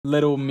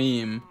little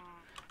meme.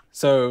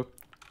 So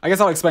I guess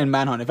I'll explain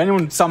Manhunt. If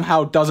anyone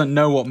somehow doesn't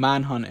know what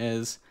Manhunt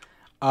is,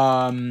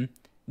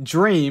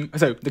 Dream.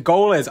 So the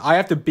goal is I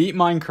have to beat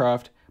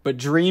Minecraft, but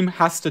Dream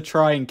has to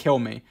try and kill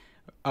me.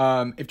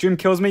 If Dream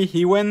kills me,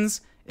 he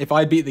wins. If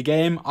I beat the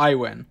game, I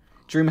win.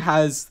 Dream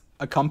has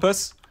a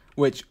compass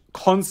which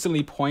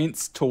constantly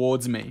points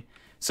towards me,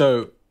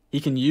 so he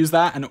can use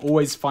that and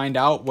always find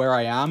out where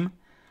I am.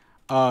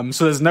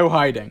 So there's no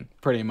hiding,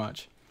 pretty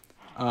much.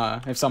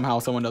 If somehow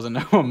someone doesn't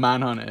know what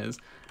Manhunt is.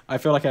 I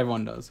feel like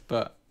everyone does,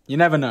 but you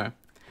never know.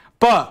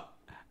 But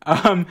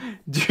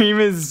Dream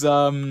is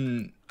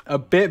a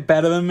bit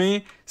better than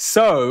me,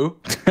 so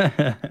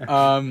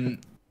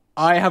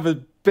I have a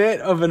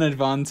bit of an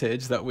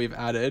advantage that we've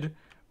added,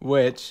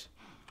 which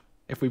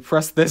if we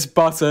press this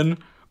button,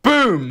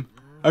 boom.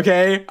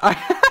 Okay, I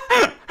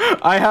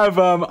have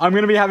I'm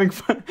gonna be having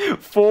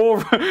four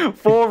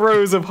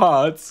rows of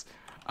hearts,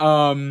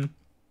 because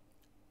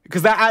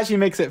that actually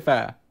makes it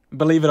fair,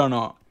 believe it or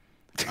not.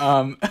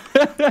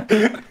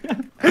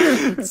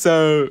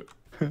 So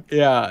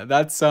yeah,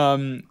 that's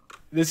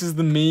this is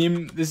the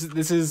meme.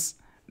 This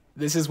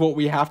is what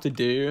we have to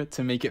do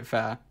to make it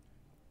fair.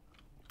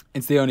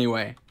 It's the only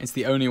way. It's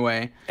the only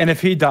way. And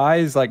if he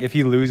dies, like if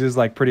he loses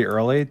like pretty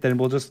early, then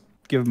we'll just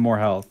give him more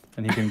health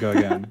and he can go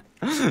again.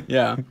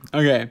 Yeah.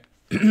 Okay.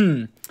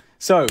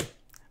 So,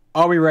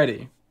 are we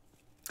ready?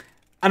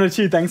 And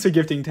Achu, thanks for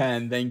gifting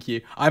 10. Thank you.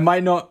 I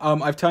might not.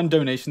 I've turned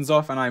donations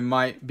off, and I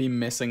might be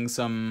missing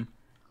some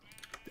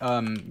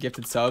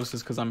gifted subs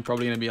just because I'm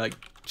probably gonna be like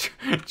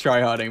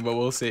tryharding, but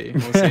we'll see.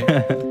 We'll see.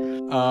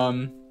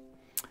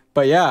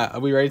 But yeah, are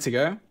we ready to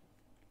go?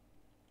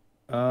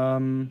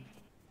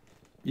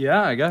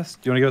 Yeah, I guess. Do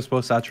you want to go slow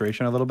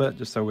saturation a little bit,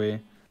 just so we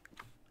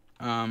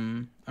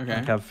okay.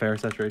 like have fair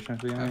saturation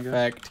at the beginning?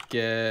 Effect,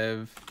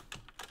 give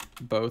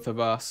both of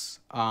us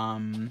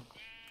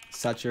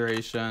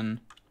saturation.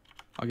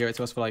 I'll give it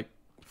to us for like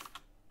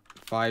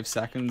 5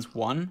 seconds.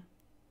 1,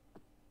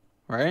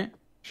 right?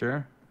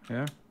 Sure.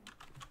 Yeah.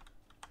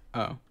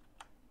 Oh.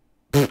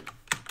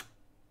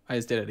 I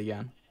just did it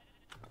again.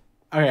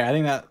 Okay, I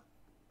think that.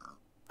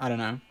 I don't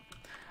know.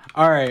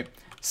 All right.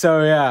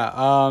 So yeah,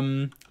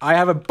 I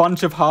have a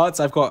bunch of hearts.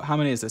 I've got, how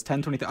many is this?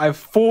 10, 20. I have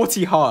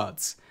 40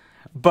 hearts,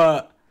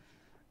 but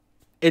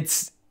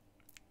it's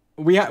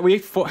we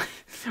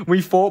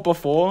fought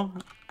before,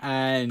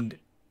 and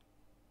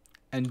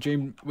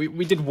Dream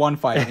we did one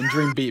fight and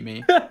Dream beat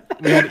me.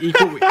 We had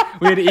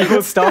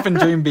equal stuff and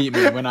Dream beat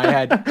me when I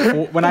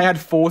had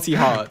 40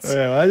 hearts.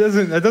 Yeah, well,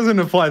 that doesn't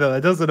apply though.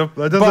 That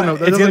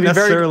doesn't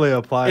necessarily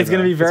apply. It's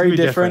gonna be very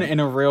different in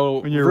a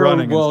real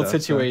world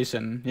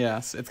situation. So.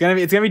 Yes, it's gonna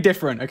be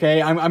different.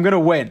 Okay, I'm gonna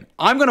win.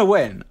 I'm gonna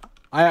win.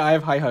 I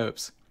have high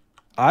hopes.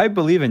 I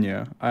believe in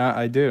you.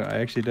 I do. I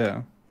actually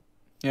do.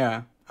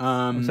 Yeah.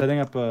 I'm setting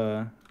up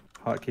a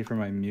hotkey for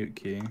my mute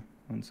key.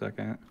 1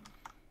 second.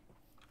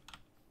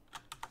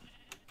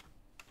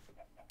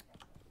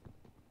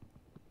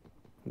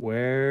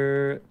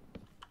 Why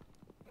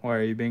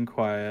are you being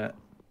quiet?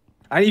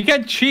 You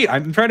can't cheat.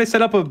 I'm trying to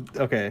set up a.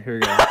 Okay, here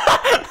we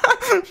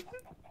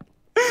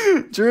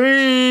go.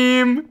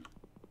 Dream.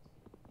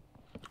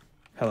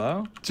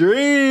 Hello.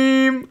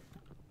 Dream.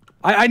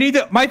 I need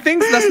to. My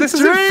thing's. This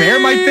isn't fair.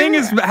 My thing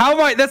is. How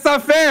am I? That's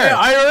not fair. Yeah,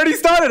 I already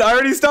started.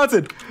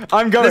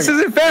 I'm going. This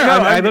isn't fair.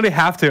 No, I literally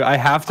have to. I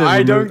have to.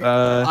 I don't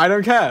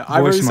care.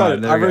 I've already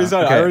started.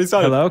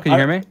 Hello. Can you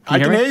hear me? I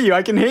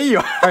can hear you.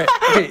 All right.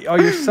 Okay. Oh,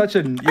 you're such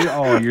an.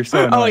 You're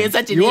so annoying. Oh, you're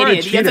such an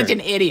idiot. You're such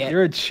an idiot.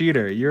 You're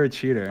a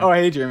cheater. Oh,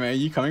 hey, Dream. Are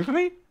you coming for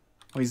me?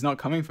 Oh, he's not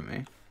coming for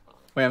me.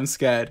 Wait, I'm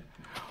scared.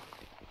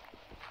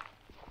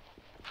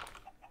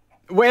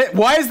 Wait,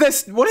 why is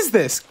this? What is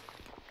this?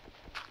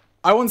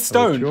 I want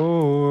stone. Oh,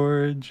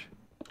 George.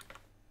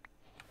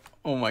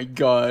 Oh my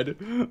god.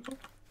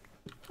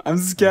 I'm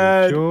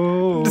scared.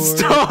 Oh,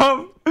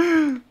 stop.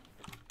 I'm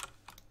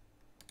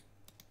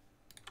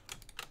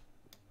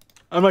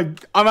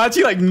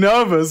actually like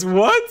nervous.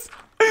 What?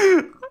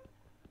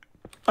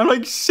 I'm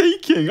like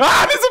shaking.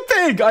 Ah, there's a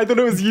pig. I thought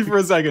it was you for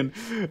a second.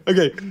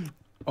 Okay.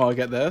 Oh, I'll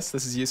get this.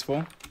 This is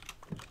useful.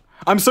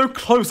 I'm so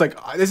close.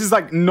 Like, this is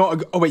like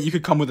not. Oh wait, you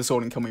could come with a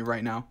sword and kill me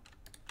right now.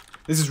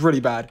 This is really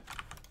bad.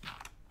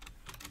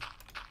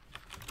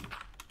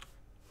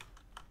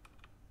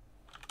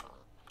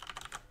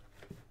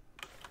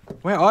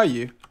 Where are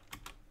you?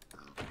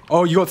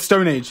 Oh, you got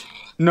Stone Age.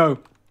 No.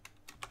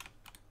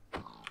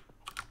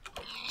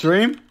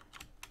 Dream?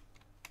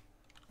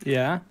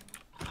 Yeah?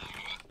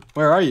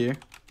 Where are you?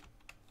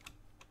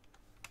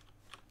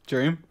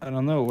 Dream? I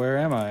don't know. Where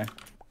am I?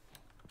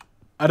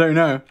 I don't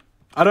know.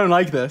 I don't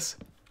like this.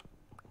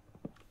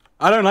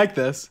 I don't like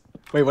this.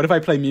 Wait, what if I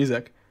play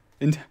music?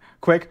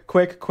 Quick.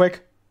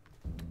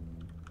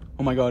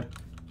 Oh my god.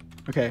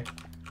 Okay.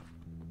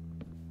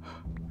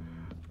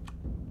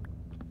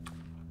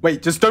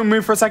 Wait, just don't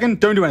move for a second.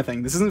 Don't do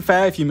anything. This isn't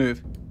fair if you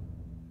move.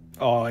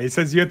 Oh, it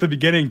says you at the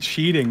beginning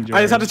cheating, George.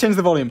 I just had to change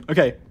the volume.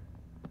 Okay.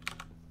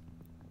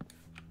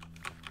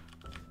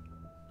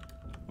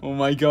 Oh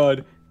my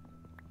god.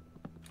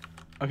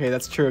 Okay,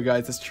 that's true,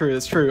 guys. That's true.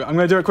 That's true. I'm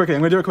gonna do it quickly.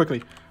 I'm gonna do it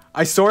quickly.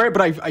 I saw it,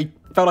 but I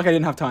felt like I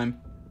didn't have time.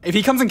 If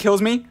he comes and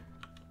kills me,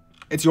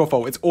 it's your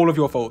fault. It's all of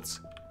your faults.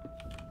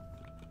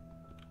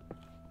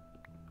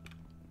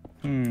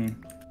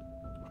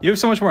 You have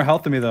so much more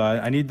health than me, though.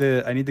 I need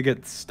to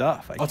get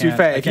stuff. To be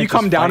fair, if you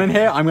come down in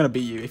here, I'm gonna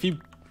beat you. If you,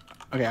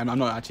 okay, I'm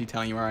not actually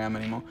telling you where I am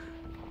anymore.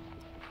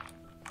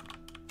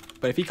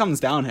 But if he comes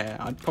down here,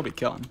 I'd probably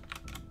kill him.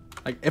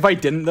 Like, if I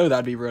didn't though,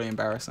 that'd be really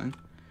embarrassing.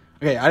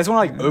 Okay, I just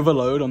want to like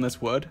overload on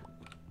this wood.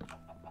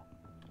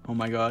 Oh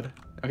my god.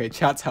 Okay,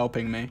 chat's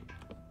helping me.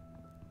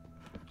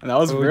 And that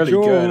was really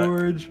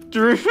George.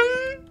 good.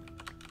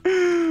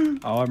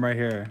 Oh, I'm right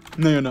here.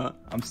 No, you're not.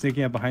 I'm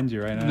sneaking up behind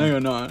you right now. No, you're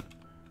not.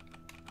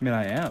 I mean,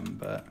 I am,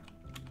 but...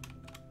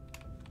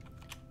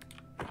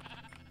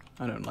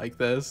 I don't like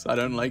this. I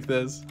don't like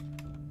this.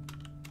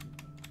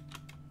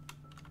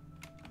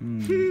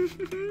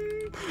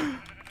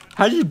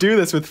 How do you do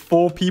this with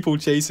 4 people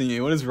chasing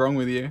you? What is wrong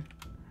with you?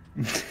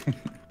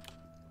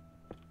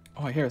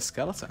 Oh, I hear a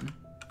skeleton.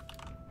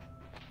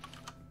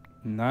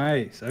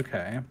 Nice.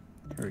 Okay.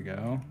 Here we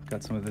go.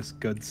 Got some of this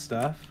good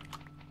stuff.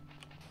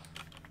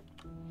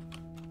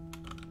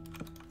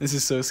 This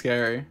is so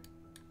scary.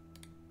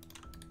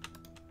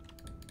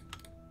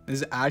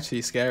 This is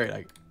actually scary.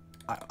 Like,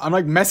 I'm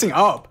like messing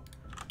up.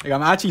 Like,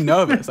 I'm actually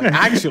nervous. Like,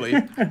 actually,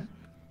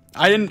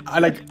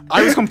 I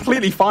was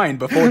completely fine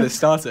before this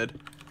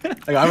started.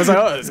 Like, I was like,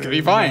 oh, it's gonna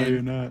be fine. No,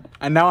 you're not.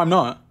 And now I'm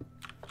not.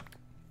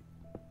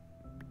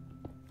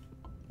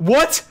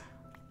 What?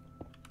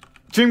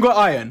 Dream got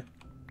iron.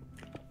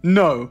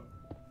 No.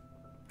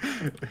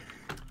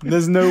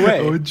 There's no way.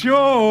 Oh,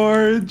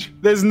 George.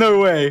 There's no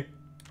way.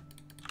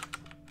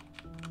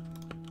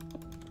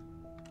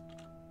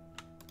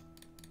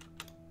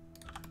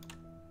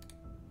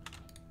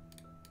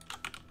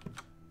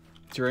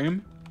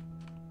 Dream?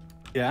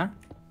 Yeah?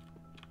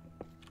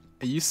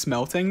 Are you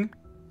smelting?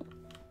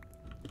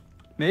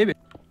 Maybe.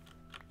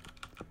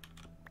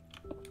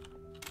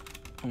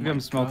 Oh Maybe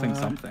I'm smelting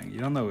God. something. You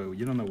don't know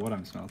what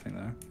I'm smelting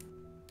though.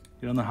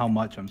 You don't know how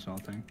much I'm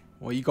smelting.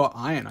 Well, you got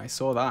iron. I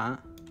saw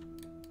that.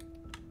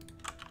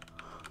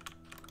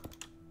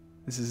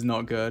 This is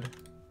not good.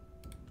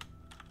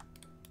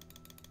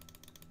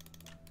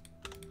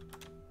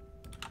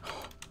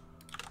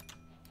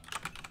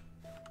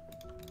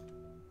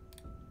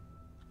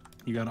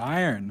 You got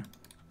iron.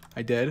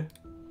 I did.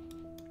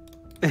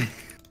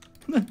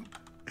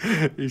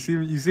 You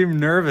seem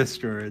nervous,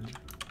 George.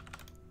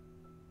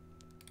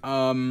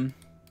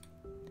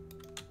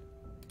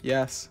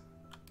 Yes.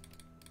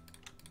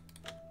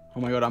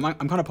 Oh my god, I'm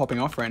kind of popping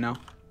off right now.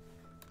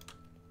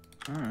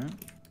 All right.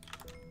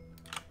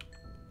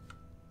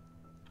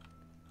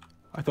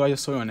 I thought I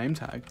just saw your name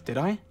tag. Did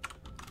I?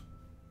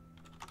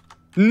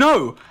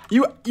 No!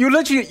 You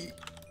literally...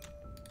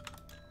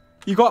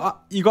 You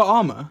got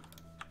armor.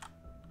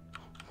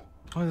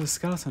 Oh, there's a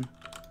skeleton.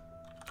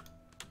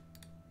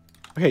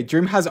 Okay,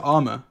 Dream has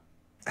armor.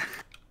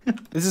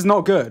 This is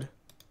not good.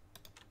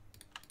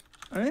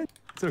 It's okay.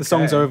 The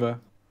song's over.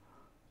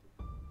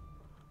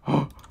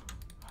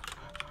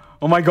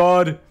 Oh my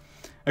god.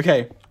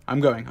 Okay, I'm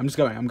going. I'm just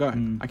going. I'm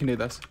going. I can do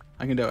this.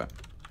 I can do it.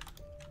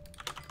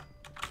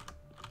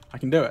 I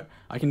can do it.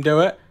 I can do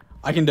it.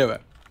 I can do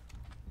it.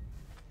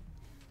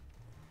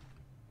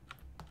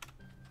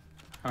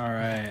 All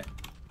right.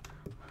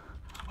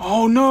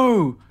 Oh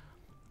no.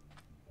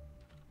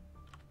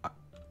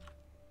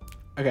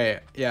 Okay,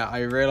 yeah, I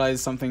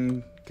realized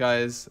something,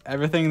 guys.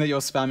 Everything that you're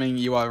spamming,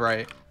 you are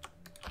right.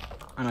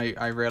 And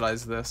I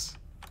realized this.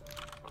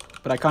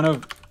 But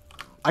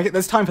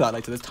there's time for that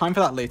later. There's time for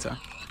that later.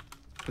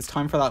 There's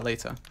time for that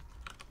later.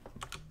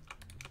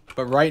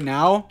 But right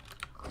now...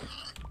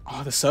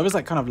 Oh, the server's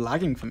like kind of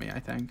lagging for me, I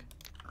think.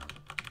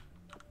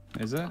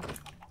 Is it?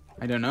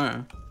 I don't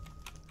know.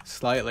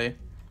 Slightly.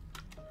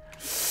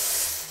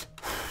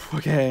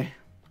 Okay.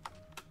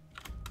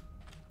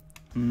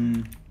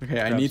 Okay,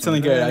 I need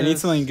something good. I need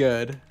something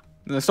good.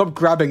 No, stop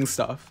grabbing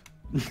stuff.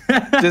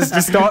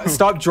 just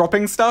start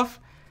dropping stuff.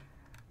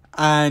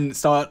 And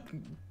start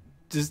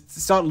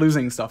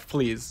losing stuff,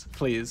 please.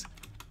 Please.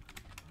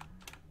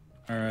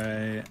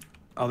 Alright.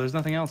 Oh, there's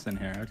nothing else in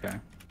here. Okay.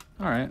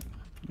 Alright.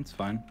 That's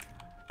fine.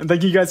 And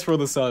thank you guys for all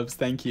the subs.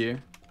 Thank you.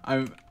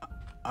 I'm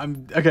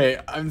okay,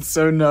 I'm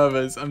so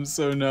nervous. I'm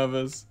so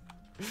nervous.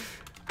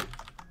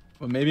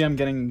 Well, maybe I'm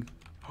getting...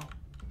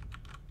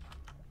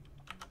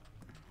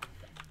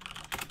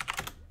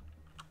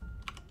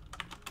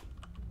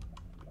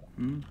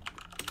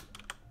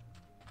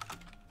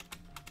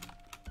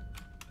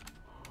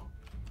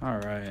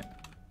 Alright.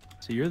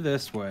 So you're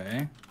this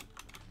way.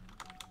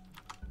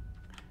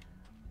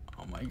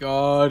 Oh my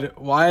god.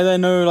 Why are there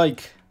no,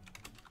 like...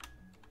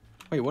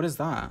 Wait, what is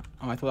that?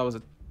 Oh, I thought that was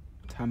a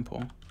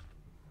temple.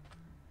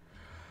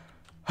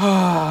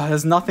 Ah,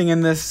 there's nothing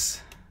in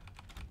this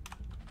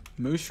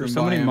mushroom There's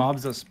so many biome.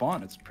 mobs that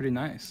spawn. It's pretty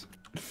nice.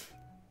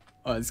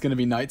 Oh, it's gonna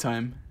be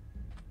nighttime.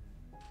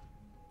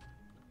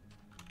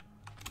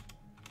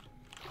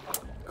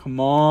 Come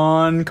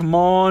on, come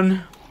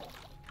on.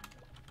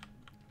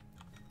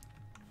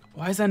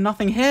 Why is there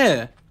nothing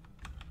here?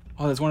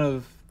 Oh, there's one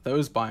of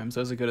those biomes.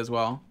 Those are good as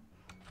well.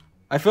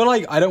 I feel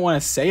like I don't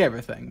want to say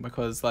everything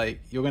because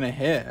like you're gonna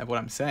hear what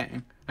I'm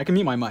saying. I can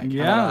mute my mic.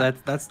 Yeah,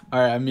 that's. All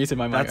right, I muted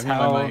my mic. That's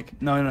how. My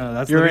mic. No,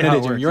 that's. You're an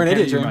idiot, Dream. You're an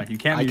idiot, Dream. You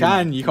can't. I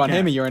can. You can't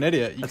hear me. You're an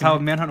idiot. That's how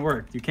Manhunt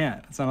works. You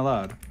can't. It's not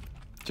allowed.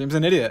 Dream's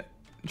an idiot.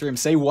 Dream,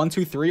 say 1,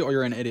 2, 3, or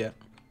you're an idiot.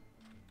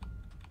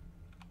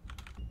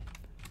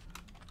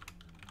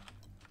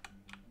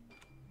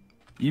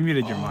 You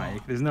muted your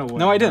mic. There's no way.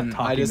 No, I didn't.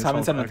 I just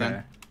haven't said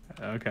anything.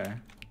 Okay.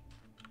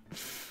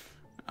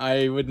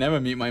 I would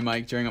never mute my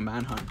mic during a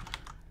manhunt.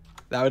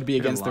 That would be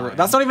against the rules.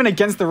 That's not even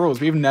against the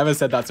rules. We've never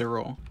said that's a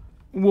rule.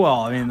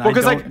 Well, I mean,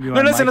 because like,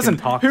 no, listen.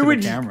 Who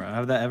would camera?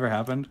 Have that ever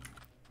happened?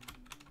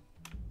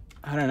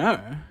 I don't know.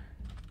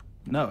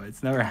 No,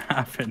 it's never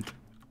happened.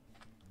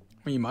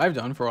 Well, you might have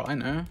done for all I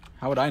know.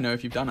 How would I know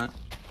if you've done it?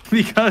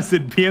 Because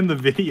it'd be in the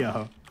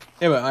video.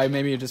 Yeah, but I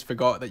maybe just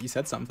forgot that you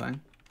said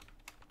something.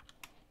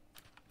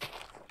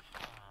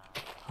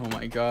 Oh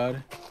my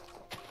god.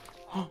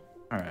 All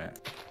right.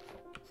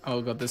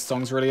 Oh god, this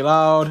song's really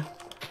loud.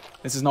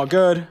 This is not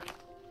good.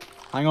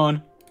 Hang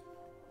on.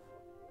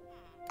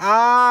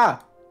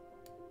 Ah!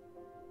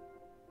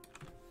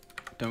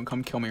 Don't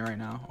come kill me right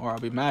now, or I'll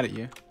be mad at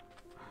you.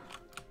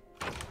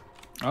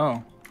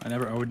 Oh, I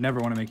would never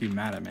want to make you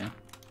mad at me.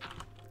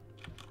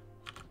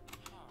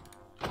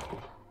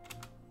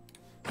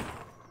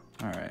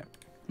 All right.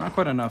 Not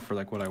quite enough for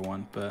like what I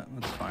want, but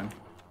that's fine.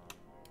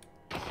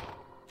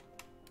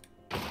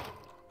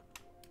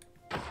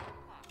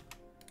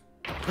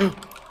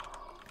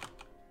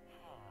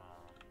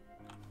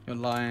 You're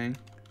lying.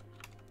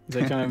 He's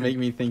like trying to make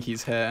me think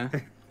he's here.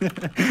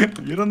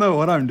 You don't know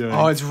what I'm doing.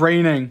 Oh, it's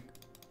raining.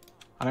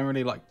 I don't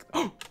really like...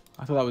 Oh,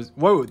 I thought that was...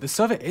 Whoa, the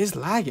server is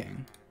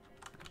lagging.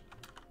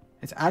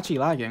 It's actually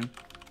lagging.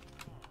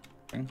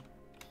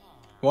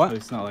 What?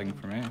 It's not lagging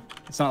for me.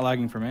 It's not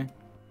lagging for me.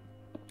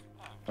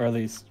 Or at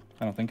least,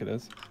 I don't think it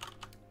is.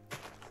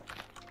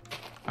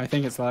 I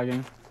think it's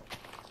lagging.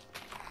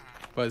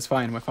 But it's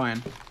fine, we're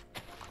fine.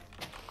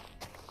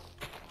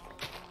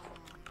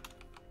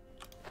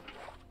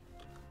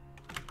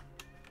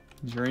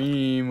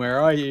 Dream, where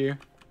are you?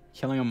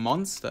 Killing a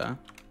monster.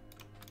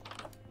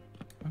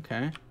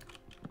 Okay.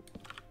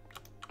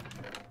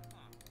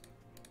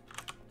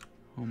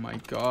 Oh my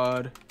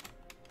god.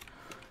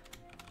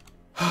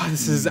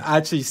 This is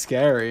actually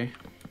scary.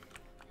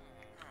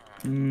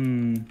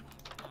 And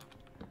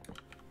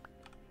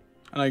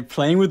like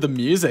playing with the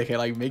music, it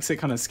like makes it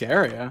kind of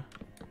scarier.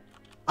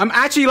 I'm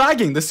actually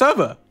lagging the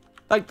server.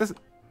 Like this.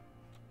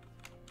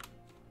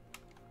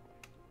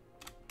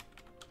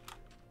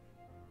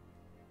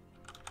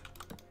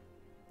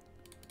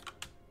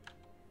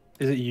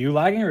 Is it you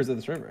lagging or is it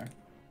the server?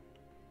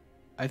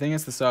 I think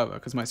it's the server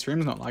because my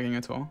stream's not lagging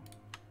at all.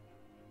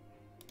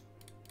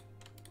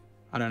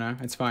 I don't know.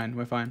 It's fine.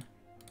 We're fine.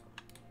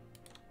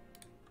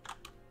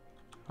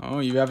 Oh,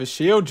 you have a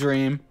shield,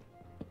 Dream.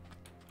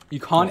 You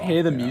can't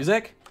hear the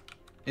music?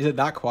 Is it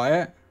that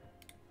quiet?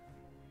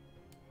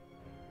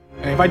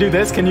 And if I do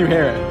this, can you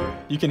hear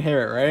it? You can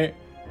hear it, right?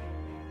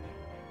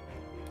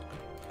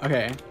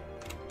 Okay.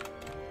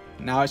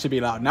 Now it should be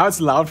loud. Now it's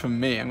loud for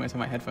me. I'm going to turn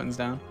my headphones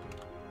down.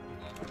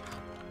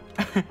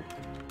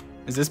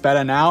 Is this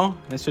better now?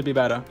 This should be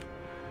better.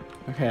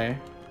 Okay.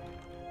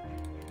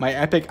 My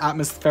epic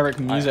atmospheric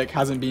music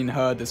hasn't been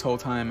heard this whole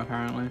time,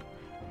 apparently.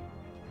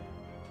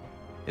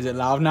 Is it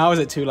loud now? Is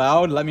it too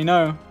loud? Let me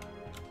know.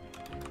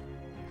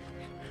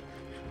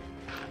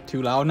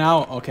 Too loud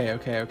now? Okay,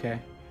 okay, okay.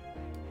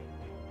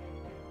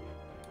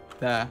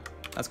 There.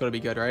 That's got to be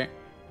good, right?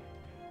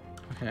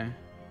 Okay.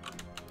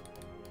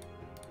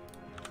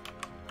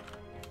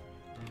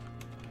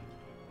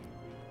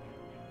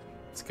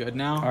 It's good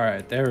now. All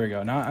right, there we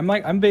go. Now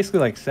I'm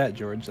basically like set,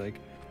 George. Like.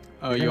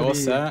 Oh, you're all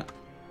set?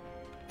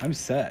 I'm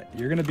set.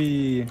 You're gonna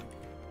be.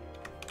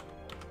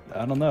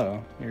 I don't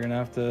know. You're gonna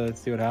have to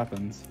see what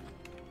happens.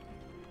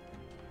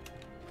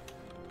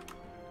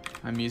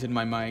 I muted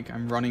my mic.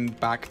 I'm running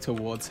back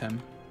towards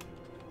him.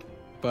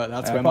 But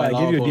that's I where my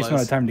lava give you a ball decent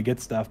amount is. of time to get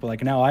stuff, but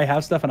like now I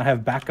have stuff and I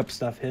have backup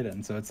stuff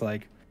hidden, so it's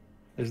like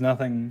there's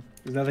nothing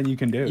you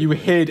can do. You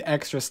hid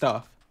extra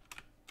stuff.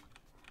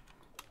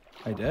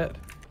 I did.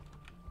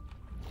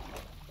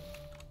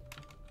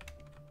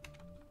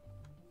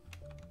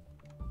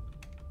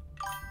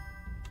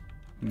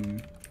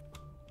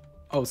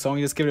 Oh, someone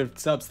just give it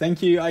subs.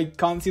 Thank you. I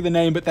can't see the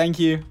name, but thank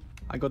you.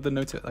 I got the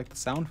note, like the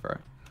sound for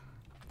it.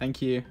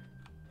 Thank you.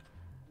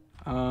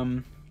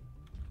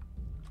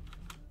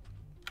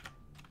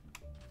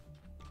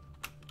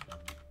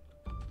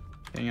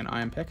 Getting an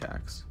iron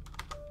pickaxe.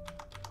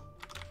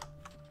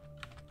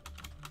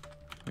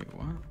 Wait,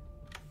 what?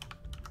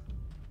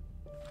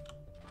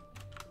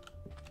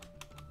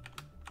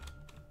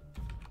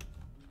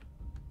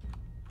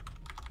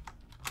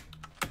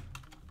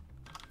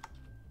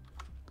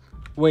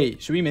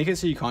 Wait, should we make it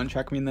so you can't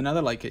track me in the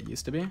nether like it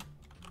used to be?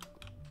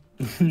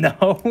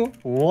 No.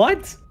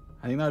 What?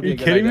 I think that would be a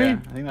good idea. Me? I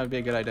think that would be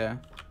a good idea.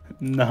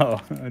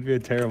 No, that would be a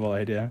terrible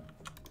idea.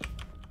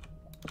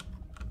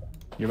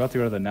 You're about to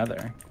go to the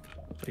nether.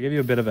 They give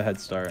you a bit of a head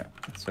start.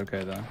 It's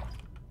okay though.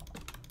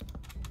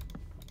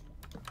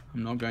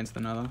 I'm not going to the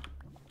nether.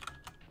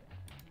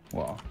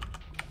 Well,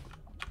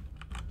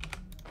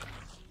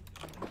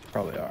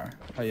 probably are.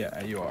 Oh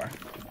yeah, you are.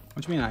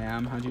 What do you mean I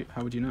am?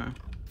 How would you know?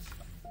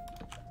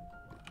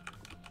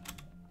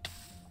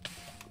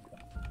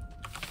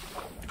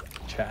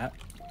 Chat.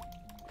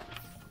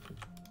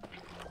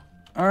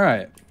 All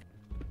right.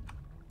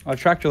 I've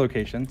tracked your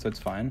location, so it's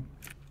fine.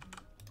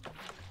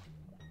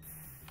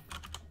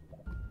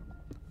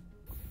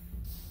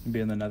 You'll be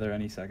in the nether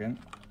any second.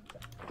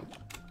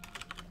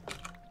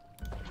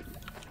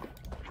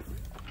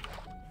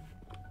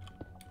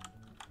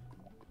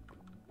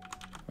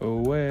 Oh,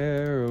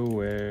 where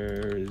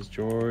is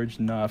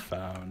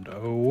GeorgeNotFound?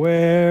 Oh,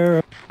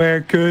 where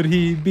could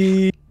he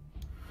be?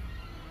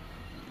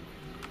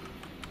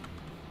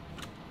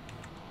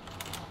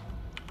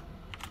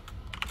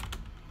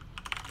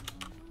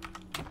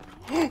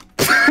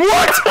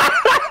 What?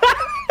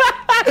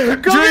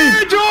 Come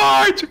here,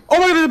 George! Oh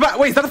my god,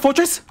 wait, is that the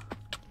fortress?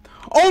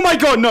 Oh my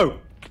god, no!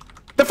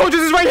 The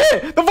fortress is right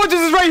here! The fortress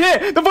is right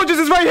here! The fortress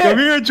is right here! Come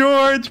here,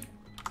 George!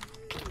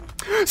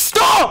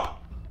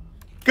 Stop!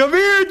 Come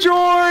here,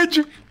 George!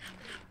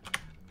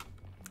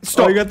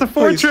 Stop. Oh, you got the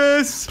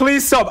fortress!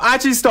 Please stop.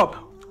 Actually, stop.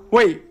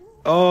 Wait.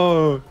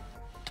 Oh.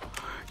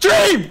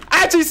 Dream!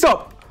 Actually,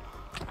 stop.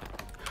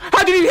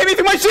 How did you hit me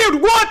through my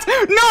shield? What?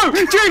 No!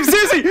 Dream,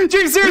 seriously!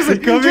 Dream, seriously!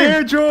 Come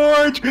here,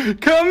 George!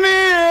 Come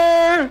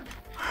here!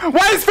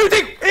 Why is food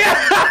thing?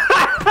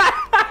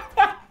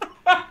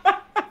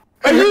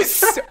 Are you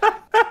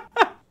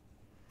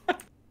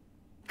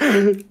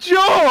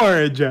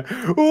George!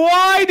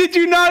 Why did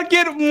you not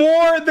get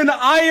more than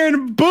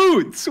iron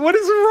boots? What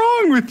is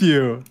wrong with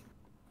you?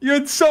 You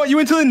went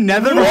to the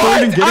nether before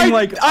even getting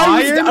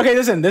iron? Okay,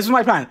 listen, this was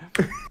my plan.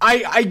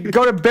 I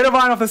got a bit of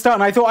iron off the start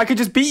and I thought I could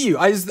just beat you.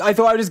 I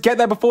thought I would just get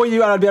there before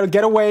you and I'd be able to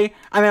get away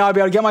and then I'd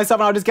be able to get myself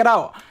and I'll just get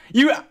out.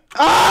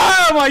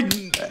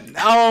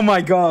 Oh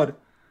my god.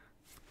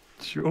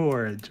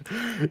 George,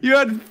 you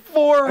had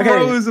 4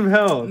 rows of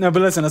health. No,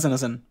 but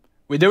listen.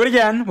 We do it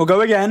again. We'll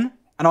go again.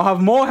 And I'll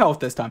have more health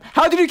this time.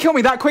 How did you kill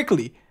me that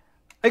quickly?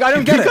 Like, I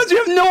don't get it. Because you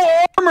have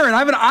no armor and I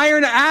have an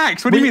iron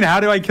axe. What do you mean,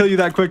 how do I kill you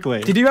that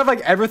quickly? Did you have,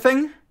 like,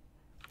 everything?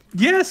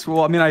 Yes.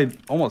 Well, I mean, I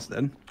almost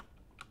did.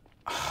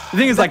 The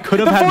thing is, I could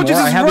have had more. The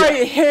fortress is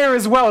right here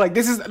as well. Like,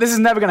 this is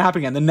never going to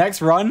happen again. The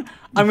next run,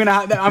 I'm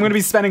gonna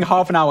be spending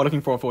half an hour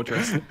looking for a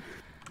fortress.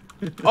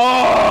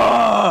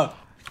 Oh!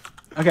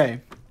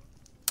 Okay.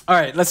 All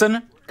right,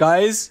 listen,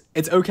 guys.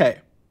 It's okay.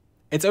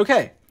 It's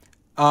okay.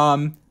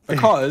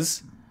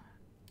 Because...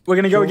 we're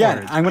gonna go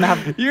again. I'm gonna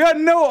have. You got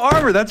no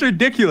armor. That's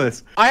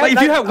ridiculous.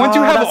 Once you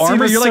have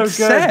armor, you're like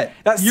set.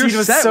 You're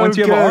set once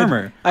you have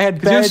armor. I had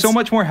because you have so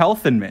much more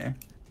health than me.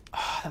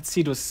 Oh, that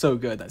seed was so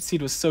good. That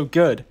seed was so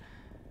good.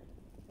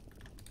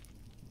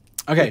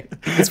 Okay,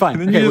 it's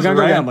fine. Okay, we're gonna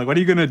go again. Like, what are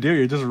you gonna do?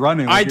 You're just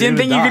running. I didn't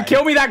think you could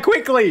kill me that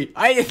quickly.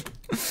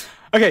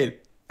 Okay,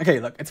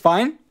 look, it's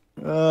fine.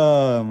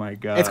 Oh my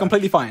god. It's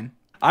completely fine.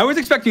 I was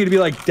expecting you to be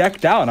like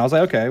decked out, and I was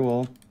like, okay,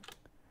 well.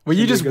 Were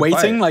you just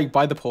waiting like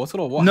by the portal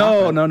or what?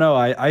 No.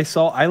 I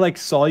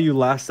saw you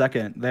last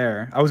second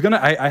there.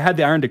 I had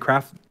the iron to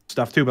craft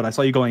stuff too, but I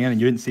saw you going in and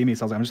you didn't see me,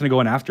 so I was like, I'm just gonna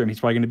go in after him. He's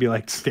probably gonna be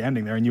like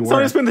standing there, and you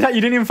weren't. So you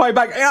didn't even fight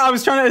back. Yeah, I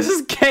was trying to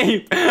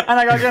escape, and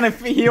I was trying to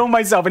heal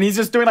myself, and he's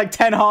just doing like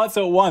 10 hearts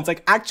at once.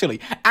 Like actually,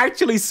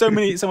 so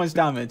much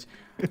damage.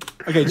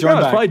 Okay, join I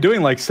was back. probably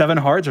doing like 7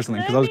 hearts or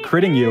something because I was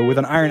critting you with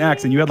an iron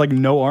axe, and you had like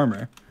no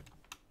armor.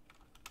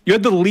 You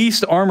had the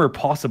least armor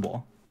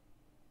possible.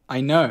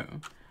 I know.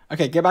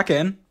 Okay, get back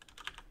in.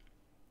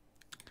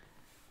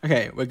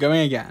 Okay, we're going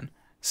again.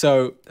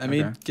 So let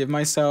me give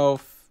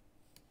myself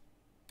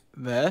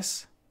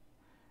this.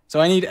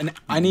 So I think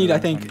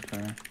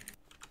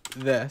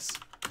this.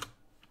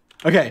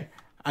 Okay,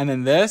 and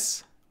then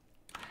this.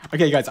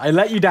 Okay, guys, I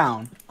let you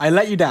down.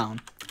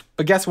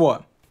 But guess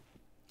what?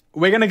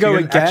 We're gonna go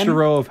again. An extra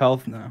row of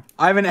health now.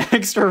 I have an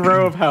extra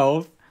row of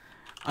health.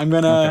 I'm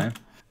gonna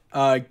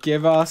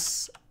give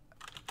us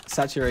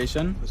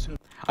saturation.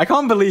 I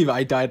can't believe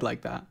I died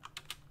like that.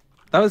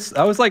 That was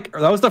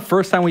the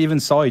first time we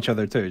even saw each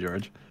other too,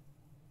 George.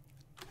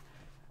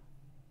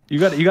 You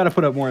got to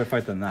put up more of a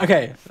fight than that.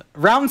 Okay,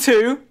 round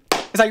 2.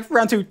 It's like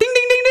round 2. Ding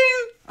ding ding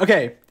ding.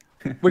 Okay,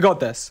 we got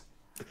this.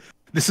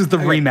 This is the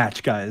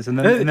rematch, guys, and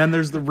then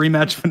there's the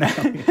rematch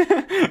finale.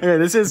 Okay,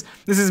 this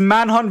is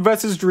Manhunt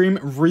versus Dream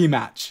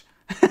rematch.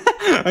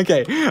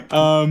 Okay,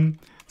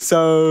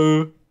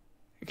 so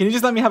can you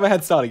just let me have a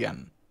head start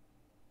again?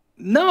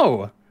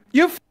 No,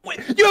 you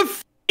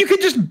could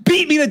just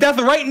beat me to death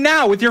right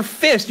now with your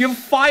fist. You have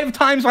 5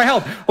 times my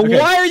health.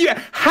 Okay.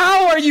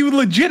 How are you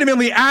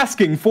legitimately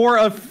asking for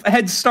a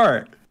head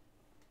start?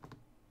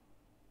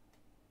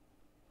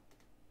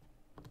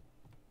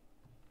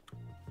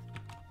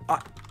 Are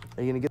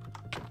you gonna get?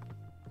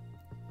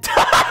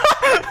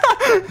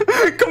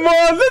 Come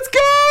on, let's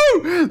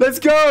go! Let's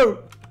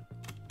go!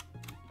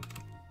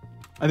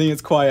 I think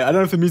it's quiet. I don't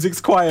know if the music's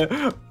quiet.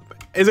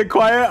 Is it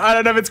quiet? I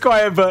don't know if it's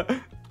quiet, but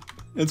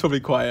it's probably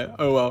quiet.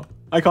 Oh well.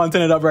 I can't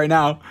turn it up right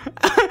now.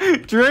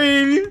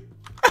 Dream!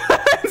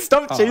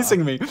 Stop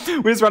chasing me.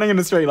 We're just running in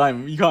a straight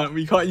line. You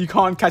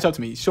can't catch up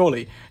to me.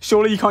 Surely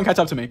you can't catch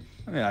up to me.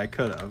 I mean, I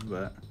could have,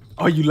 but...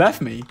 Oh, you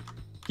left me.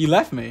 You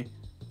left me.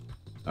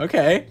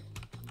 Okay.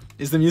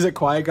 Is the music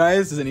quiet,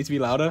 guys? Does it need to be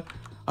louder?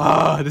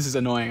 Ah, this is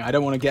annoying. I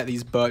don't want to get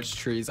these birch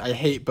trees. I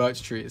hate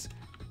birch trees.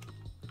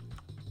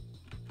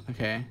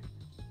 Okay.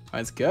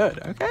 That's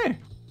good. Okay.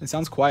 It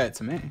sounds quiet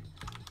to me.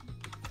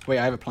 Wait,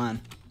 I have a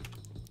plan.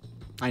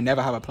 I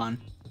never have a plan.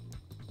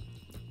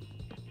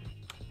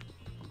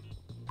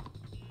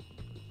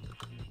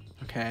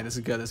 Okay, this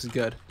is good. This is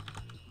good.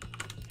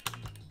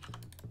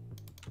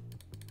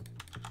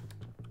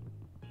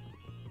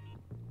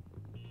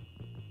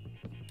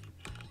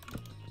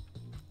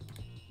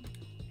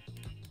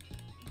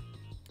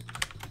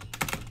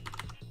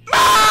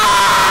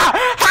 Ah!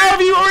 How have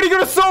you already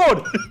got a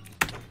sword?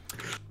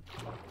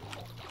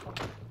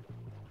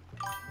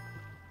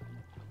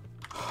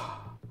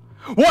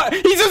 What?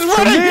 He's just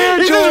running!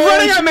 He's just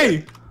running at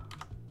me!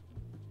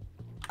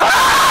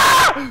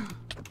 Ah!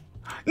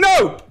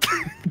 No!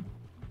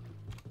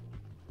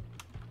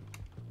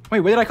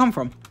 Wait, where did I come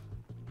from?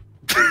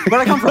 Where did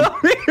I come from?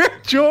 Come here,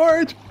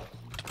 George!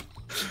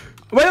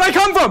 Where did I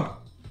come from?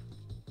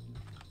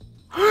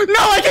 No,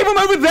 I came from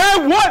over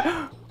there! What?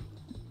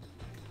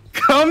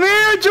 Come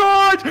here,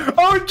 George!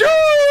 Oh,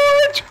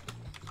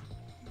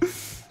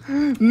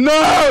 George!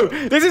 No!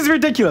 This is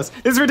ridiculous.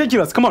 This is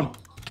ridiculous. Come on.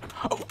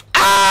 Oh,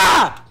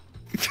 ah!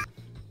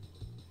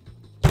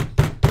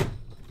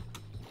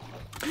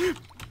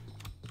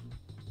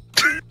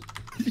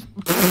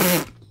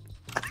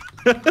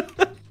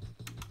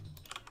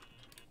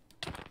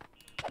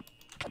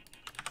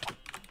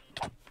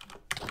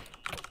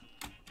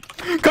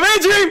 Come here,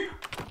 Dream!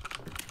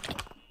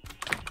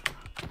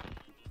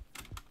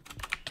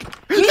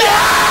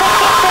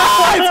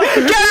 Yes!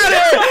 Get out of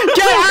here!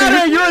 Get out of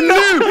here! You're a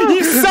noob!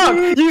 You suck!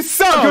 You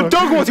suck! You're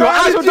dog water! You're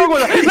actual dog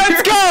water!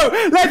 Let's go!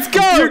 Let's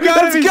go!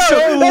 Let's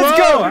go! Let's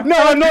go! No,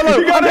 I'm not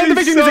low. I'm hitting the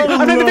victory music. I'm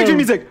hitting the victory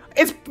music.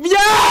 It's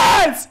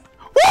yes!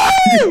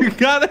 Woo! You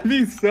gotta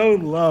be so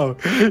low.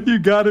 You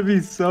gotta be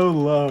so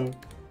low.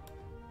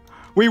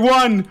 We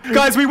won,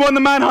 guys! We won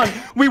the manhunt.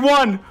 We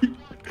won.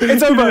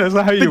 It's over. That's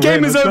not how you The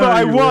game win. is That's over. not how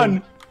I you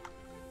won.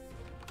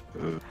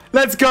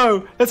 Let's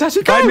go. Let's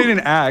actually go. I made an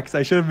axe.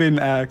 I should have made an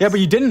axe. Yeah, but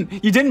you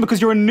didn't. You didn't because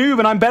you're a noob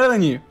and I'm better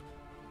than you.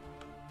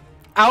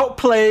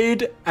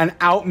 Outplayed and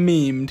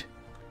out-memed.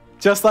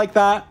 Just like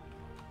that,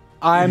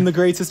 I'm the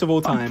greatest of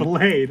all time.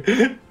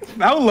 Played.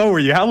 How low were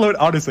you? How low?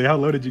 Honestly, how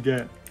low did you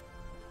get?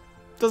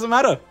 Doesn't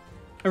matter.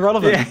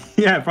 Irrelevant.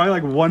 Yeah, probably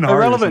like one heart.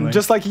 Irrelevant,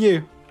 just like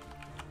you.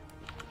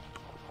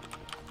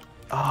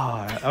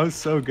 Oh, that was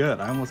so good.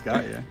 I almost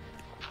got you.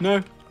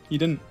 No, you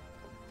didn't.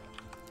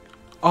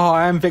 Oh,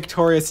 I am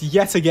victorious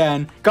yet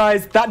again.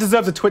 Guys, that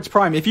deserves a Twitch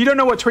Prime. If you don't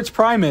know what Twitch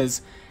Prime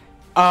is,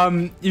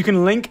 you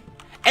can link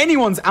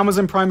anyone's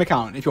Amazon Prime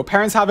account. If your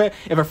parents have it,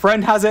 if a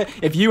friend has it,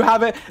 if you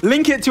have it,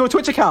 link it to your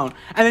Twitch account.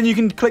 And then you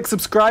can click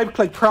subscribe,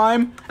 click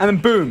Prime, and then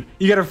boom,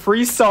 you get a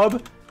free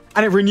sub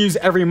and it renews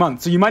every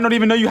month. So you might not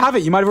even know you have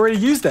it. You might have already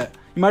used it.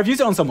 You might have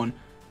used it on someone.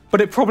 But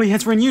it probably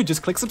has renewed.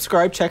 Just click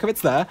subscribe, check if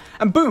it's there,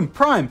 and boom,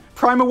 Prime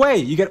away.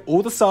 You get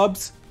all the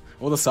subs,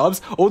 all the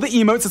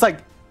emotes.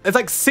 It's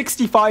like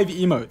 65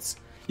 emotes.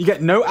 You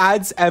get no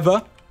ads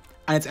ever,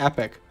 and it's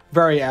epic.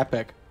 Very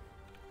epic.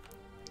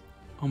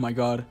 Oh my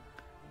god.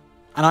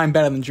 And I'm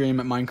better than Dream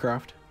at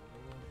Minecraft.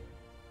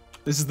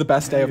 This is the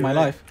best day of my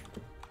life.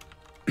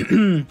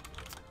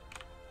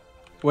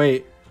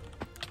 Wait.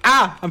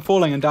 Ah! I'm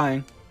falling and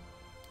dying.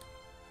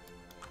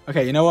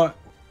 Okay, you know what?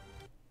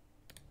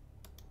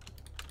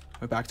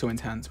 We're back to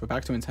intense. We're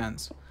back to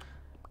intense.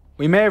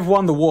 We may have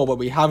won the war, but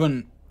we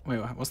haven't... Wait,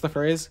 what's the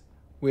phrase?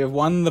 We have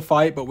won the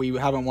fight, but we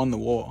haven't won the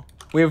war.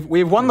 We have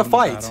won the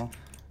fight.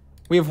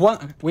 We have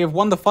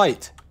won the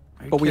fight,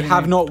 but we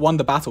have not won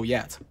the battle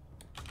yet.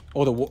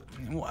 Or the war.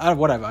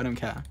 Whatever, I don't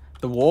care.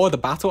 The war, the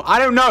battle? I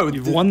don't know.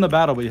 You've won the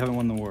battle, but you haven't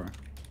won the war.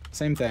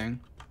 Same thing.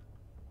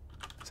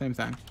 Same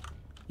thing.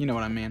 You know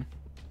what I mean.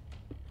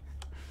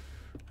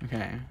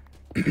 Okay.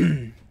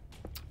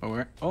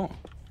 Oh,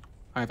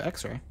 I have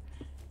X-ray.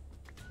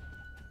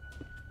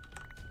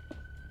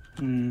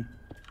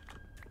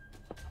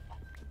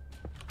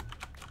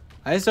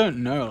 I just don't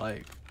know,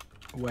 like,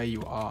 where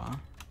you are,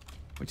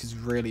 which is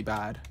really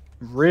bad.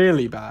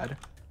 Really bad.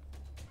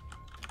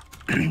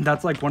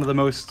 That's like one of the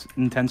most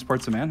intense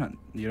parts of Manhunt.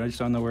 You just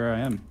don't know where I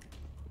am.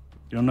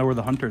 You don't know where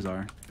the hunters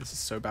are. This is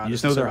so bad. You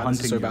just know they're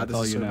hunting you. This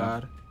is so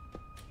bad.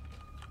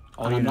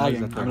 All you know is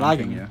that they're I'm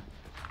hunting lagging you.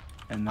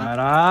 And that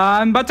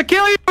I'm about to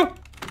kill you!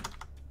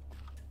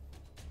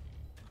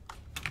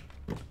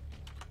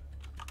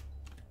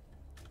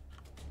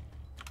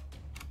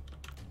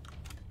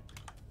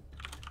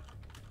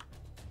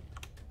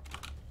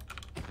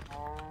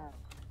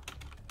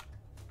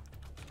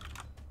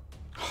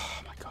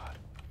 Oh my god.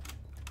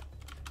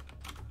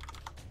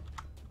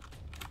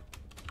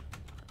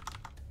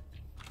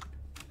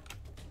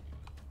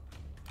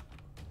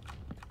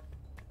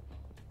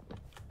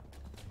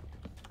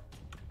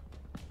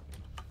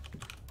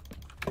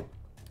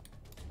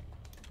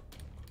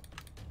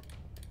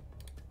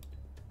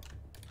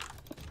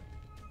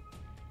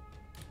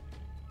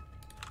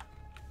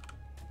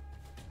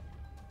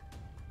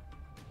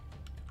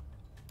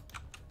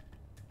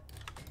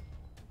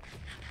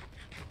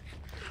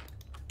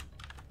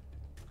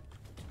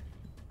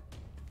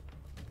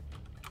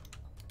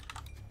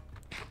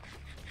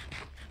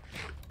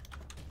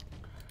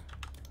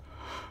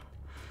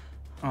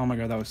 Oh my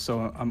god, that was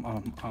so.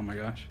 Oh my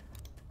gosh.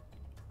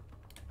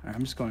 Alright,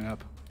 I'm just going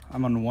up.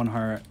 I'm on 1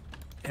 heart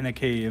in a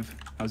cave.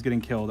 I was getting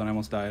killed and I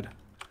almost died.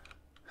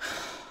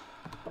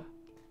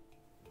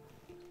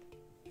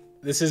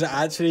 This is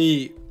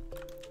actually.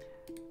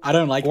 I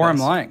don't like. Or this.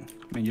 I'm lying.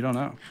 I mean, you don't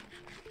know.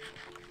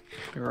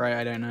 You're right.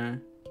 I don't know.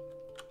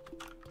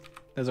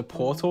 There's a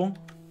portal.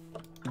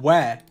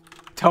 Where?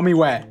 Tell me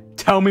where.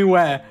 Tell me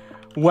where.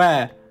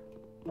 Where?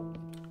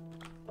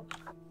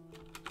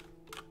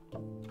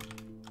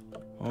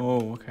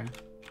 Oh, okay.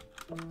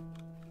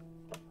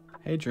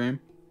 Hey, Dream.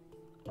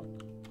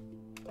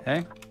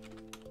 Hey?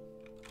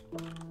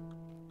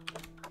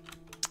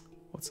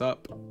 What's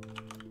up?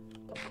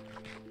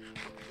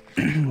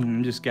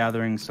 I'm just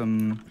gathering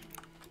some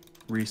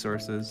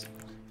resources.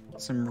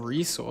 Some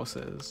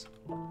resources.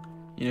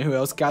 You know who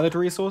else gathered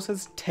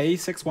resources?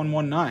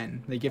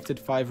 Tay6119. They gifted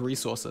 5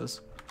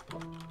 resources.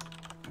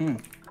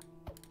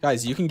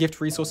 Guys, you can gift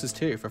resources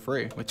too for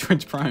free with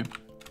Twitch Prime.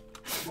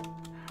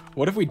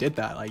 What if we did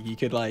that? Like, you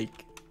could, like,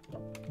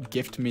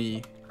 gift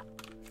me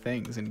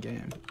things in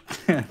game.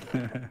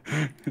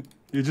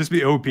 You'd just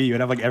be OP. You'd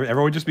have, like,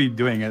 everyone would just be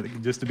doing it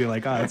just to be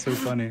like, ah, that's so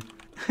funny.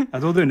 That's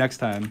what we'll do next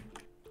time.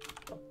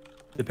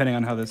 Depending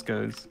on how this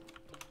goes.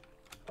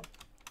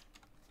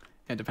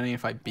 Yeah, depending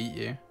if I beat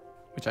you,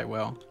 which I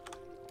will.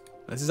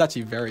 This is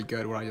actually very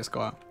good what I just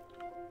got.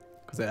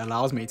 Because it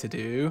allows me to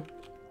do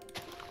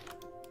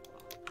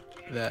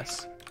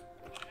this.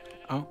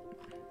 Oh.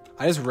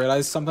 I just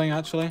realized something,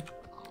 actually.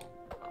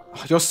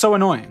 Oh, you're so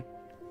annoying.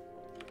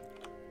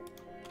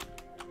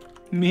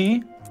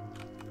 Me?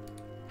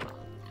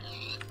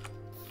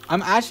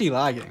 I'm actually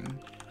lagging.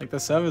 Like, the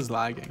server's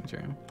lagging,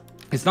 Dream.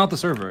 It's not the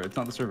server. It's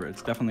not the server.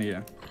 It's definitely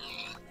you.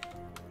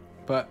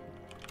 But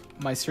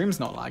my stream's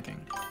not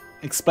lagging.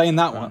 Explain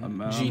that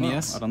one,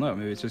 genius. I don't know.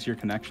 Maybe it's just your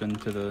connection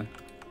to the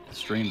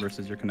stream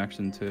versus your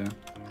connection to...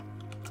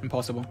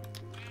 Impossible.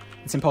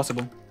 It's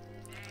impossible.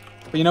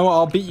 But you know what?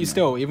 I'll beat you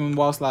still, even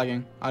whilst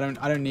lagging. I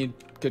don't need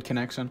good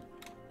connection.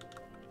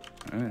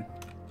 Alright.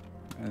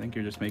 I think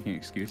you're just making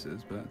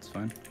excuses, but it's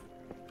fine.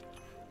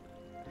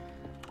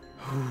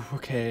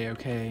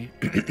 Okay.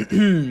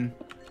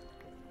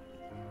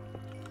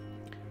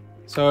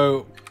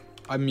 So,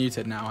 I'm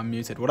muted now. I'm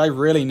muted. What I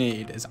really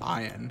need is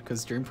iron,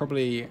 because Dream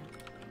probably...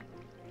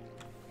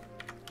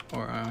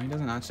 Or, he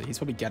doesn't actually. He's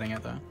probably getting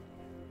it, though.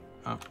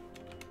 Oh.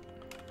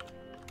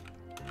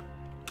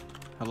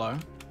 Hello?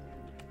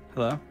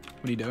 Hello?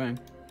 What are you doing?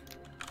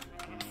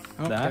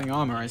 Oh, That? getting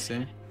armor, I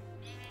see.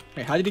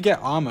 Wait, how did you get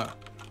armor?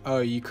 Oh,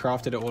 you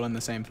crafted it all in the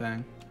same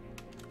thing.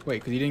 Wait,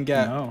 because you didn't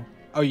get... No.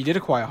 Oh, you did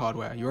acquire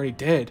hardware. You already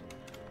did.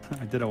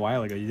 I did a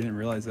while ago. You didn't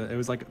realize it. It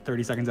was like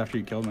 30 seconds after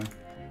you killed me.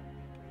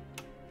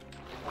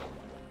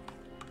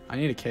 I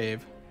need a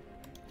cave.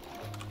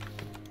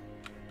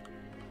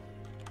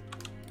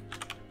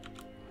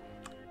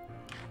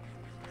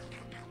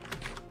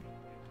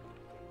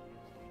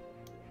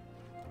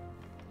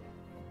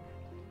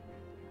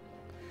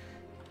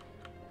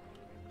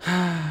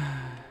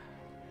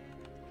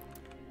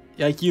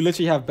 Like, you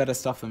literally have better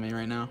stuff than me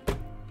right now.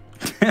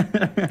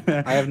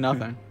 I have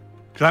nothing.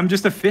 Because I'm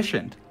just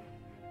efficient.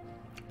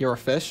 You're a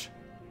fish?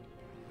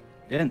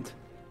 Int.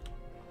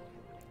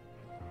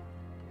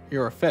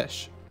 You're a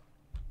fish.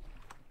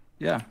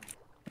 Yeah.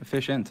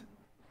 Efficient.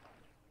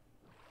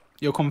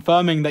 You're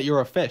confirming that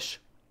you're a fish.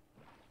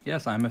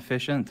 Yes, I'm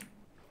efficient.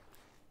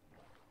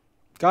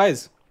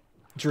 Guys,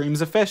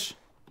 Dream's a fish.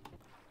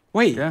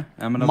 Wait. Yeah,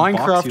 I'm gonna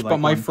Minecraft, box you but like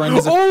my one. friend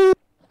is a...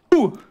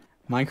 Oh!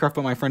 Minecraft,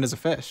 but my friend is a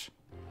fish.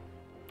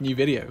 New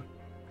video.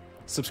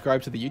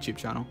 Subscribe to the YouTube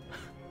channel.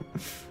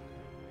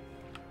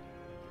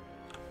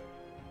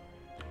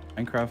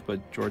 Minecraft,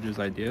 but George's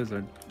ideas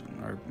are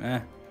eh.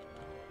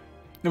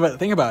 No, but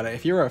think about it.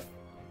 If you're a...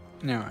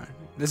 No,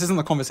 this isn't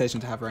the conversation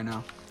to have right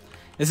now.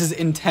 This is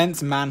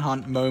intense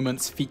manhunt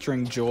moments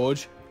featuring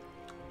George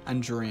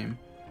and Dream.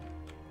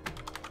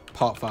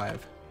 Part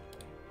 5.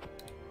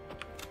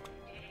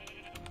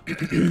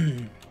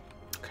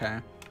 Okay.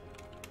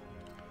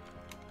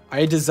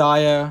 I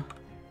desire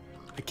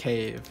a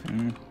cave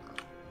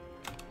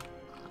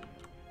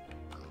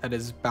that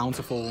is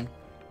bountiful,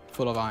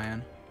 full of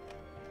iron.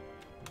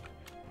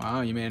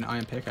 Wow, you made an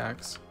iron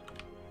pickaxe.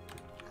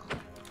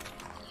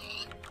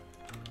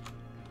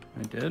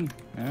 I did,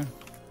 yeah.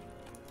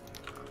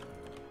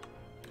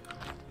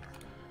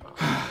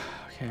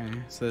 Okay,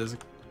 so there's a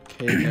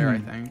cave there, I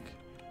think.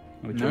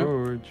 With No?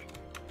 George.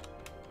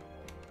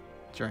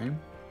 Dream.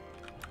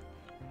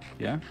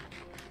 Yeah.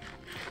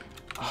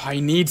 Oh, I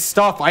need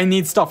stuff. I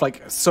need stuff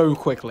like so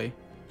quickly.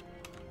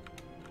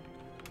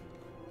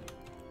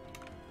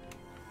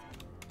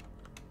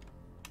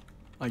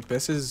 Like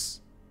this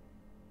is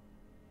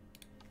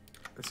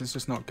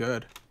just not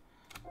good.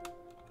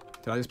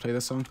 Did I just play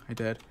this song? I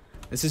did.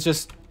 This is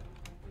just...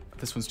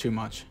 This one's too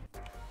much.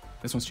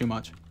 This one's too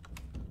much.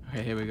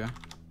 Okay, here we go.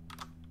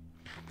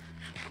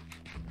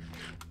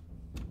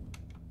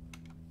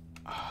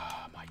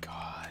 Oh my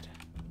god.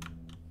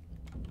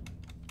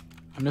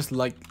 I'm just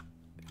like...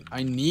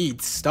 I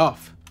need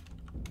stuff.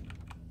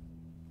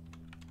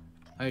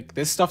 Like,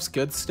 this stuff's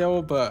good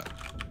still, but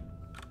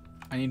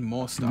I need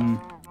more stuff.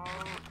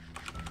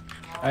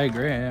 I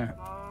agree, yeah.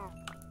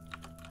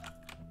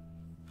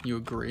 You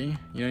agree?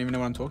 You don't even know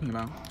what I'm talking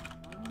about.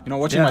 You're not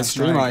watching my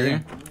stream, are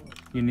you?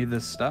 You need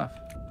this stuff.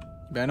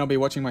 You better not be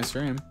watching my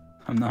stream.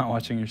 I'm not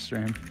watching your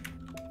stream.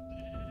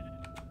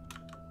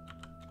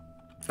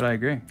 But I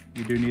agree.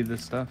 You do need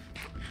this stuff.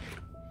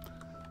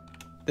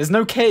 There's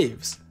no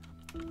caves.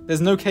 There's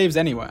no caves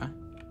anywhere.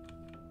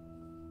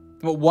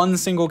 Not one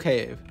single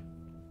cave.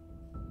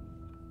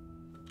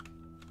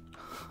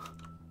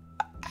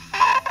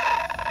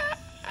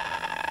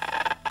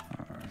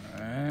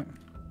 Alright.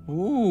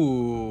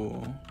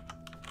 Ooh.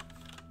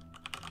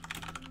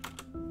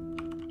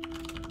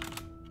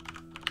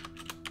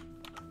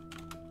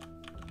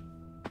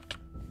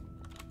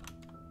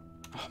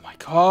 Oh my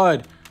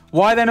god.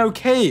 Why are there no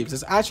caves?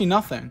 There's actually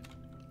nothing.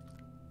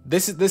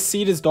 This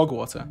seed is dog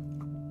water.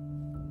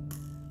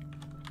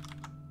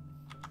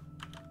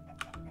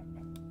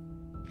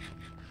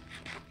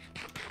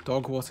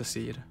 Dog water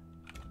seed.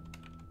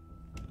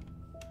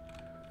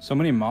 So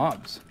many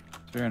mobs.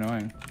 It's very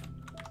annoying.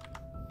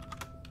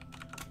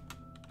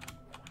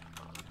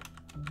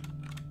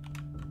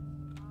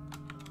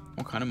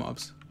 What kind of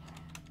mobs?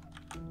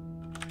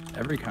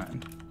 Every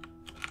kind.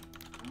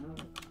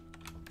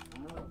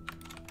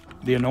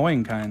 The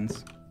annoying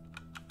kinds.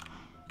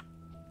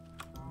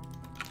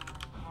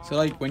 So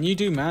like when you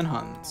do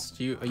manhunts,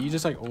 are you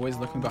just like always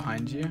looking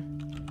behind you?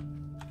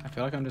 I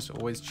feel like I'm just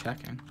always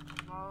checking.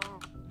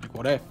 Like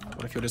what if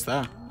you're just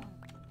there?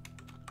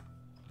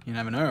 You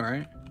never know,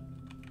 right?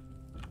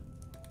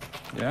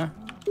 Yeah.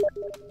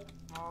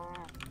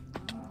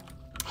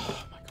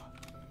 Oh my god.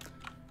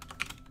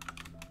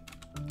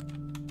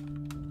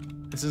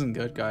 This isn't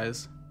good,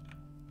 guys.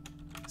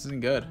 This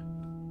isn't good.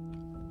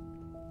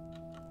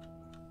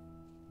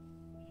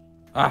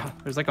 Ah,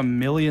 there's like 1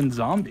 million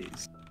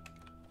zombies.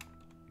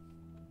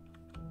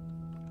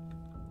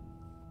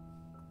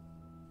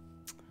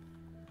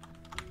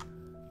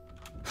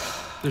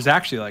 There's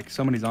actually like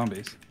so many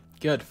zombies.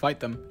 Good,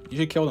 fight them. You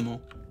should kill them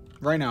all.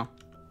 Right now.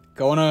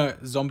 Go on a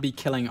zombie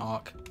killing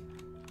arc.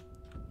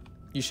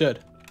 You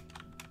should.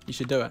 You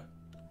should do it.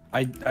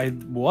 I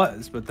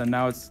was, but then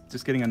now it's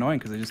just getting annoying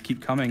because they just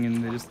keep coming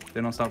and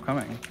they don't stop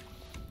coming.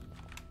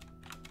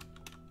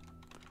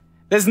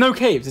 There's no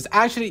caves. It's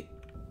actually...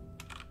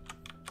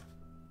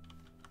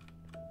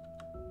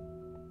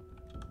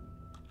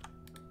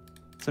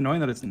 It's annoying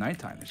that it's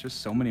nighttime. There's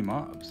just so many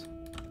mobs.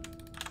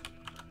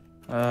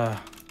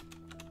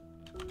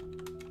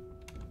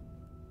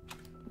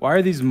 Why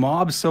are these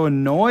mobs so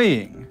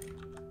annoying?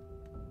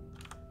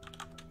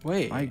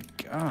 Wait. My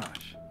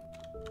gosh.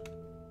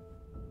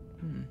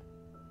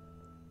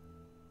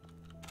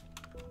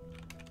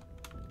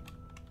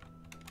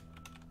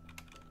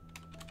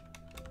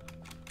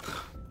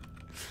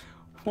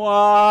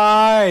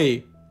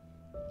 Why?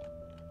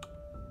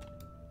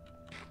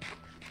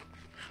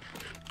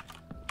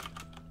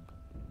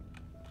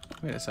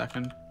 Wait a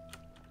second.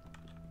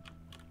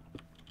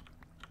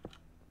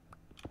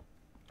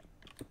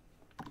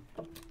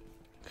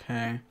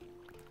 Okay.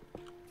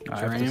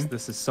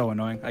 This is so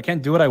annoying. I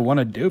can't do what I want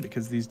to do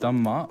because of these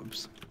dumb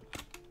mobs.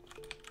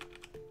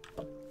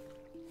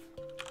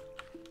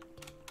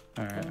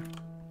 Alright.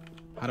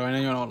 How do I know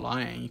you're not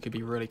lying? You could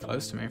be really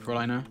close to me for all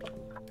I know.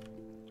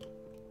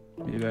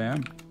 Maybe I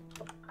am.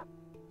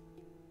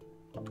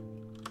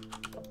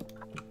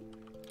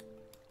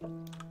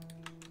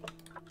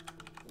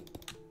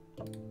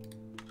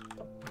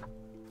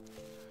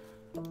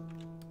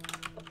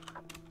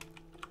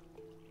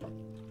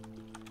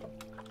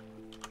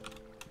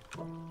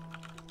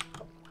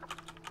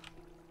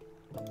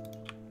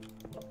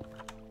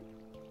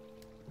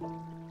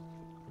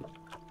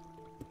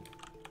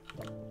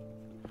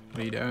 What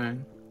are you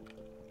doing?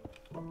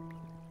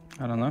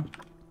 I don't know.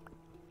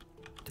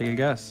 Take a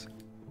guess.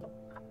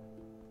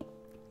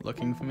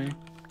 Looking for me?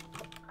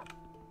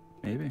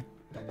 Maybe.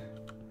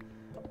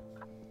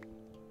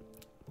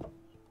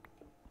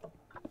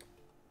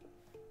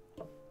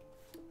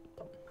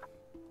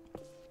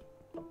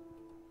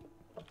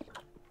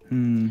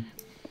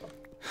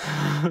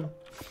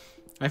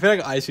 I feel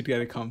like I should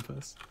get a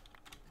compass.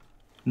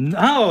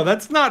 No,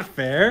 that's not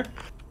fair.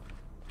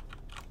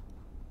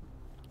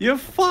 You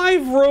have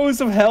 5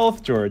 rows of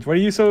health, George. What are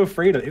you so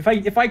afraid of?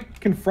 If I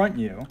confront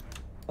you,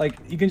 like,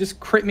 you can just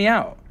crit me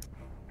out.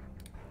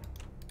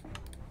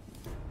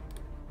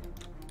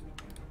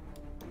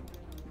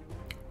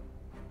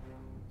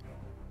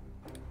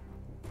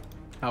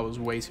 That was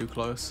way too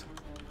close.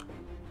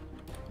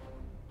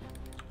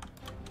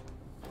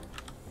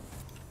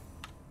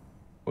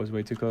 Was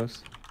way too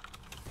close.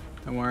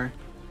 Don't worry.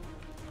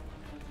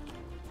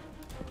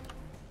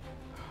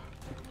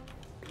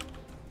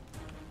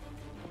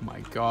 Oh my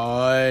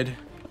god.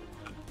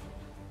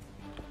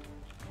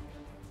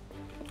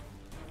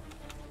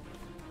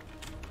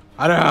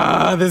 I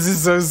don't. This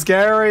is so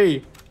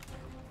scary.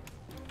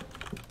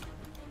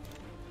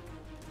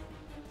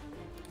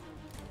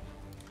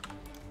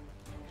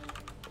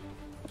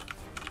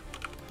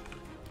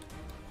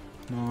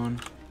 Come on.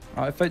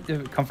 If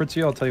it comforts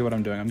you, I'll tell you what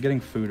I'm doing. I'm getting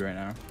food right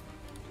now.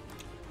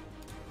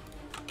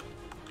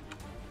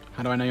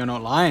 How do I know you're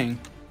not lying?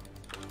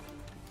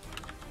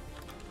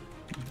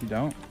 You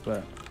don't,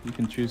 but you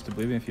can choose to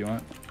believe me if you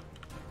want.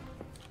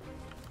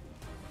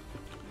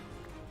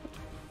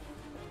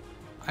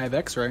 I have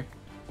X-ray.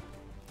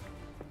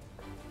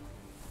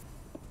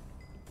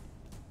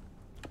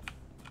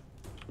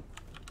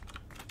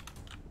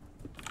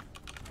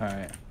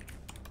 Alright.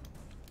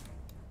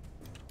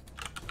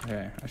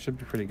 Okay, I should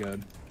be pretty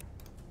good.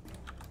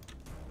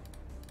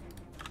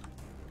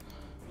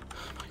 Oh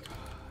my god.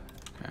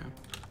 Okay.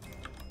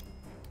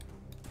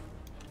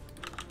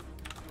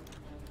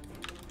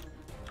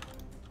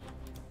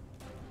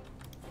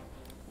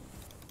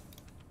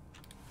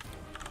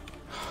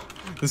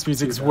 This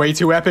music's way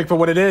too epic for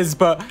what it is,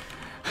 but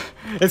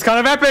it's kind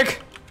of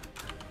epic.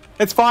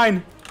 It's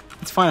fine.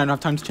 It's fine. I don't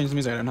have time to change the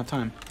music. I don't have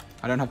time.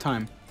 I don't have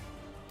time.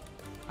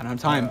 I don't have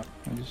time.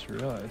 I just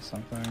realized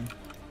something.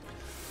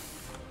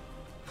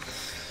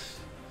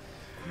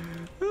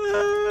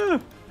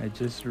 I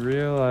just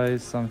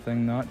realized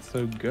something not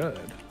so good.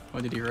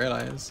 What did you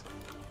realize?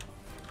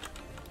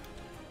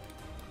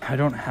 I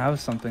don't have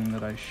something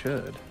that I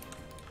should.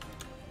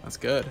 That's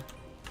good.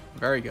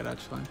 Very good,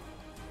 actually.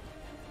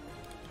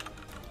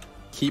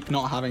 Keep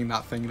not having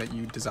that thing that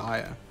you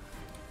desire.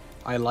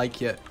 I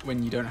like it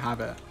when you don't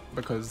have it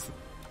because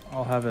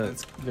I'll have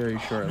it very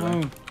shortly.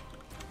 No.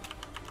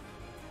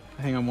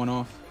 I think I'm one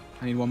off.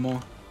 I need one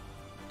more.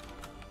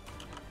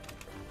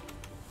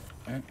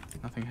 Okay.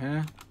 Nothing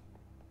here.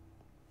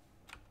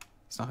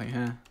 There's nothing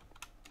here.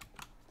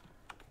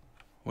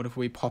 What if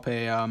we pop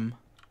a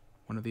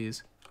one of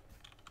these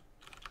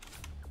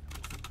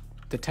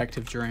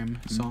Detective Dream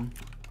song?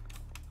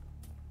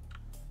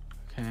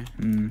 Okay.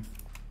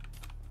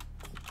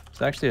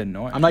 It's actually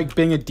annoying. I'm like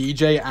being a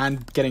DJ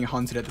and getting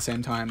hunted at the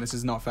same time. This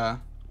is not fair.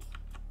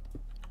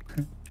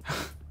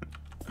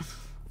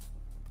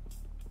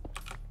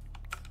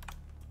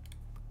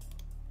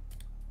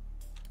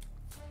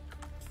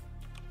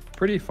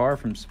 Pretty far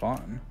from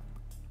spawn.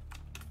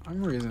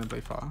 I'm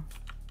reasonably far.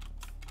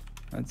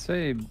 I'd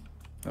say,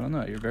 I don't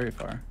know, you're very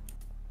far.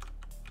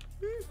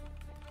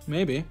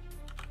 Maybe.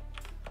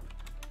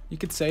 You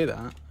could say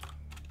that.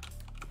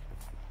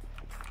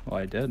 Well,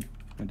 I did.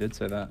 I did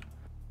say that.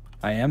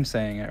 I am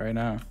saying it right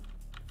now.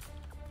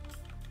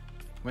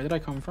 Where did I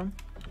come from?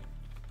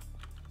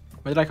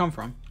 Where did I come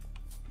from?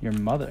 Your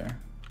mother.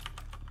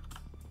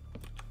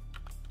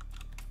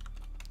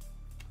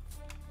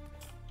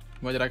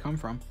 Where did I come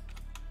from?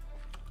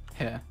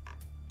 Here.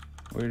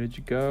 Where did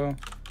you go?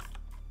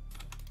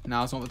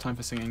 Now's not the time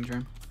for singing,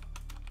 Dream.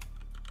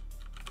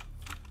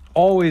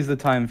 Always the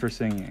time for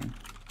singing.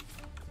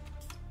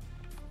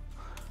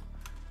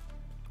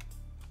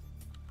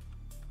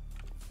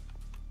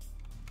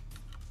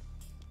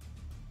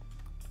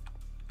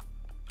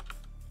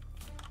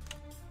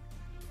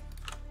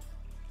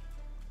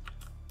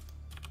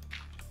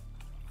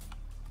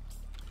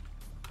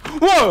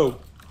 Whoa!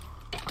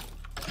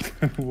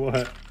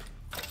 What?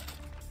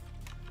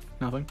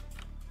 Nothing.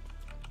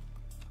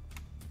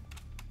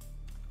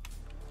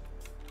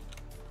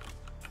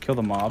 Kill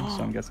the mob,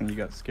 so I'm guessing you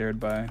got scared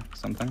by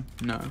something.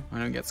 No, I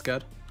don't get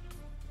scared.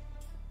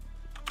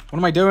 What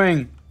am I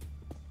doing?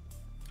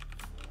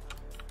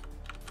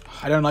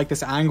 I don't like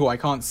this angle. I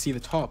can't see the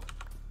top.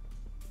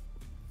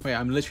 Wait,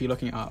 I'm literally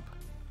looking up.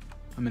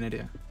 I'm an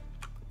idiot.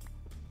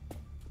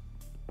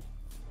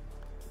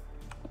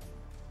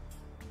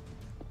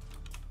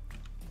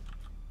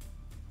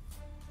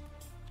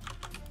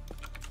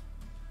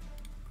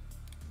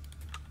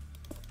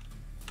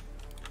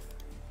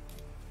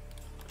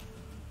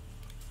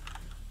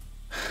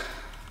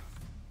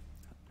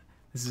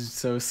 This is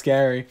so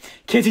scary.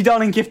 Kitty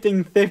Darling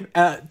gifting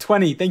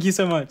 20. Thank you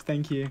so much.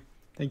 Thank you.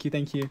 Thank you.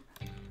 Thank you.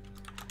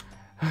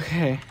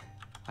 Okay.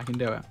 I can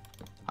do it.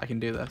 I can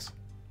do this.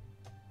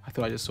 I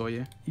thought I just saw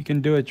you. You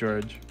can do it,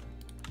 George.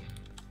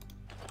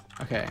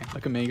 Okay.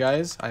 Look at me,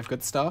 guys. I have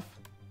good stuff.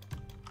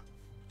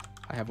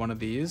 I have one of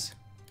these.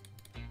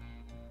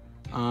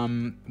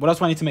 What else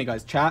do I need to make,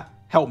 guys? Chat,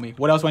 help me.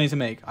 What else do I need to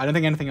make? I don't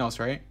think anything else,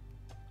 right?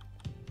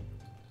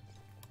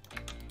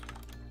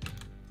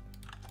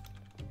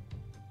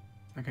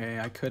 Okay,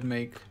 I could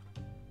make...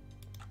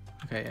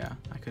 Okay, yeah,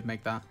 I could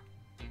make that.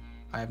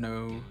 I have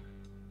no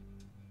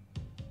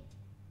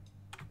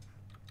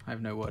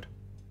wood.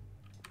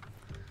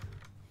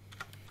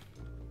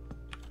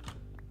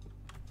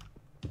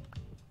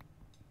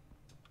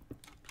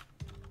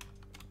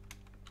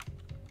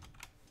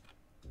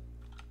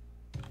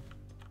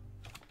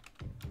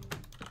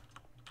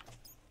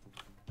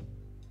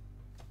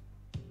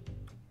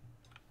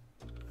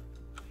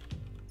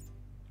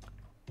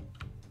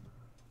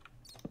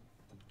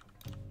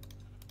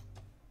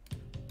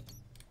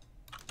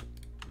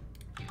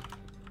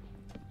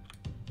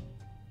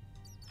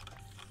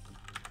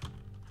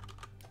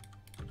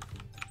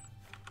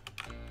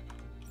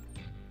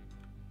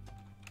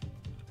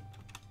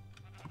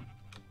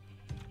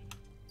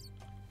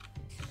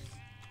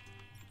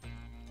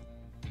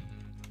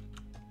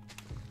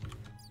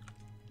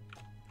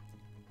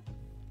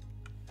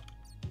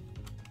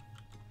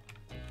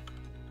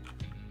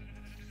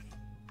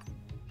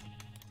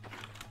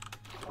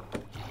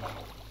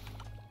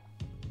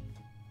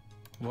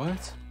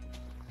 What?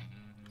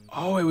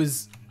 Oh, it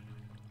was...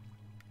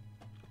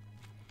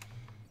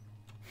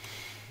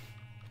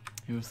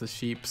 It was the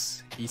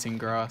sheeps eating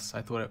grass.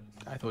 I thought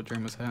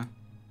Dream was here.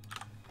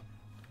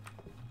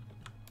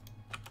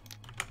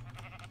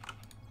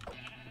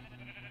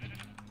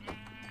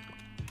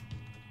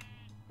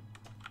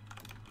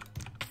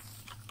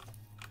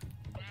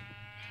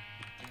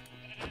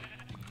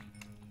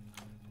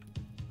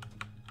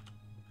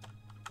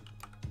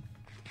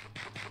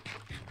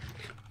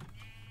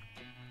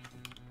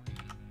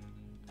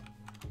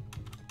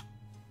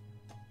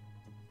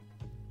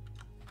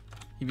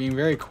 You're being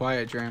very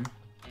quiet, Dream.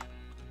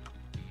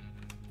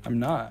 I'm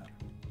not.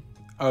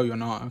 Oh, you're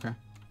not? Okay.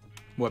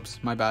 Whoops,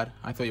 my bad.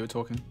 I thought you were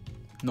talking.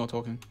 Not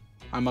talking.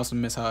 I must have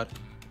misheard.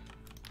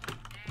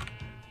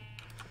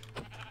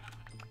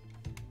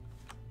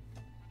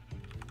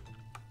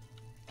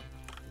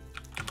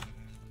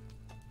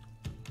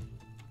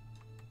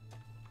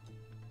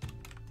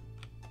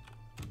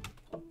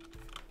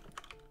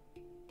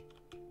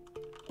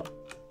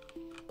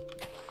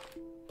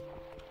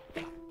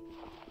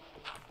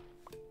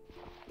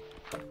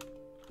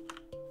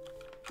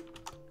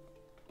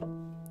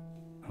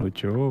 Oh,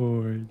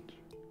 George.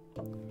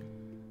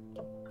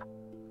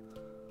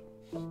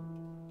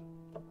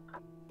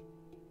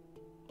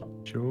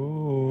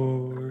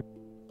 George.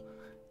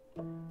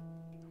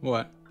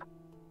 What?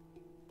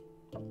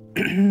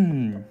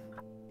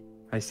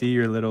 I see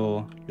your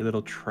little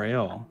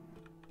trail.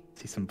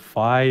 See some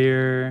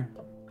fire.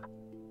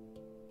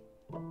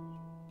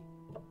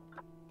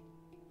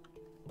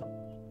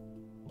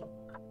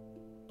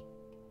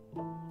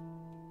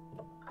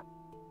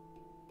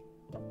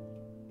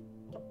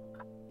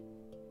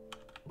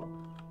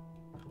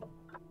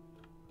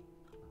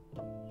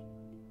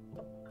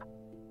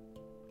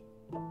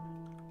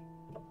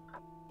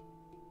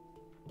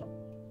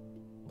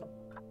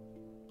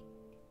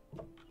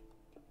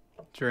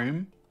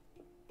 Dream?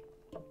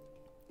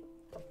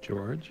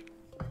 George?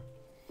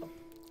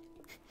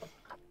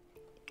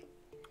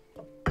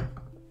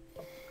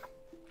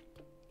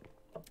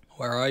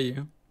 Where are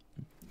you?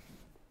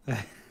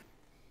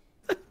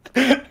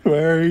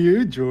 Where are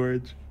you,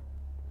 George?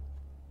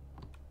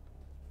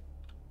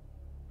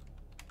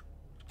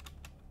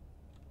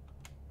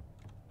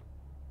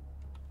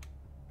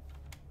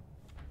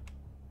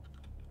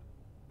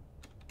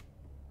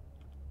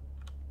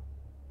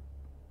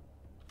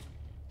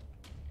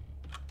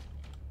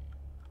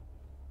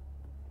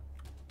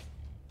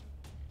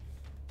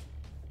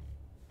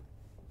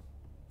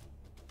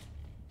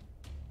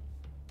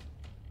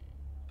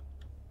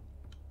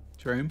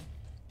 Dream?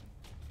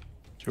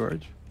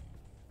 George?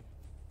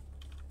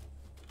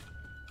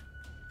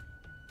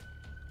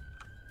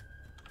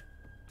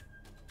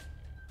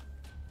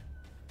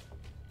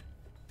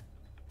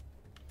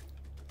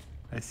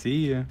 I see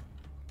you.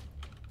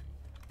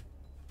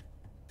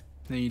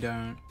 No, you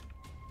don't.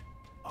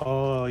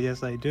 Oh,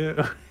 yes, I do.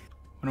 What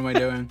am I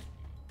doing?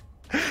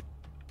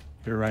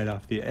 You're right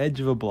off the edge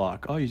of a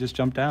block. Oh, you just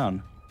jumped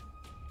down.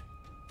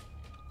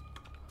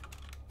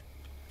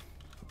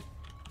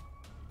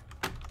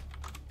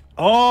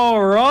 Oh,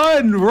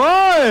 run!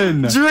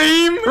 Run!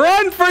 Dream!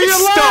 Run for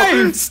your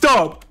life!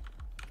 Stop!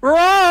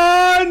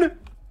 Run!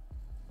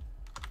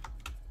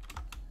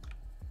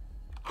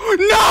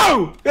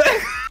 No!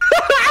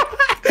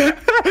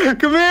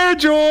 Come here,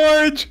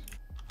 George!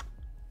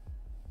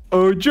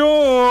 Oh,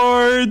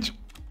 George!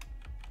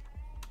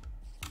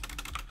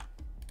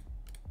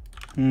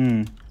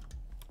 Oh,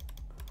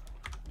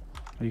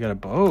 you got a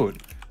boat.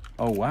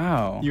 Oh,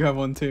 wow. You have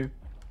one too.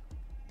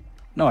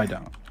 No, I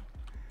don't.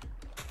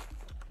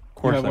 Of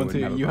course You have I one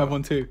wouldn't too. have a You boat. have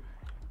one too.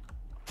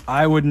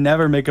 I would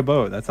never make a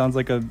boat. That sounds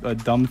like a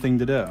dumb thing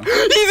to do.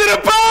 He's in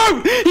a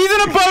boat! He's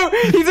in a boat!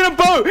 He's in a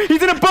boat!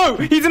 He's in a boat!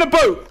 He's in a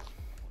boat!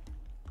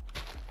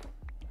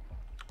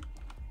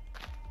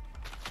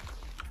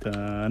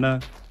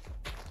 Donna.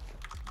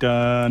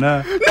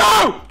 Donna.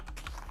 No!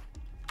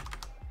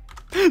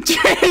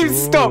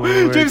 James, stop!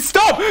 George. James,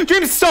 stop!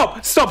 James,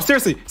 stop! Stop!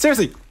 Seriously,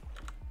 seriously.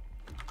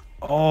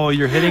 Oh,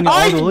 you're hitting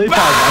all the lily pads.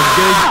 I'm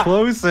getting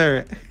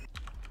closer.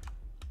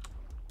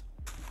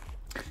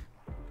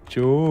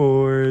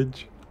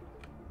 George.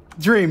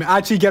 Dream,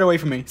 actually get away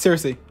from me.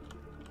 Seriously.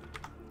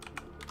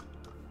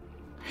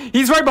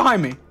 He's right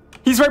behind me.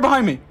 He's right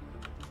behind me.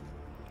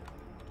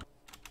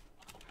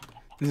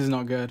 This is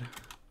not good.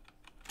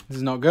 This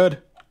is not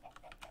good.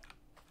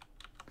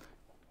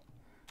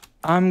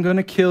 I'm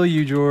gonna kill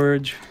you,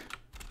 George.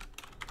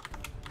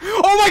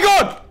 Oh my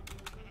god!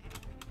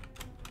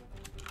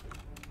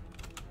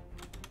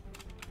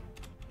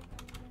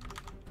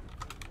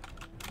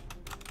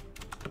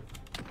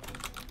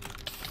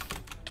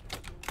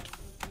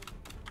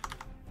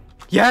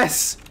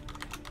 Yes!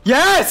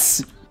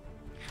 Yes!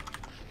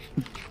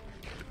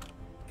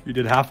 You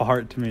did half a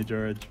heart to me,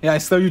 George. Yeah, I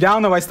slowed you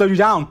down though. I slowed you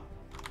down.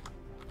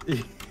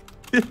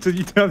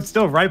 I'm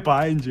still right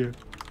behind you.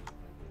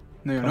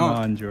 No, you're Come not.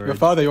 on, George. You're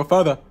further. You're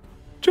further.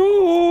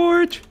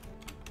 George!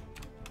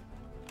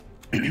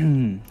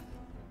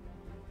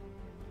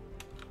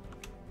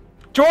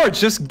 George,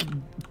 just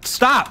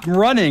stop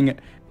running,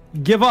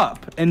 give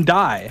up, and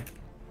die.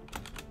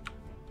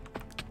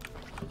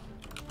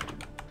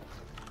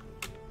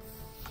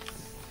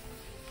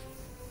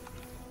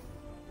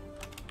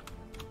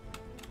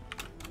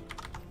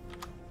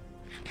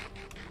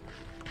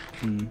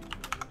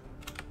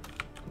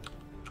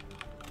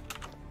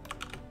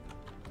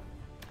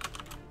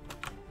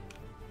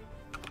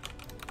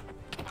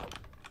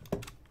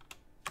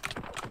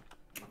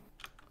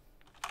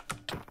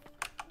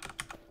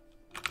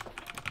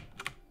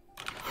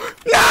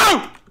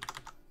 No!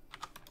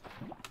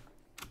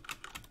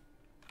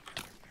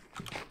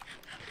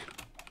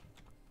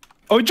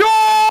 Oh,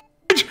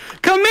 George!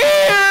 Come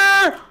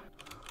here!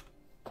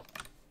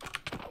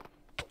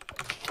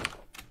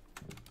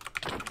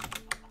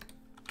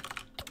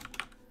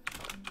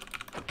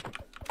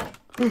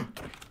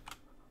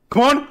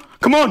 Come on!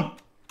 Come on!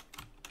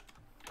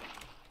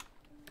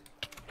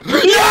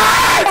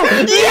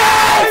 Yes! Yes!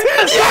 Yes!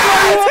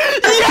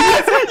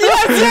 Yes!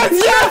 Yes! Yes!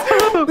 Yes!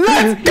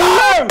 Let's go!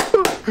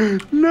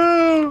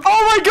 No.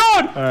 Oh my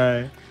god! All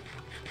right.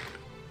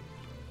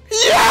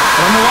 Yes!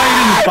 I don't know why you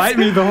didn't fight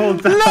me the whole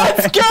time.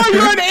 Let's go!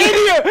 You're an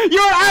idiot!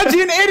 You're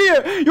actually an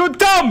idiot! You're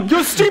dumb!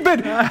 You're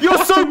stupid!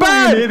 You're so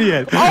bad! An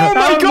idiot. Oh my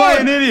How am god! I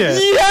an idiot?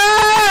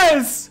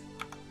 Yes!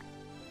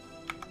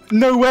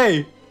 No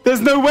way!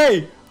 There's no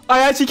way! I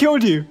actually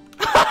killed you!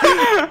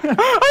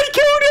 I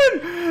killed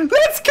him!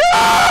 Let's go!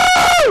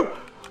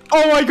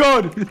 Oh my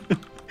god!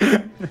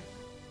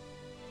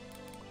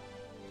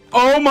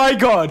 Oh my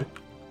god!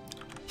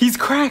 He's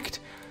cracked!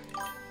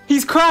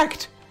 He's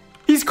cracked!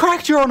 He's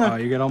cracked, Your Honor! Oh,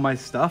 you get all my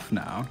stuff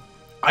now.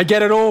 I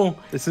get it all.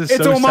 This is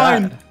It's so all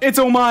mine. sad. It's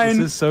all mine.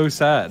 This is so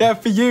sad. Yeah,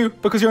 for you,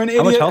 because you're an much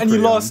idiot health and you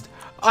were you on? lost.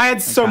 I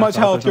had so half much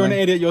health or health. You're an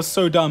something? idiot. You're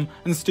so dumb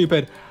and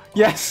stupid.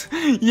 Yes.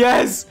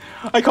 Yes.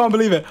 I can't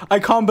believe it. I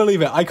can't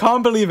believe it. I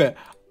can't believe it.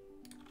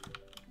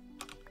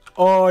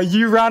 Oh,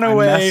 you ran I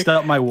away. messed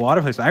up my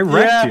water placement. I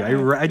wrecked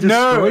you. I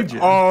destroyed you.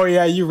 Oh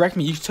yeah, you wrecked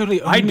me. You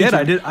totally owned me.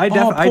 I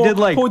did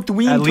like poor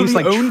Dwayne at least totally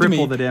like owned triple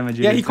me. the damage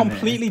you Yeah, did he to me.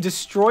 completely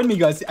destroyed me,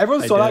 guys.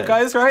 Everyone I saw that, did.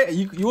 guys, right?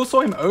 You all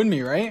saw him own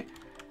me, right?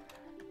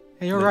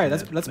 Yeah, you're They right.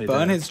 did. Let's They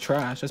burn did. his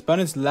trash. Let's burn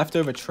his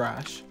leftover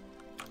trash.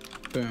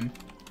 Boom.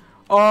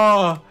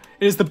 Oh,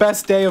 it is the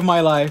best day of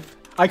my life.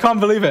 I can't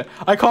believe it.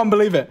 I can't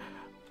believe it.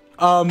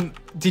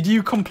 Did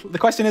you the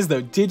question is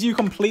though, did you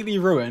completely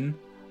ruin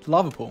the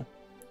lava pool?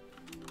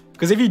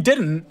 Because if you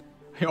didn't,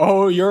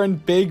 oh, you're in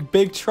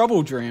big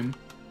trouble, Dream.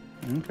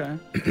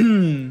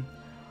 Okay.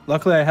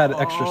 Luckily, I had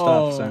extra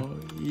stuff. So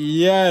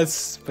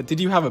Yes, but did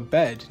you have a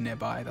bed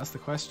nearby? That's the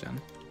question.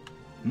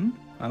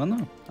 I don't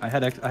know. I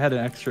had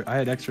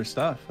extra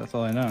stuff. That's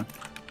all I know.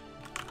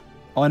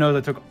 All I know is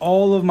I took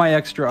all of my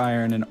extra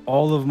iron and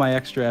all of my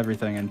extra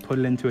everything and put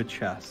it into a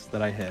chest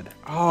that I hid.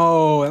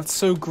 Oh, that's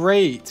so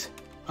great.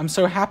 I'm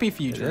so happy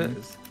for you, It Dream.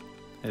 is.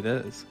 It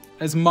is.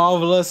 It's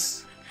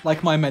marvelous,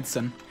 like my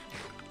medicine.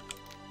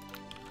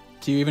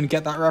 Do you even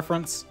get that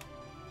reference?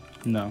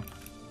 No.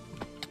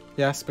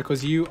 Yes,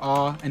 because you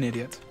are an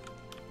idiot.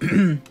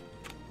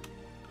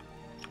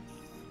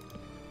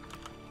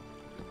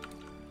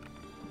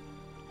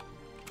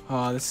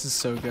 Oh, this is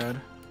so good.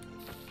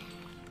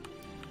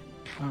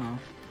 Oh.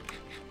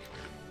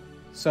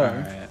 So, All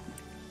right.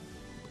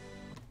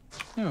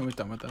 yeah, we're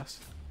done with this.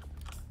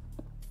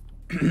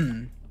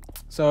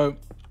 So,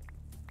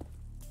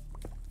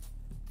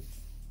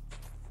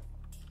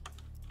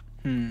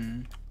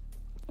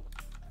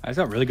 I just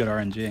got really good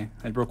RNG.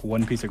 I broke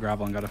one piece of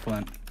gravel and got a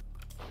flint.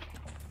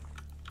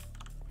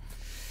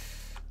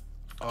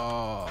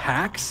 oh,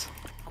 Hacks?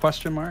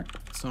 Question mark.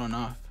 it's not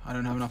enough. I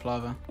don't have enough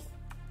lava.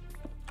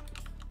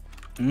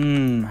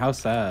 How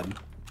sad.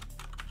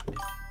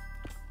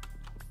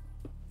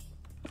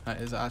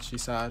 That is actually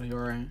sad.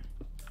 You're right.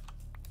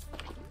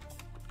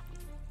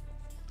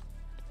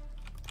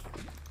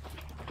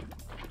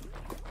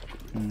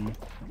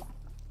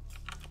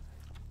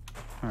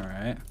 All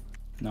right.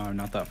 No, I'm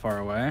not that far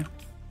away.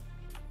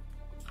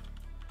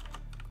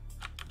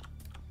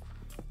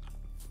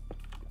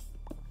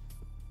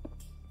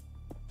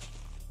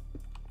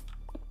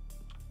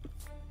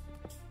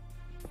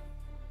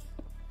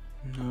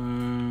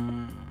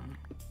 No.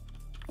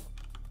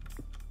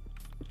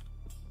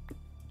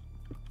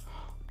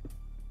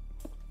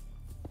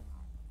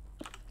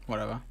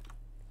 Whatever.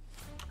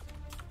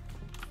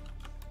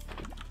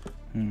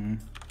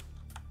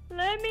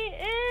 Let me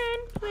in,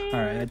 please. All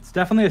right. It's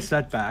definitely a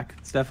setback.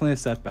 It's definitely a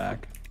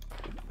setback,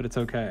 but it's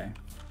okay.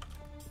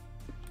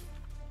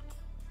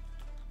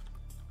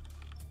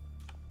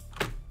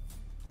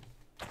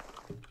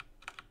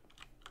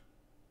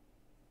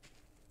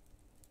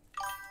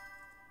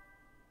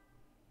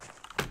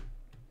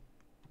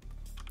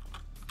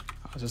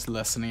 I was just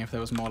listening if there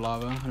was more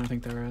lava. I don't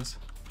think there is.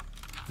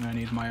 And I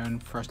need my own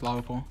fresh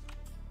lava pool.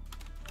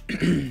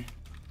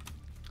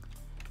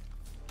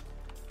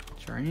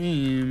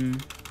 Dream.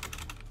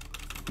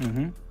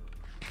 I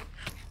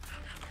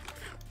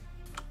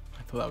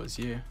thought that was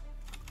you.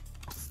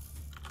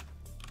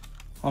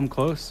 I'm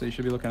close, so you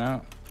should be looking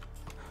out.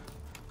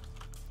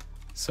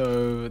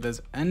 So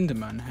there's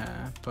Enderman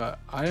here, but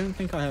I don't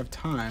think I have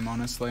time,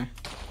 honestly,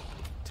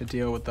 to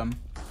deal with them.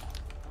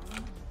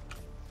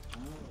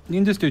 You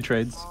can just do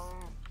trades.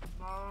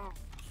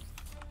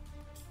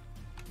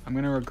 I'm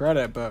gonna regret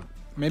it, but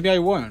maybe I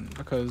won't,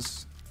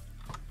 because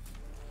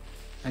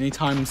any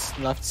time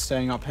left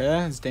staying up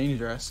here is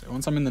dangerous.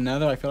 Once I'm in the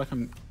Nether, I feel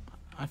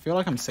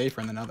like I'm safer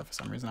in the Nether for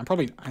some reason.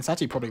 It's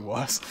actually probably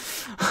worse.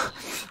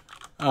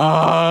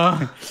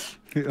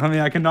 I mean,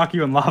 I can knock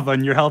you in lava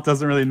and your health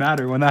doesn't really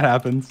matter when that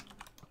happens.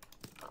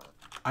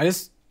 I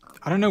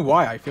don't know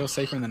why I feel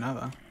safer in the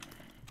Nether.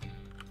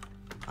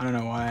 I don't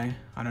know why.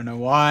 I don't know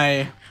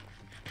why.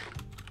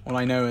 All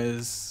I know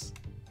is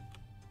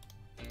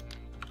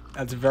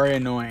that's very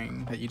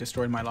annoying that you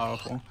destroyed my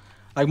lava pool.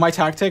 Like, my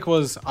tactic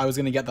was I was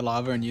going to get the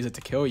lava and use it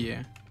to kill you.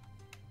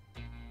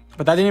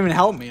 But that didn't even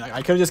help me. Like,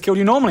 I could have just killed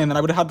you normally and then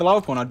I would have had the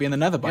lava pool and I'd be in the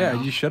Nether by now.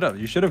 Yeah, you should have.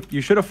 You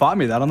should have fought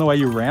me. I don't know why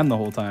you ran the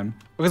whole time.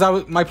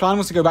 Because my plan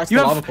was to go back to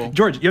the lava pool.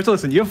 George, you have to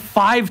listen. You have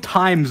 5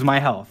 times my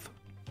health.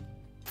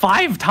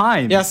 5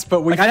 times. Yes,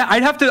 but like,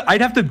 I'd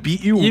have to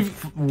beat you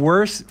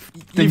worse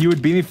than you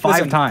would beat me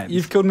 5 times.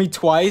 You've killed me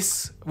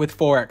twice with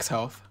 4x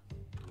health.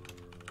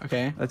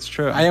 Okay, that's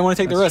true. I didn't want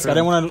to take the risk. I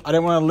didn't want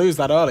to lose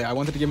that early. I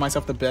wanted to give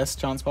myself the best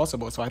chance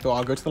possible. So I thought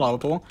I'll go to the lava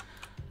pool,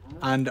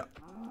 and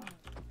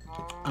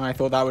I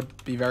thought that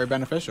would be very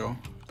beneficial.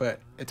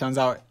 But it turns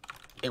out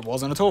it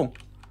wasn't at all.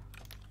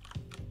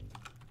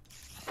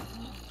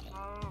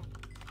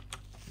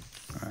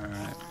 All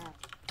right.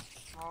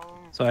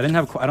 So I don't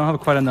have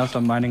quite enough. So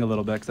I'm mining a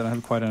little bit because I don't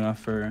have quite enough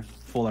for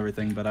full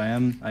everything. But I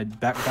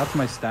got to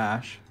my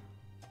stash,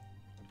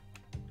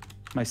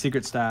 my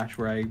secret stash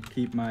where I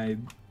keep my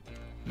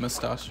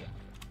mustache.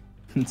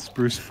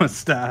 Spruce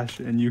mustache,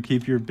 and you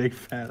keep your big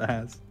fat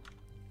ass.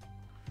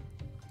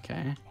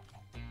 Okay.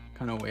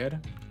 Kind of weird.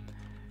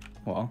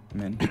 Well, I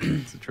mean,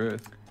 it's the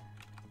truth.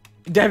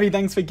 Debbie,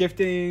 thanks for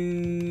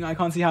gifting. I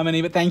can't see how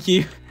many, but thank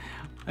you.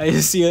 I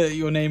just see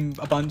your name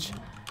a bunch.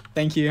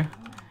 Thank you.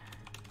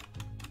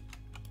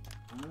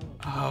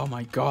 Oh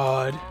my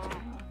god.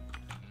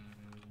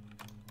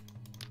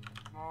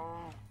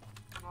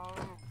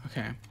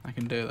 Okay, I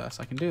can do this.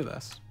 I can do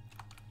this.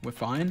 We're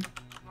fine.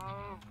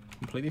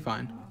 Completely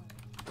fine.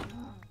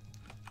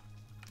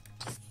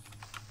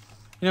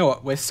 You know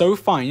what? We're so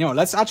fine. You know what?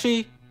 Let's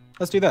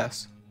do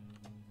this.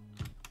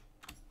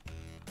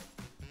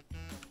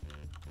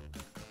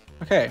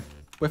 Okay,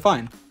 we're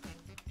fine.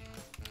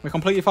 We're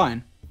completely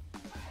fine.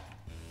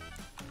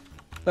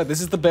 Look,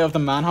 this is the bit of the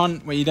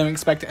manhunt where you don't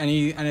expect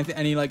any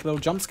like little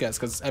jump scares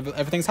because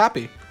everything's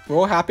happy. We're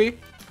all happy.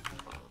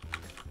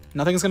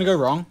 Nothing's gonna go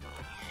wrong.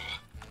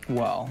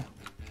 Well,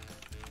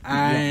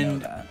 and you don't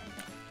know that.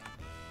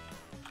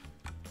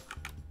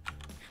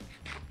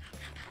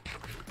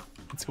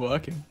 It's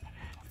working.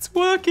 It's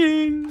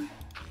working.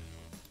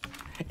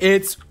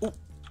 It's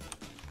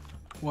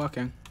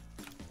working.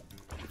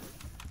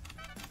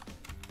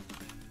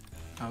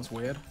 That was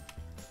weird.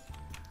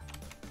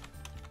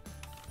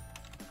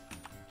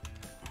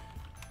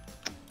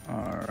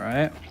 All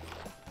right.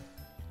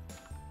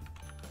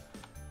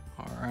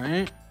 All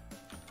right.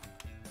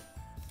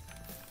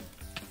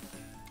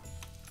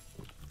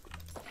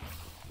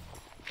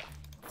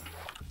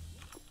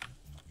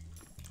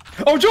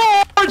 Oh,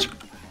 George!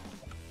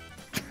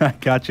 I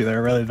got you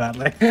there really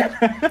badly.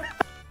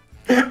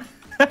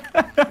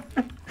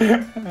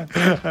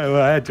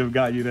 I had to have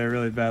got you there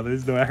really badly.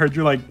 I heard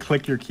you like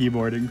click your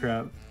keyboard and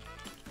crap.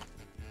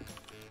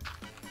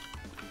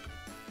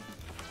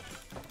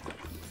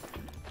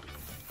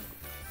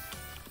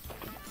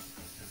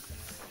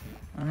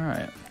 All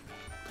right,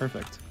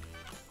 perfect.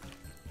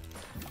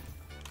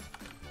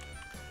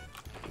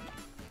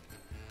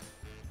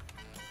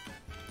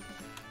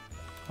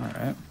 All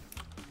right,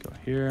 go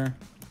here.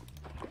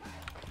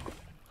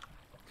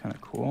 Kind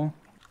of cool.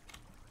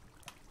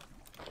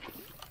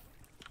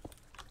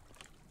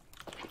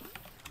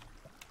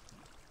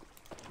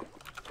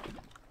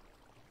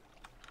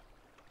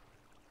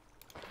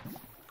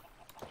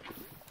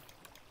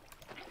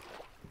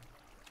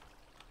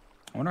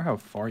 I wonder how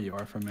far you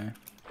are from me.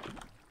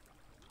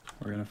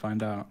 We're gonna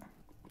find out.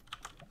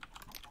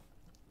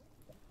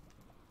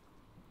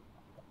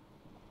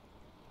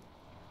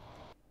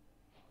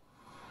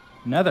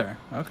 Nether,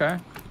 okay.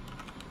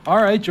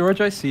 All right, George,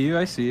 I see you,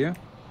 I see you.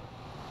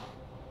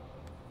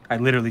 I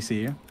literally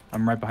see you.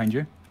 I'm right behind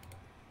you.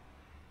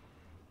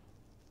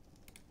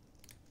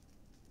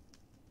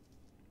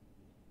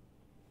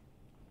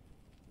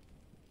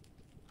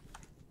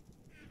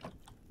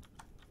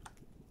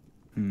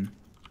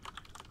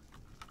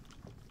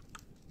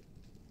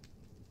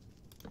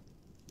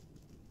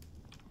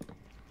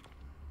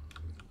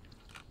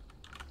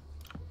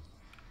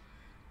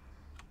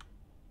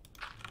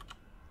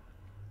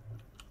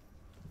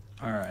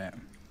 All right.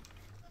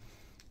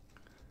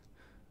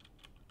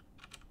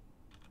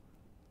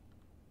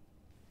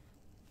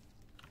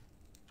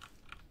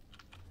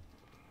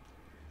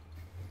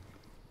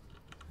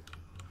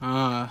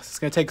 It's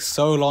gonna take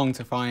so long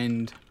to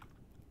find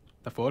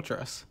the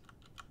fortress.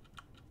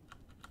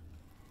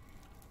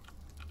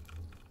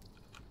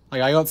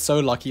 Like, I got so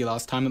lucky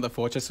last time that the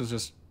fortress was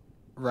just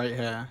right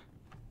here.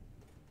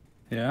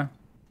 Yeah.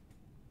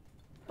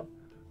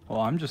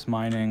 Well, I'm just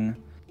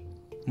mining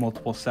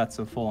multiple sets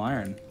of full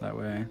iron. That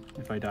way,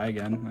 if I die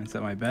again and I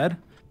set my bed,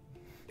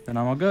 then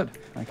I'm all good.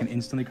 I can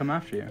instantly come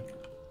after you.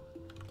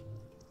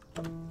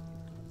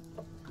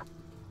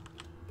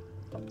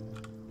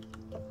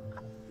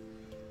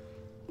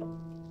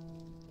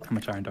 How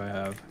much iron do I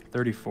have?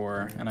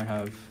 34, and I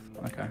have...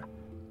 Okay.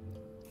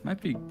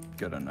 Might be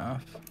good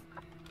enough.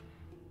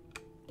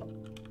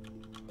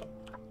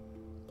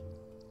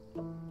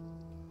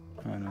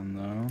 I don't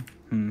know.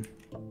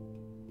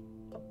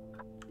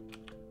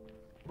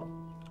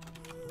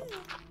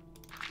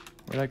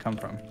 Where'd I come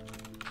from?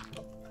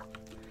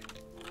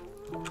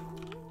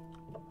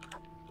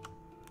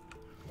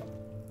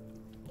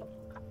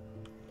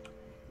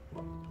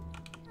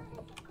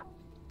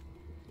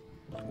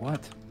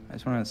 What? I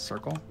just want to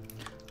circle?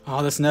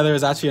 Oh, this nether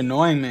is actually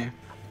annoying me.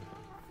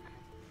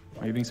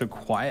 Why are you being so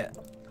quiet?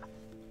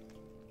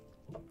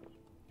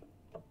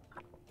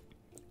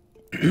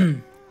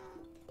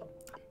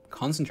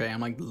 Concentrate.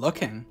 I'm like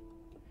looking.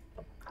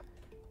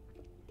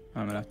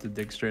 I'm gonna have to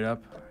dig straight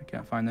up. I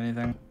can't find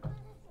anything.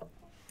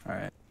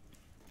 Alright.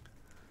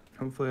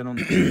 Hopefully I don't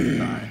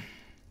die.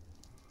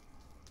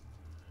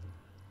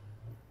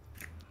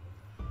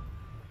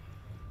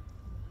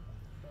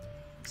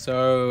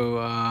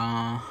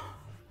 So,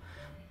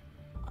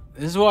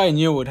 this is what I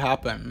knew would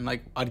happen.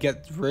 Like, I'd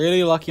get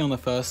really lucky on the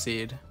first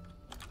seed.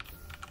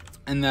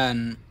 And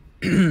then,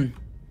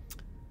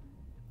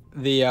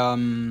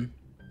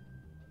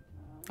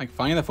 like,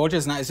 finding the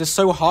fortress now is just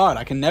so hard.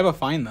 I can never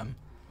find them.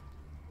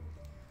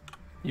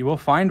 You will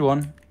find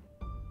one.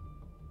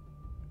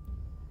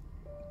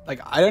 Like,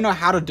 I don't know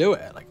how to do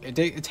it. Like,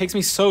 it takes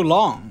me so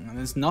long, and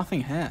there's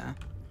nothing here.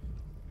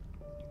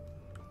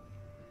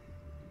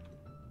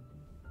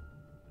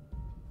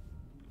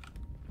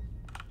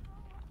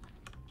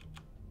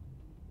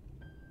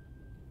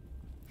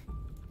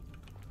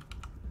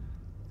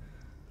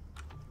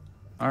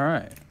 All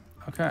right.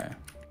 Okay.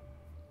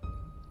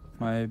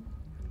 My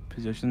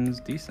position's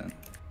decent.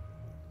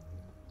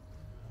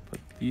 Put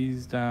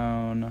these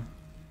down.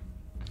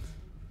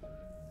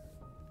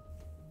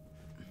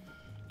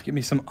 Give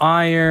me some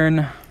iron.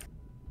 All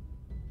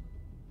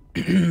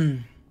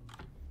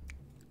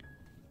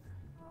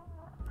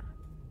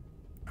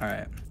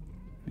right.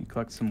 Let me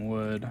collect some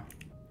wood.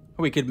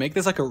 We could make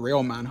this like a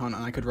real manhunt,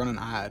 and I could run an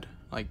ad,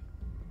 like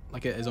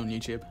it is on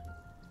YouTube.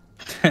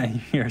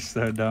 You're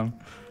so dumb.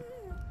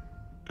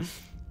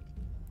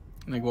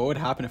 Like, what would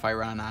happen if I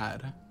ran an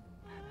ad?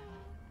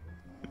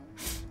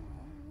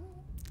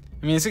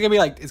 I mean, it's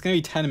gonna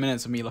be 10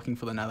 minutes of me looking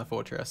for the Nether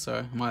Fortress,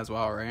 so might as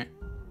well, right?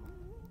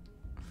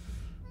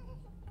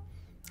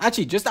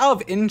 Actually, just out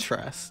of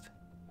interest,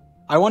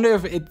 I wonder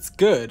if it's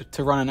good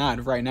to run an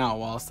ad right now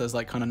whilst there's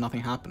like kind of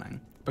nothing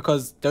happening,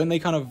 because don't they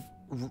kind of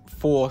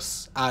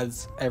force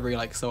ads every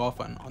like so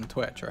often on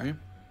Twitch, right?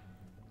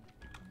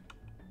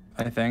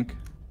 I think.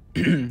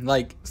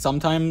 Like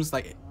sometimes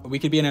like we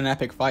could be in an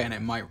epic fight and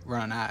it might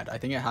run an ad. I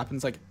think it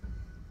happens like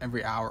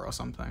every hour or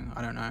something.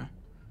 I don't know.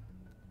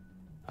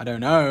 I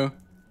don't know.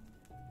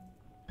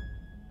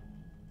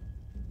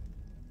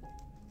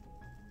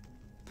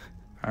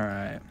 All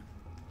right.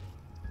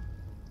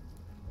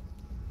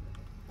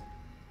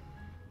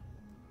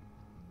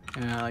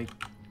 Yeah, like.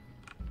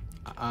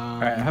 All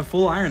right, I have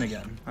full iron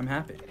again. I'm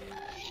happy.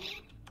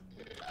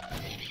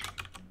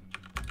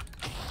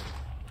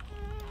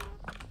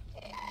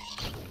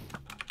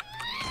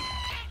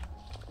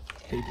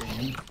 Hey,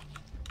 Damien.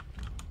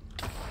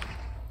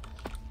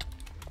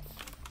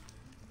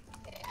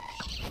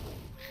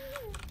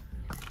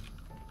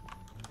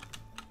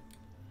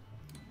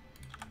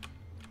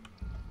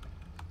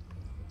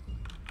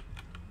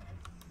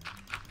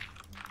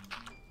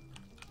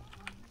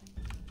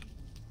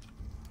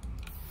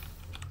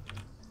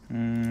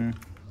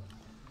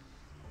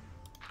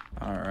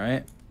 All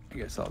right, I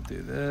guess I'll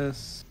do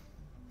this.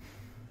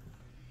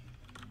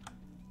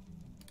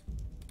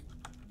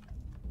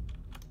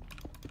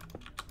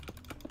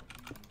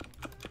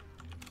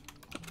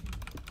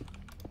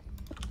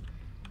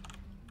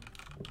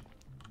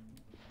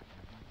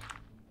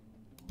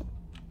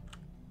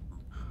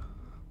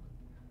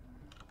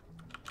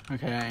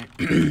 Okay.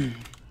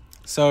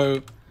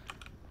 So.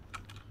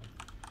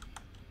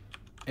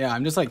 Yeah,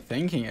 I'm just like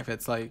thinking if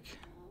it's like.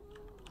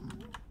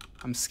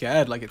 I'm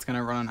scared like it's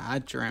gonna run an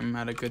ad dream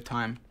at a good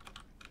time.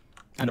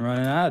 And run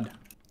an ad.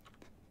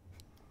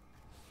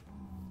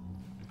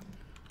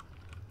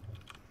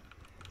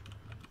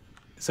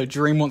 So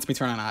Dream wants me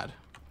to run an ad.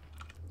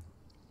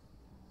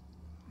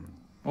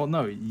 Well,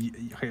 no.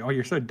 Oh,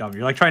 you're so dumb.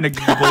 You're like trying to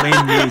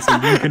blame me so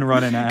you can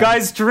run an ad.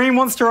 Guys, Dream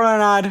wants to run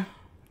an ad.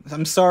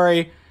 I'm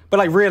sorry, but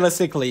like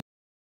realistically,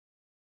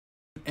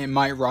 it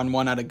might run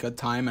one at a good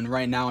time. And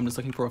right now, I'm just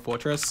looking for a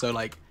fortress, so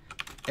like,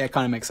 it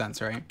kind of makes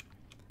sense, right?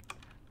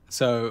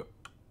 So,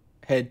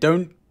 hey,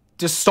 don't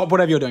just stop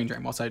whatever you're doing,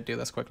 Dream, whilst I do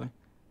this quickly.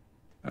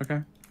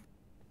 Okay.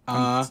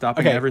 I'm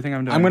stopping everything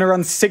I'm doing. I'm gonna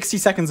run 60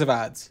 seconds of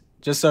ads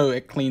just so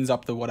it cleans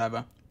up the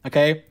whatever.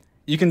 Okay,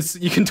 You can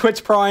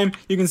Twitch Prime.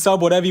 You can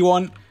sub whatever you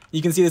want.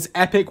 You can see this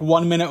epic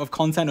 1 minute of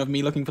content of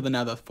me looking for the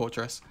Nether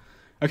fortress.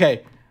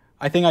 Okay,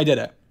 I think I did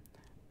it.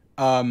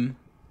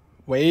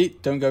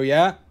 Wait, don't go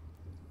yet.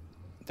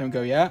 Don't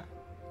go yet.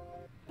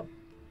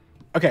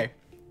 Okay,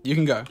 you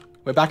can go.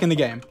 We're back in the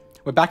game.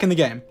 We're back in the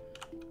game.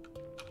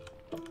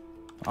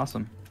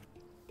 Awesome.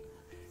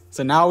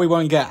 So now we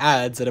won't get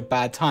ads at a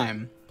bad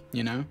time,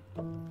 you know?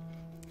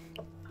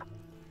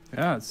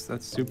 Yeah,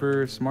 that's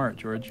super smart,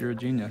 George. You're a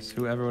genius.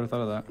 Whoever would have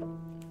thought of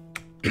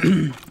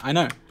that? I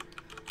know.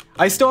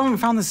 I still haven't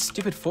found this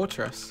stupid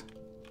fortress.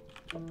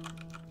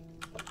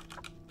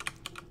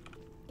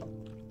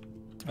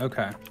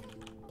 Okay.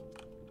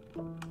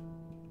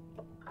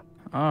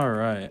 All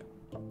right.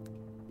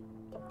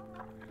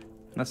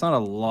 That's not a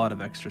lot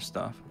of extra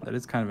stuff. That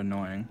is kind of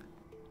annoying.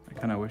 I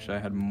kind of wish I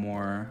had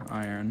more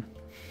iron.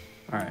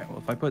 All right, well,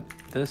 if I put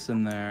this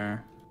in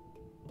there,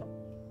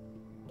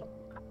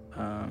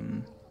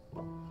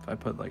 if I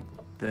put like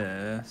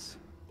this,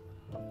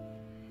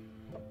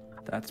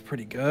 that's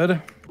pretty good.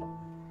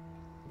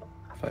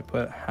 If I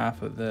put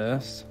half of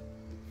this,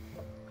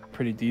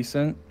 pretty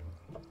decent.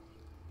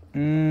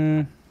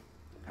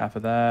 Half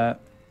of that.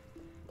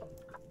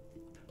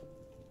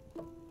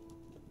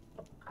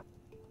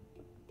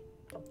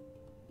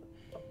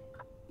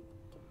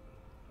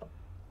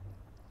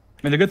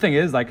 I mean, the good thing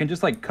is I can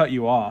just like cut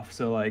you off.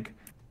 So like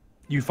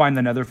you find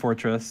the Nether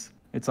fortress,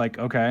 it's like,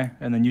 okay.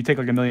 And then you take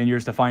like a million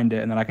years to find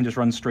it. And then I can just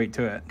run straight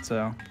to it.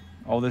 So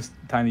all this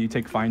time that you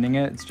take finding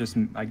it, it's just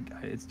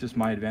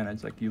my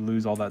advantage. Like you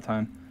lose all that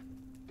time.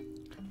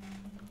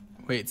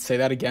 Wait, say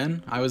that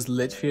again? I was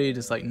literally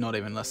just like not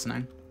even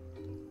listening.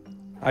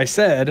 I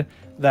said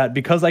that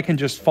because I can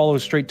just follow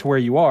straight to where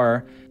you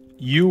are,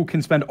 you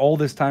can spend all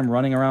this time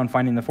running around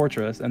finding the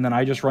fortress, and then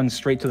I just run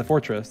straight to the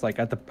fortress, like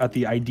at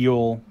the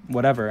ideal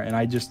whatever,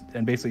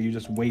 and basically you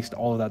just waste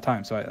all of that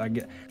time. So I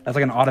get that's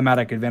like an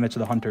automatic advantage to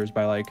the hunters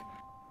by like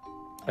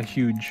a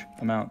huge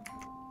amount.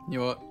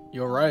 You're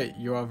right.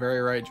 You are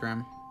very right,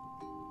 Dream.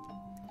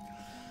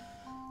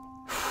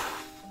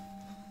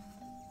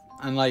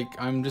 And like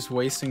I'm just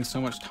wasting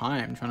so much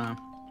time trying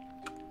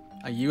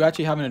to. You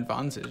actually have an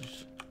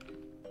advantage,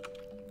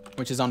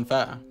 which is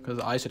unfair because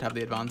I should have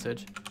the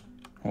advantage.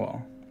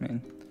 Well, I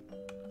mean,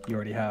 you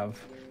already have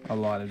a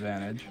lot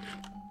advantage.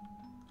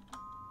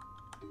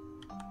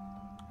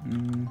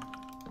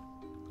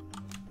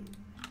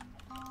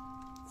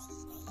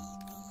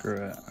 Screw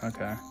it.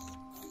 Okay.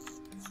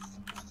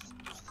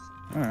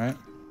 Alright.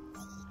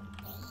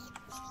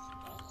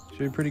 Should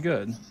be pretty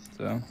good.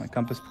 So, my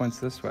compass points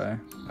this way.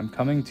 I'm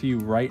coming to you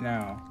right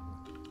now.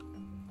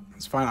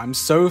 It's fine. I'm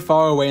so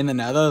far away in the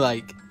Nether,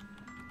 like,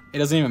 it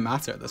doesn't even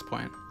matter at this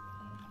point.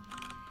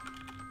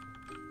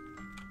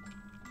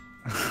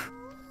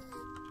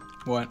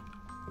 What?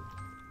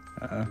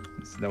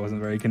 That wasn't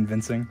very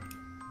convincing.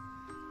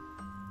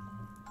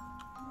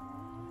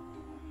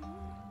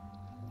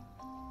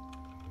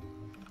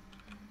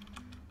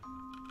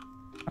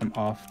 I'm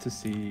off to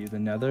see the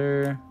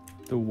Nether,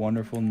 the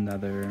wonderful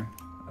Nether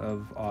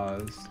of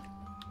Oz.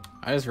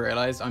 I just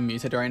realized I'm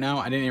muted right now.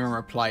 I didn't even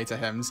reply to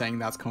him saying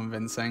that's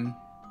convincing.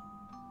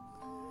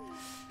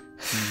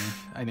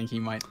 I think he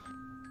might.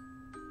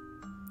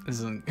 This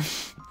isn't.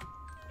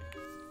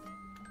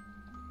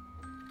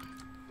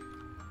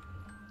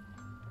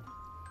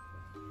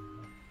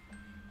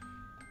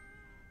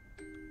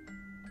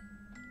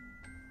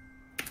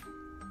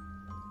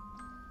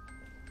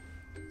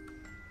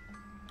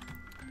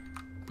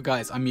 But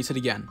guys, I'm muted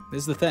again. This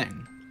is the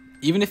thing.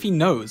 Even if he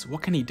knows,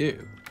 what can he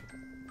do?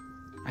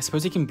 I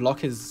suppose he can block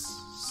his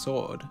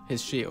sword,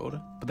 his shield,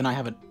 but then I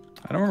have a...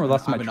 I don't remember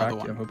last time I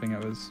tracked you. I'm hoping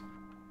it was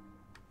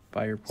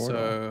by your portal.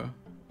 So,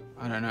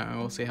 I don't know.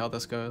 We'll see how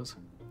this goes.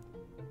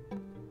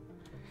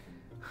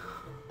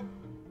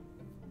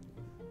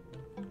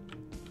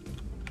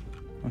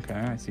 Okay,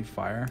 I see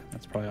fire.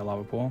 That's probably a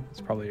lava pool.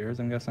 It's probably yours,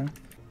 I'm guessing.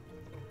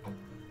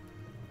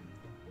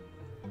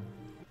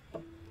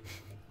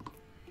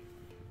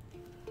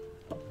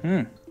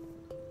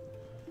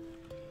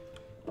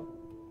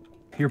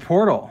 Your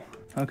portal.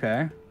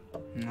 Okay.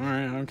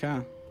 Alright, okay.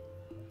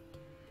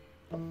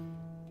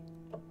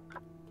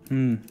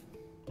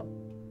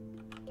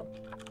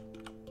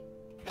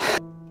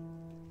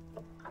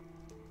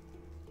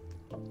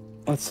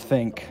 Let's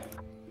think.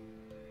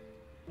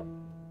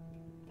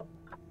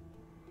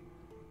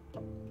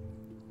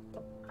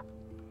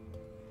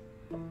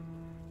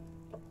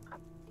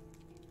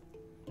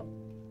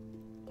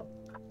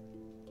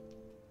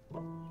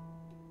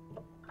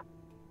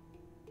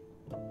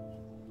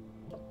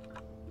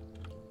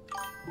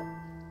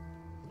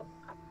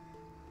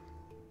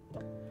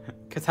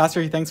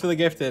 Catastrophe, thanks for the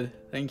gifted.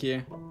 Thank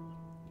you.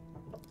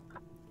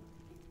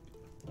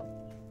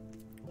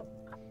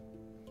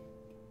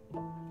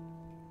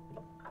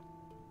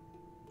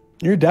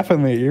 You're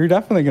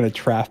definitely gonna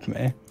trap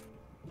me.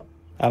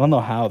 I don't know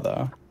how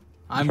though.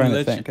 I'm trying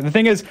to think. And the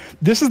thing is,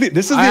 this is the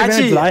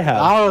advantage that I have.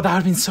 Oh, that would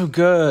have been so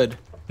good.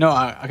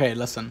 No, okay,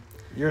 listen.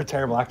 You're a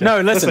terrible actor.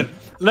 No, listen.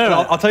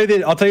 I'll tell you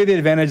the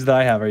advantage that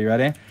I have. Are you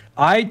ready?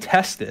 I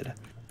tested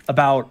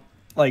about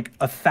like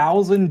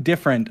 1,000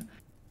 different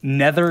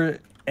nether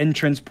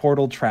entrance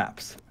portal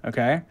traps,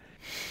 okay?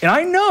 And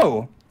I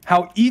know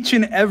how each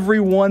and every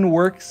one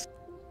works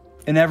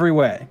in every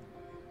way.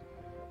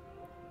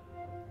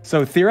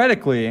 So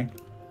theoretically,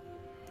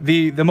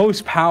 the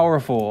most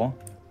powerful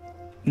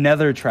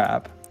nether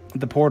trap,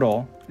 the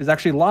portal, is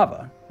actually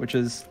lava, which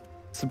is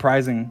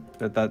surprising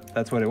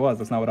that's what it was.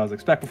 That's not what I was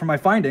expecting. From my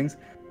findings,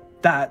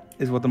 that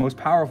is what the most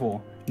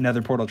powerful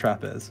nether portal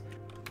trap is.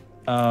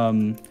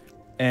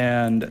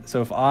 And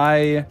so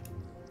how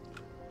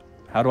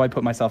do I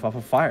put myself off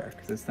of fire?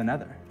 Because it's the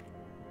nether.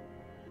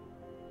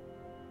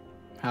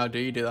 How do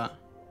you do that?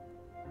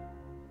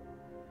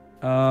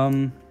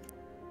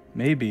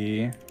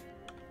 Maybe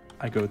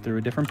I go through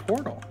a different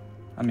portal.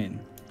 I mean,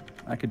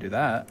 I could do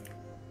that.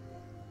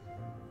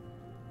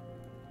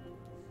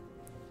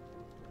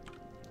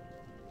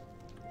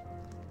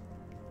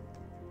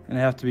 And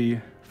I have to be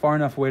far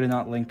enough away to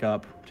not link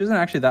up, which isn't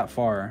actually that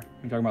far.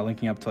 I'm talking about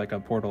linking up to like a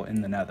portal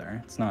in the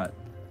nether. It's not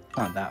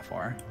that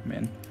far. I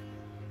mean,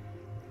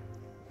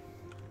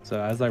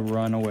 so as I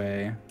run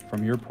away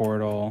from your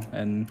portal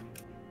and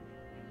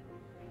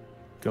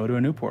go to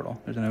a new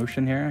portal, there's an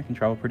ocean here. I can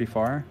travel pretty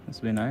far.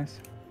 This would be nice.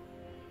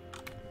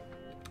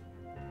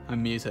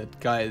 I'm muted.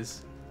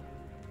 Guys,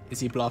 is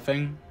he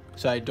bluffing?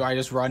 Do I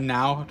just run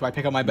now? Do I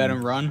pick up my bed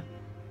and run?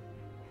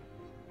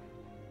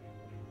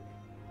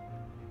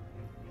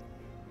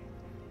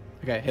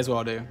 Okay, here's what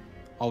I'll do.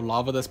 I'll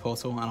lava this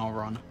portal and I'll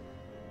run.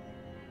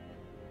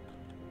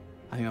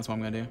 I think that's what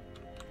I'm gonna do.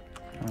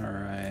 All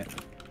right.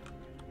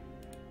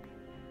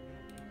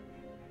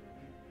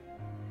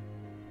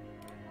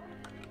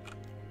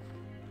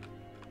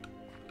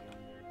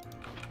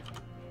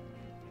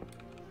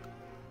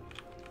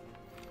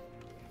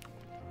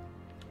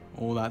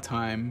 All that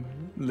time,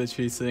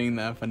 literally sitting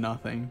there for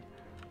nothing.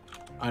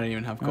 I don't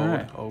even have gold.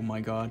 Right. Oh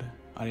my god.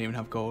 I don't even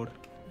have gold.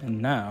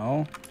 And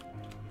now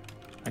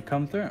I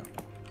come through.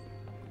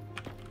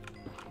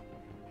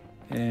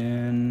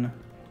 In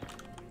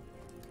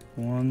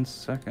 1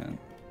 second.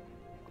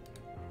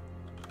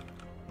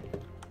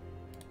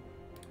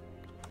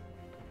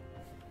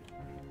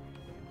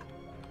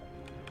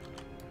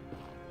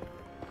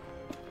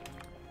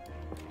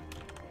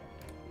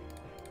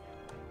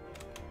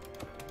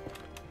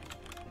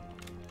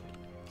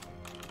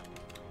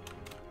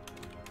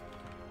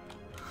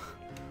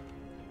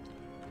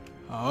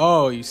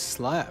 Oh, you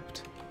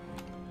slept.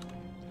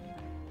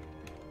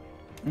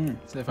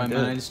 So if I did.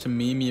 manage to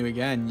meme you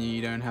again,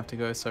 you don't have to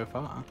go so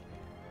far.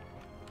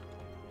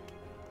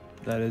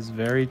 That is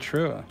very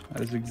true.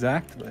 That is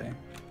exactly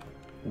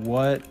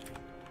what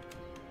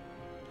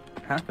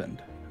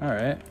happened. All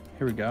right,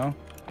 here we go.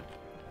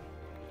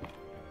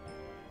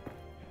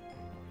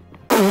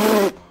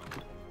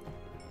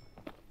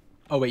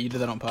 Oh wait, you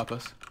did that on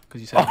purpose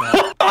because you said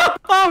that.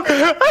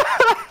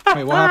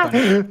 Wait, what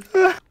happened?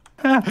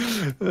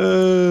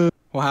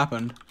 What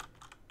happened?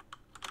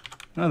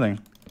 Nothing.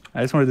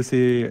 I just wanted to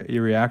see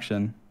your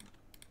reaction.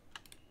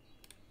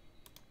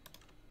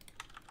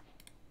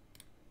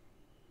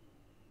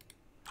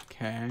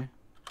 Okay.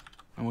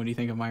 And what do you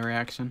think of my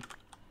reaction?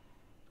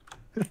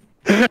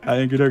 I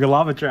think you took a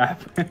lava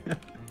trap.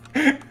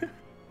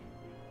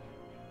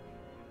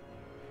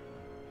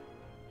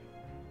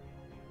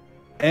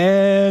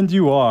 And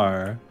you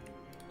are.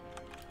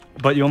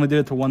 But you only did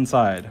it to one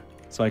side.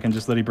 So I can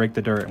just literally break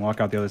the dirt and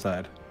walk out the other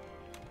side.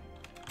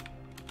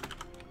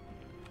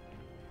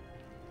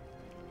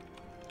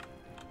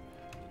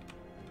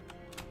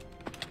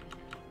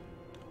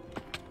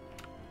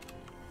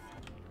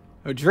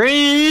 Oh,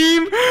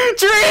 dream!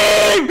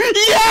 Dream!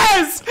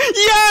 Yes!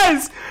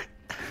 Yes!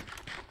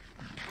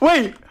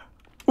 Wait!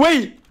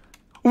 Wait!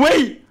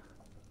 Wait!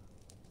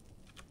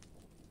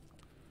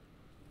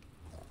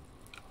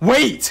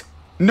 Wait!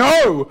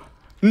 No!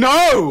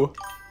 No!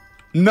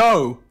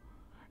 No!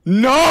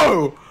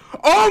 No!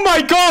 Oh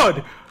my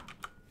god!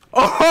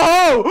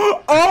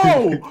 Oh!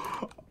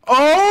 Oh!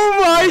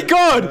 Oh my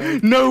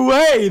god! No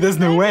way! There's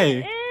no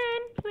way.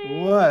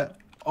 What?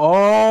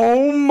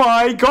 Oh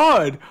my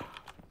god!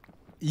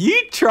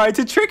 You tried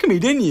to trick me,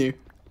 didn't you?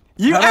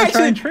 You How did I try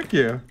actually and trick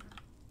you?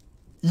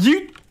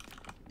 You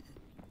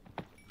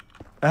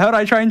How did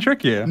I try and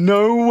trick you?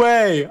 No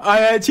way. I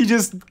actually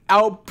just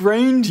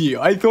outbrained you.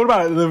 I thought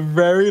about it at the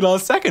very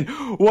last second.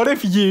 What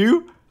if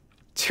you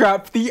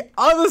trapped the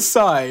other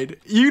side?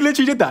 You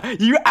literally did that.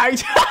 You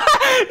act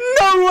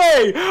No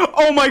way.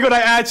 Oh my god,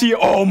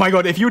 oh my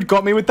god, if you had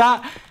got me with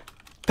that,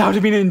 that would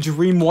have been in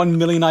Dream 1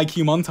 million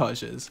IQ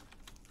montages.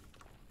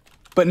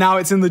 But now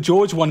it's in the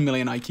George 1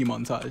 million IQ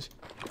montage.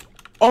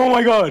 Oh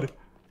my god.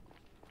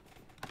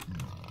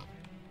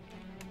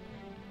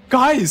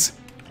 Guys.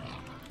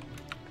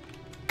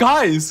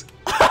 Guys.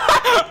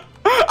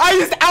 I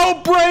just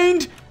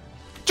outbrained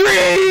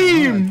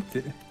Dream.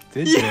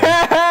 Did you?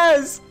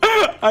 Yes.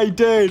 I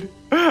did.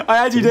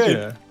 I actually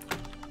did.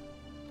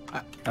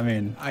 I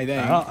mean, I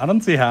think. I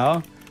don't see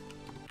how.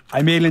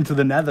 I made it into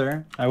the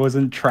nether. I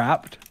wasn't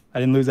trapped. I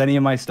didn't lose any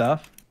of my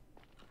stuff.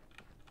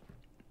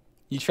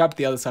 You trapped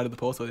the other side of the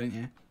portal, didn't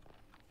you?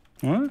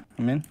 What?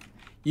 I mean,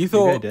 You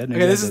thought. maybe I did.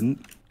 Maybe I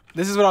didn't.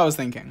 This is what I was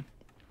thinking.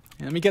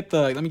 Yeah, let me get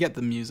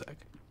the music.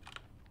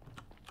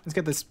 Let's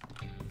get this.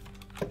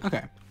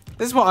 Okay,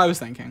 this is what I was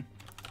thinking.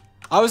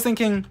 I was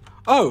thinking,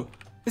 oh,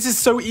 this is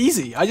so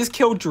easy. I just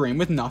killed Dream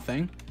with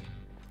nothing.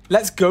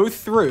 Let's go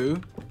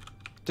through,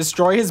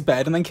 destroy his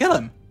bed, and then kill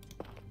him.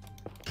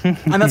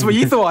 And that's what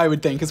you thought I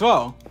would think as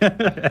well.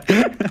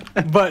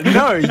 But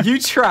no, you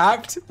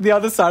trapped the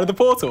other side of the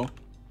portal.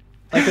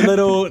 Like a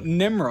little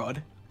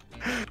Nimrod.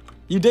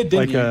 You did,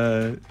 didn't you?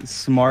 Like a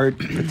smart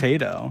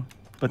potato.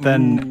 But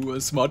then... Ooh,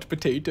 a smart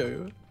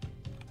potato.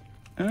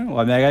 Well,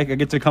 I mean, I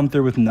get to come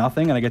through with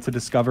nothing, and I get to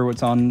discover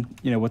what's on,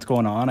 what's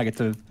going on. I get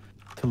to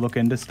look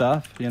into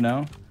stuff,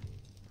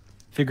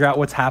 Figure out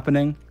what's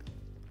happening.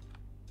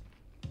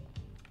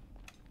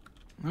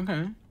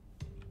 Okay.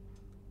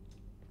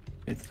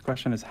 The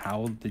question is,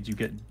 how did you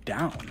get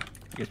down?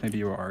 I guess maybe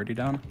you were already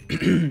down.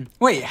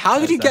 Wait, how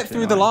did you get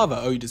through the annoying.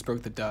 lava? Oh, you just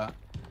broke the dirt.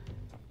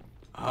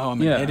 Oh,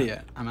 I'm an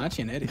idiot. I'm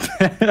actually an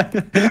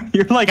idiot.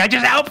 You're like, I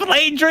just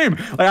outplayed Dream.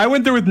 Like, I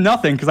went through with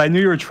nothing because I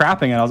knew you were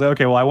trapping it. I was like,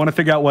 okay, well, I want to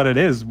figure out what it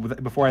is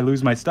before I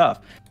lose my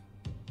stuff.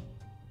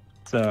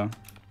 So.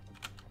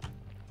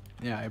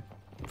 Yeah, I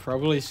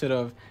probably should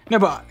have. No,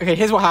 but okay,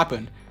 here's what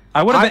happened.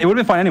 It would have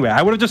been fine anyway.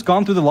 I would have just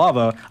gone through the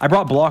lava. I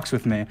brought blocks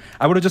with me.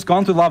 I would have just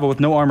gone through the lava with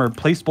no armor,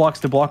 placed blocks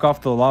to block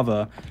off the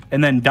lava,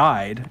 and then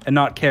died and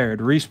not cared,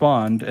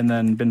 respawned, and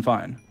then been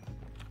fine.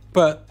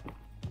 But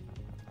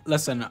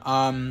listen,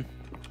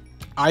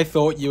 I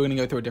thought you were gonna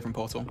go through a different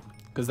portal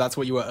because that's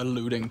what you were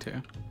alluding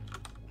to.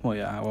 Well,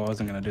 yeah, I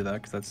wasn't gonna do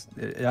that because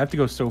I have to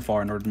go so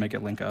far in order to make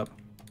it link up.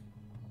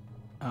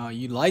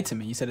 You lied to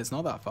me. You said it's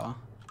not that far.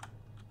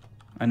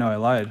 I know, I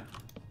lied.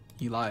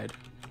 You lied.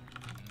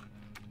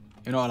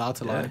 You're not allowed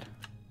to lie.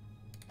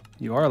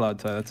 You are allowed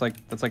to. That's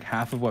like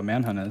half of what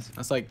Manhunt is.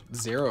 That's like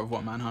 0 of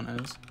what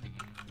Manhunt is.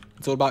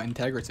 It's all about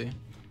integrity.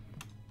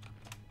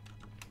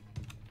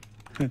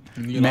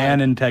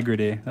 Man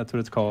integrity. That's what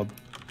it's called.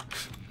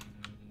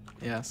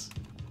 Yes.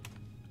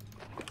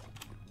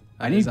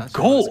 I need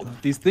gold.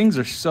 These things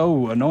are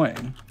so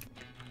annoying.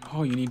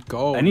 Oh, you need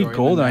gold. I need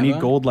gold, and I need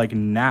gold like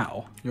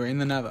now. You're in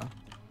the Nether.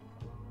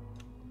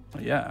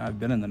 Well, yeah, I've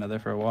been in the Nether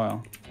for a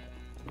while.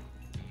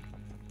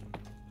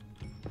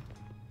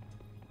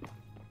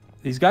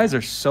 These guys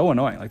are so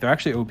annoying. Like, they're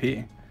actually OP.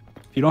 If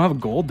you don't have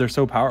gold, they're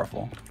so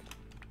powerful.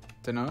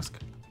 Didn't ask.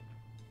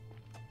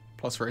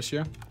 Plus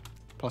ratio.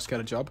 Plus get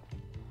a job.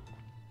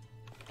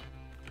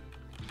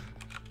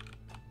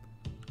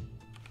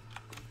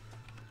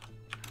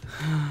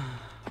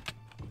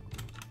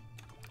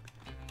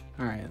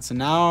 Alright, so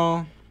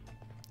now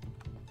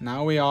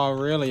we are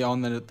really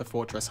on the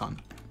fortress hunt.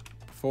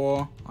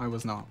 Before, I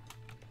was not.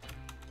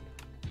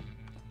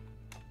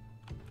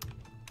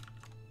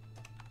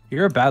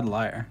 You're a bad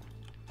liar.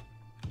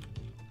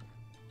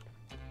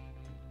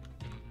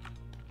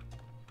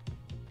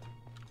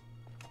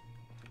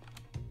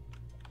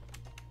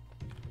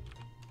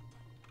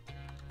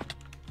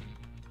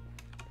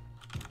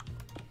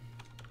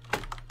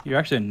 You're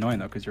actually annoying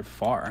though, because you're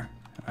far,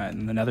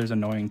 and the Nether's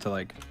annoying to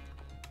like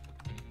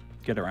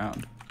get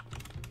around.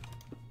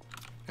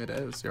 It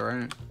is. You're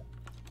right.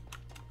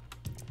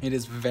 It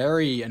is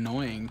very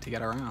annoying to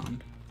get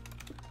around,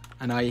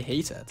 and I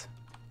hate it.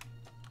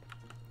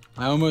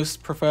 I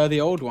almost prefer the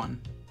old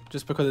one,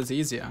 just because it's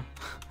easier.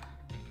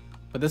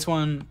 But this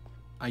one,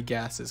 I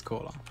guess, is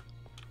cooler.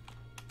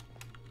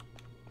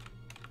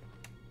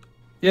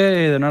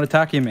 Yay! They're not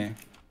attacking me.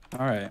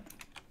 All right.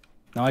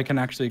 Now I can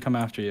actually come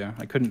after you.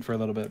 I couldn't for a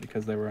little bit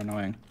because they were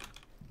annoying.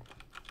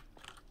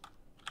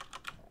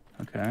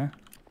 Okay.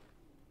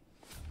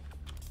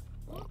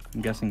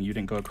 I'm guessing you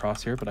didn't go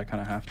across here, but I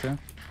kind of have to.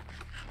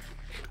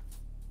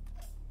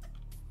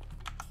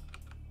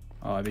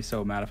 Oh, I'd be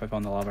so mad if I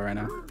found the lava right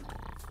now.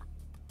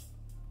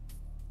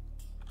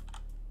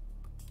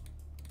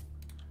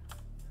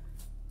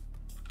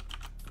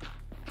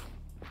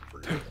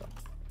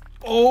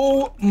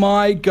 Oh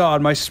my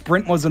god, my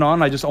sprint wasn't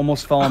on. I just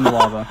almost fell in the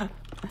lava.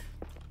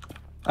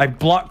 I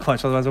block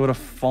clutched, otherwise I would have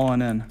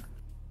fallen in.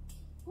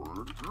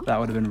 That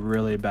would have been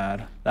really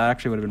bad. That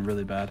actually would have been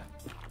really bad.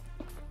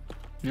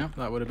 Yeah,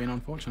 that would have been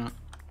unfortunate.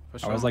 For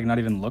sure. I was like not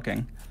even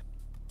looking.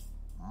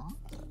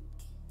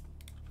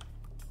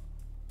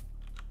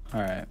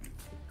 All right.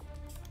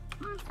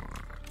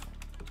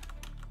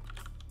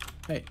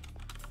 Hey.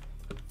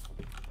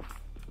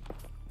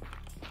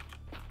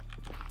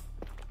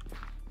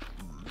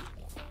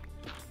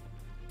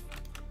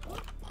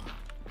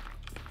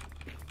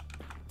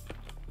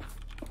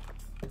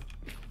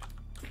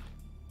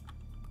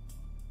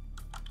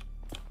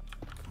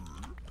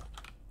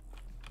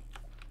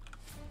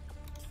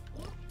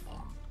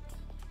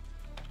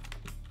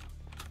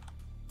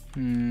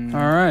 All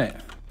right.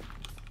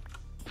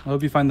 I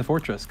hope you find the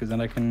fortress, because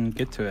then I can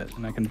get to it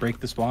and I can break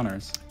the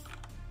spawners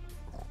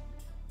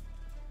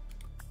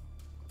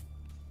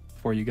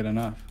before you get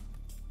enough.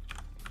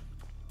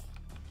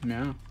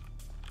 Yeah.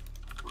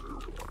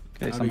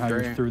 Okay, somehow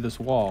you're through this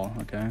wall.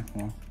 Okay,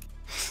 well.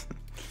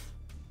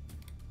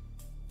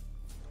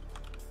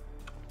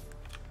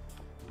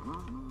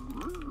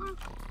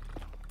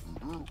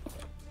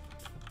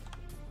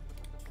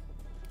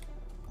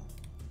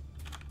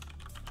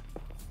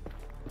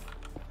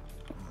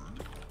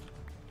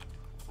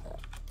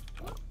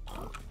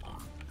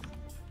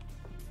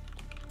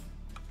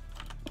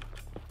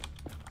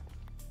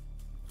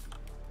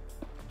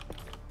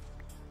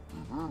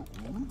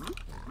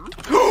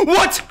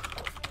 What?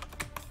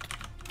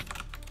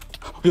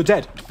 You're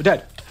dead. You're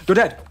dead. You're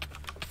dead.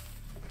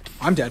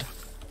 I'm dead.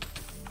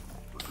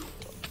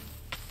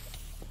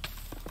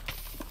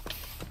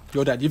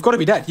 You're dead. You've got to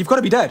be dead. You've got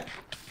to be dead.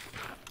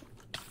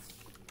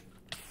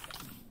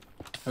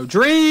 Oh,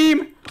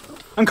 Dream!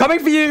 I'm coming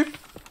for you!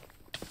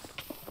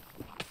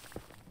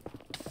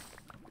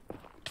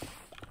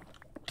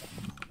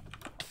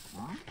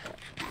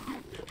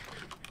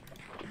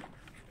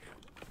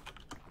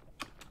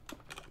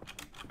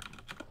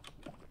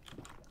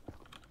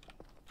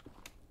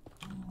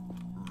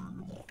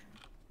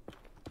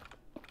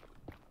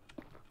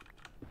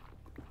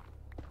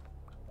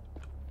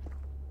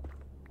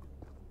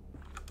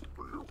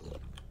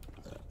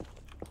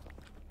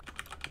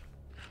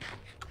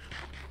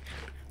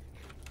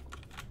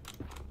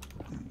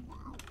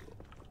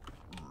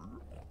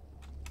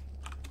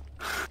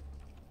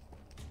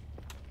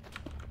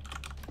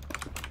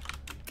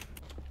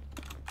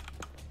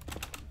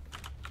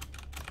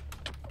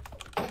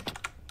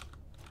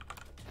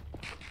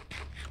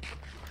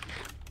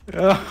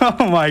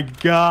 Oh my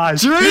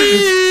gosh.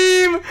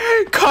 Dream!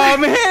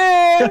 Come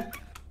here!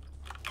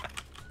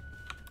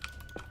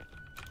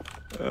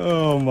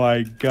 Oh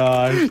my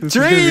gosh. This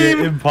Dream! is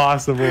gonna be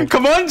impossible.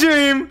 Come on,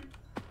 Dream!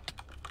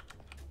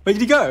 Where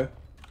did he go?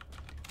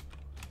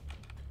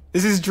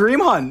 This is Dream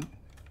Hunt.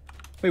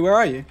 Wait, where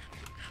are you?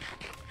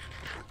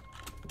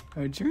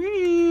 Oh,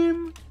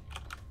 Dream.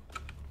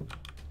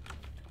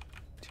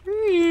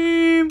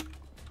 Dream.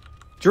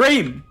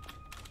 Dream!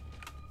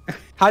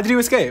 How did you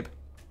escape?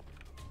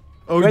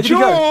 Oh, Where did he go?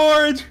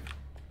 George!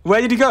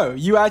 Where did he go?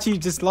 You actually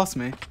just lost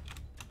me.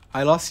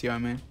 I lost you, I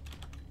mean.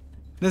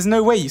 There's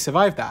no way you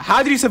survived that.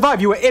 How did you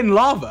survive? You were in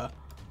lava.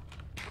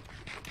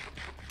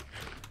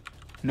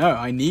 No,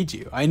 I need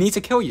you. I need to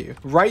kill you.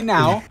 Right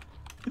now.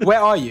 Where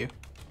are you?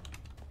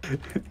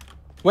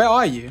 Where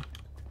are you?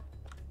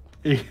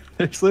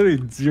 There's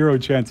literally zero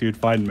chance you'd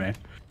find me.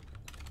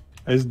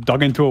 I just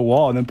dug into a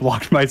wall and then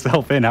blocked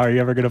myself in. How are you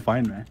ever gonna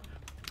find me?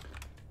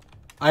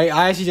 I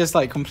actually just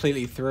like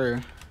completely threw.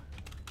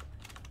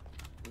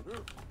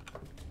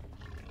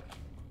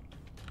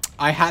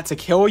 I had to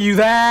kill you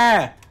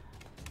there.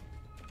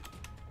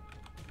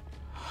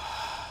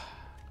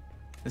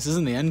 This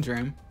isn't the end,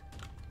 Dream.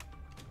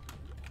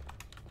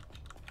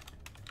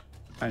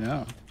 I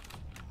know.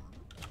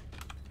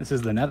 This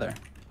is the nether.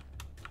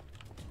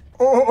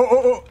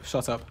 Oh.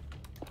 Shut up.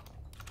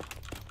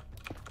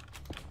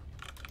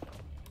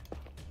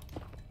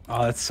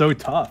 Oh, that's so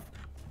tough.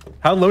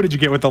 How low did you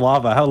get with the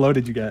lava? How low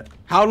did you get?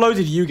 How low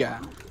did you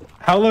get?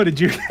 How low did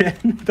you get?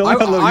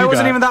 I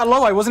wasn't even that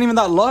low. I wasn't even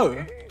that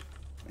low.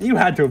 You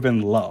had to have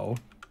been low.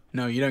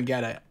 No, you don't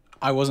get it.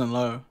 I wasn't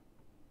low.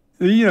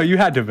 You know, you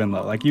had to have been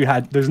low. Like, you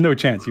had, there's no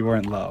chance you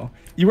weren't low.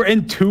 You were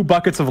in 2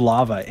 buckets of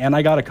lava, and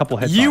I got a couple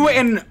hits. You were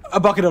in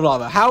a bucket of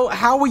lava.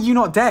 How were you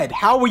not dead?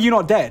 How were you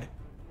not dead?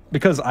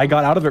 Because I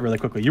got out of it really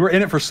quickly. You were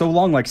in it for so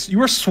long, like, you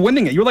were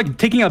swimming it. You were, like,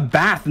 taking a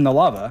bath in the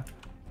lava.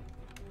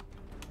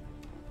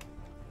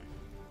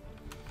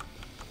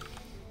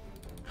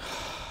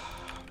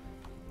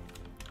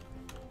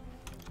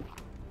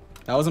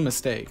 That was a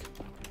mistake.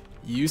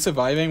 You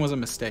surviving was a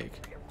mistake.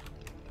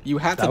 You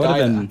had to die there.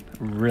 That would have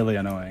been really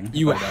annoying.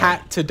 You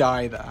had to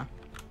die there.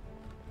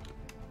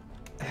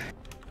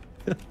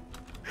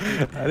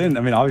 I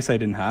mean, obviously I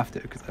didn't have to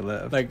because I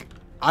lived. Like,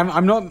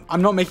 I'm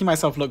not making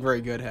myself look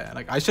very good here.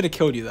 Like, I should have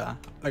killed you there.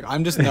 Like,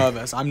 I'm just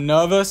nervous. I'm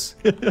nervous.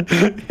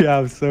 Yeah,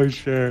 I'm so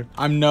sure.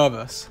 I'm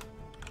nervous.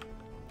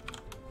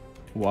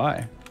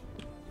 Why?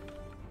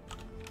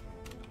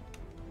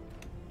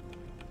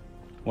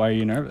 Why are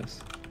you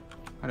nervous?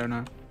 I don't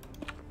know.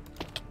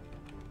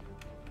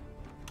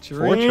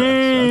 Fortress.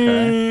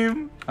 Okay.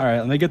 All right,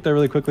 let me get there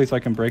really quickly so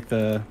I can break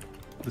the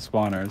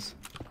spawners.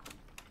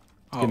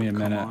 Give me a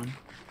minute. On.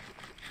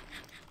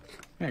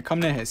 Yeah,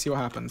 come near here. See what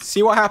happens.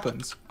 See what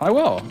happens. I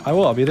will.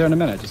 I'll be there in a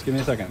minute. Just give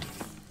me a second.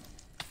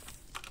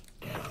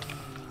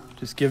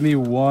 Just give me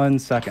 1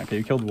 second. Okay,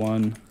 you killed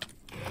one.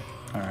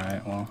 All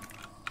right. Well,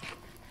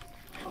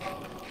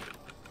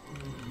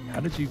 how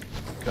did you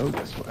go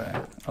this way?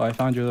 Oh, I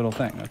found your little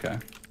thing. Okay.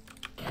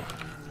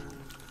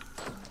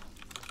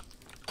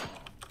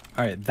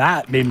 All right,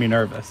 that made me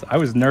nervous. I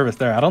was nervous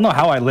there. I don't know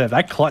how I lived.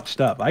 I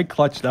clutched up.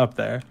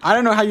 There. I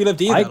don't know how you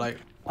lived either.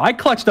 I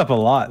clutched up a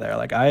lot there.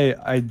 Like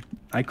I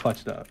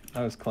clutched up.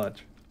 That was clutch.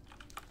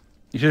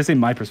 You should have seen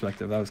my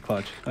perspective. That was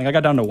clutch. Like I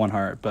got down to 1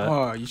 heart, but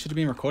oh, you should have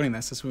been recording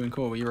this. This would have been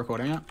cool. Were you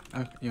recording it?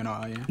 Oh, you're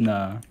not, are you?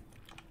 No.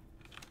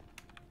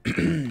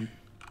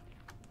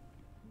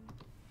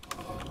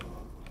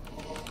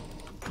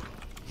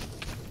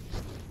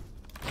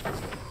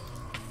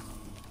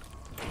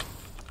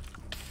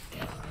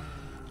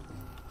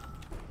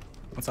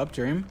 What's up,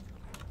 Dream?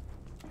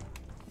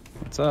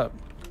 What's up?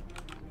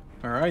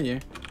 Where are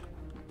you?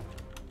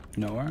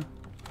 Nowhere.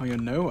 Oh, you're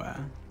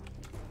nowhere.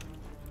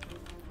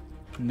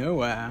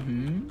 Nowhere,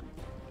 hmm?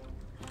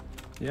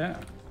 Yeah.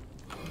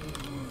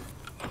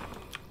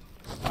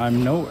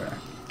 I'm nowhere.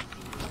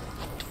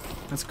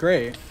 That's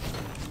great.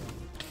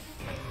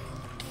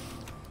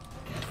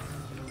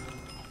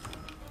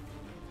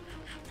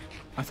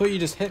 I thought you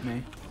just hit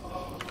me.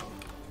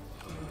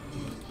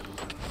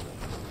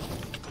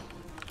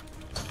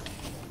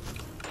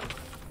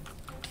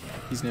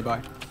 He's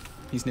nearby.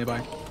 He's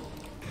nearby.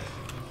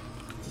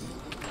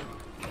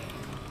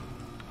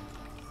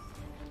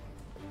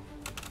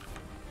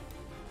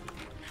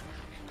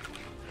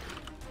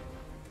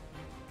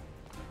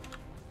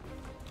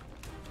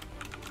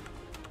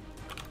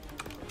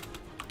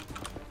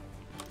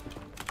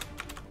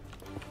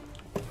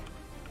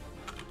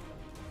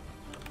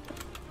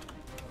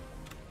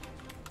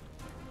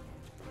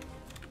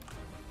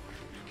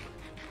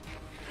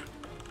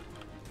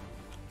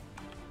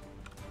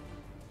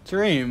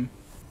 Dream.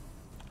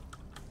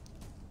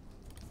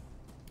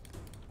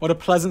 What a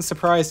pleasant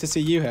surprise to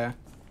see you here.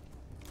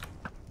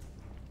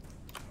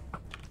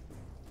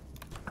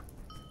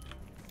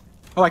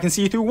 Oh, I can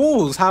see you through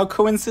walls. How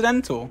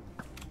coincidental.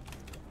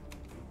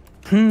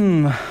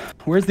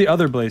 Where's the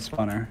other blaze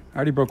spawner? I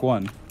already broke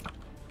one.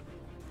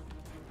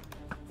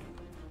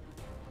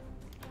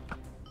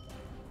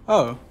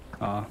 Oh.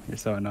 Aw, you're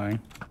so annoying.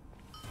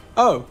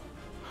 Oh.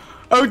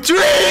 Oh,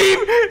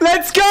 Dream!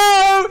 Let's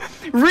go!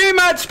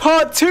 Rematch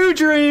part 2,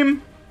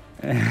 Dream!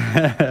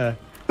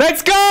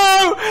 Let's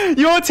go!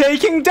 You're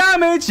taking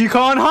damage! You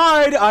can't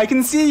hide! I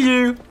can see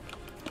you!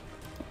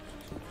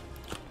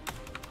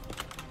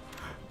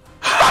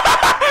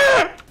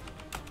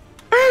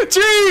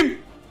 Dream!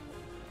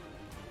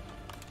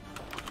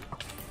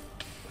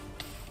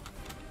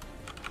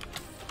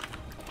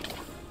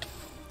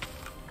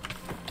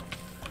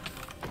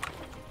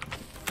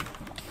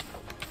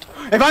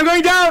 If I'm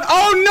going down,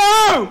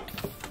 oh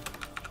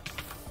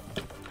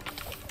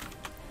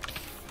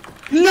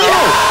no! No!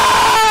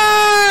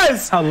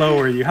 Yes! How low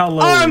are you? How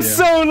low are you? I'm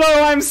so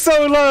low, I'm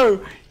so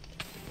low!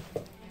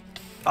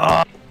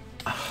 I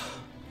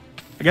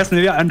guess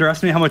maybe I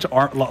underestimated how much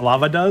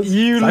lava does.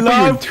 You I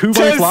love put you in 2 to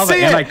blaze lava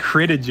see and it. I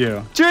critted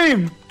you.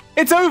 Dream,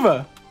 it's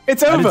over.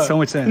 It's over. That did so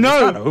much sense.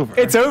 No, it's not over.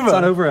 It's over. It's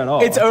not over at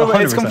all. It's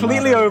over. It's 100%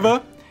 completely not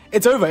over.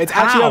 It's over. It's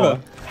actually How?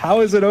 over. How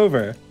is it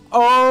over?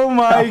 Oh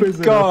my How is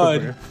it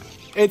god. over?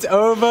 It's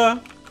over.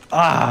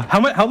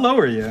 How low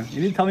are you?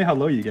 You need to tell me how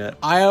low you get.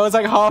 I was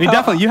like half. I mean,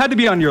 definitely, you had to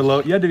be on your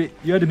low. You had to be.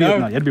 No,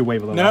 you had to be way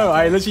below. No, that.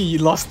 I literally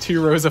lost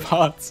 2 rows of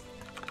hearts.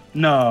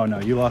 No,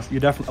 you lost. You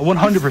definitely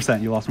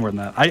 100%. You lost more than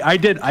that. I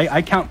did.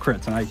 I count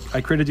crits, and I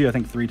critted you I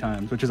think 3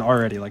 times, which is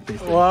already like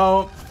basically.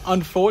 Well,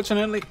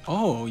 unfortunately.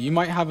 Oh, you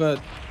might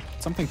have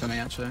something for me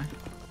actually.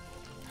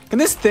 Can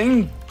this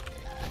thing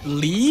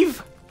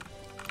leave?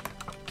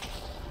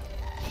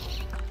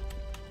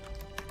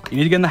 You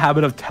need to get in the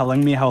habit of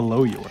telling me how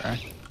low you were.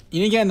 You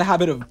need to get in the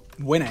habit of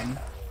winning.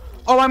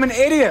 Oh, I'm an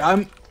idiot.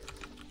 I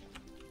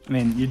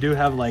mean, you do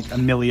have like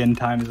 1,000,000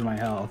 times my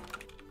health.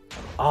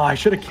 Oh, I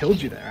should have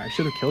killed you there. I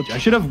should have killed you. I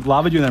should have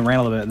lavaed you and then ran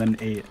a little bit and then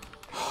ate.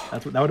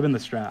 That would have been the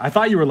strat. I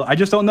thought you were. I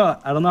just don't know.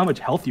 I don't know how much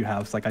health you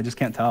have. It's like I just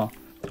can't tell.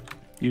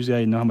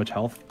 Usually I know how much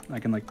health. I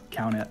can like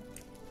count it.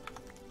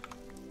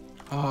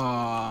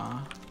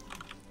 Ah.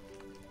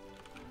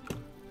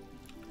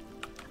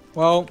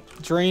 Well,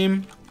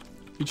 Dream,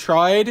 you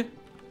tried,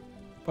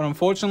 but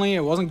unfortunately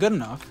it wasn't good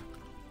enough.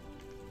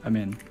 I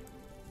mean,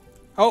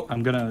 oh,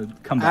 I'm gonna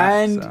come back.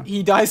 And so.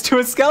 he dies to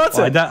a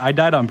skeleton. Well, I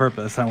died on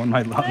purpose. I want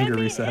my hunger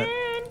reset.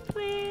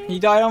 He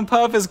died on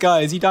purpose,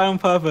 guys. He died on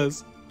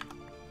purpose.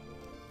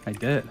 I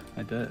did.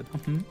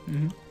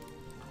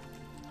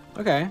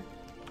 Okay.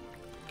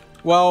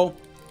 Well,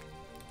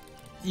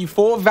 you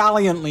fought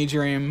valiantly,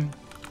 Dream,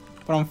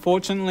 but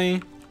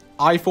unfortunately,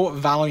 I fought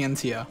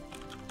valiantier.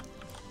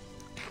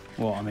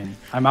 Well, I mean,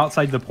 I'm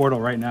outside the portal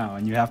right now,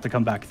 and you have to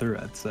come back through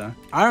it. So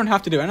I don't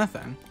have to do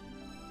anything.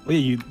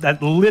 Well,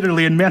 that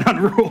literally in Manhunt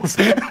rules.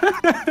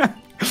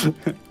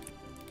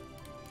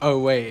 Oh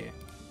wait.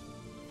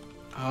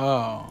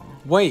 Oh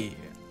wait.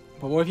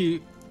 But what if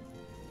you?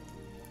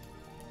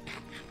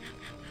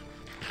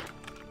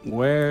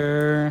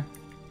 Where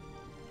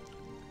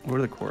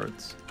are the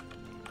cords?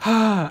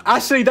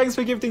 Ashley, thanks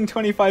for gifting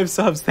 25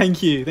 subs.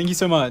 Thank you. Thank you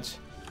so much.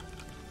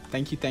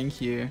 Thank you.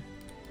 Thank you.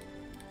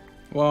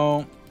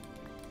 Well.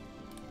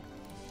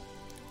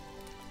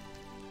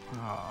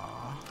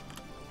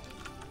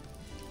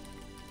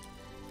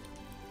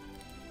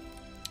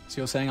 So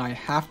you're saying I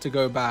have to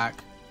go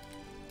back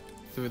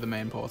through the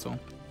main portal?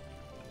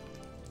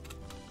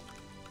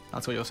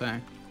 That's what you're saying.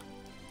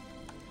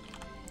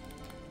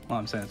 Well,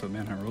 I'm saying that's what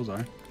Manhunt rules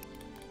are.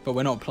 But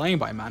we're not playing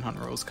by Manhunt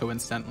rules,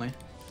 coincidentally.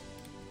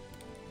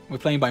 We're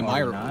playing by my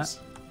rules.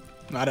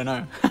 I don't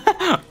know.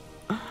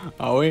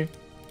 Are we?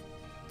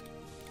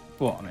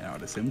 Well, I mean, I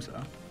would assume so.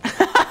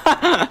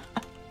 I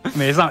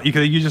mean, it's not.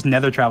 You just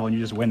nether travel and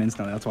you just win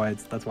instantly. That's why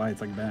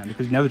it's like banned.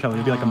 Because you nether travel,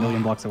 you'd be like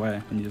 1,000,000 blocks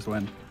away and you just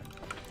win.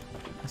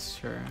 That's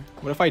true.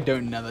 What if I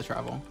don't nether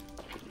travel?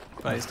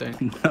 But I just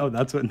don't. No,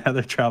 that's what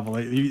nether travel.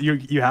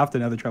 You have to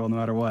nether travel no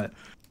matter what.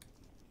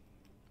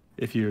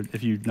 If you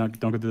don't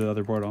go through the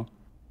other portal.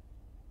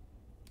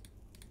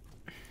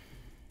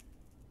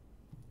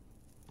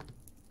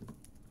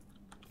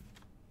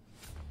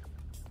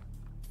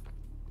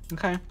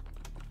 Okay.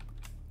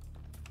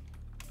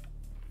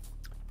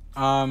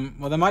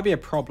 Well, there might be a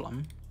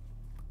problem.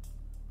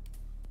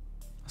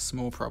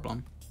 small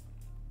problem.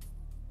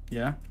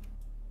 Yeah?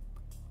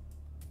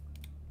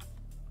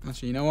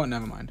 Actually, you know what?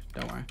 Never mind.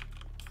 Don't worry.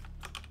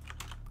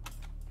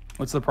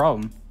 What's the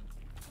problem?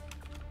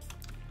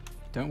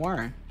 Don't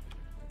worry.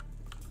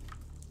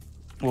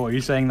 Well, are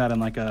you saying that in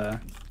like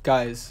a...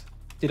 Guys,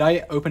 did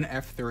I open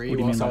F3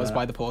 mean whilst by I was that?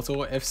 by the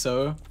portal? If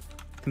so,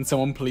 can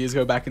someone please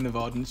go back in the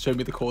VOD and show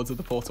me the codes of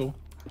the portal?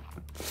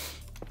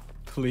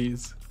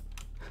 Please.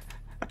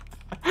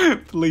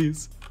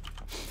 Please.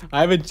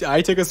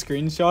 I took a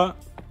screenshot.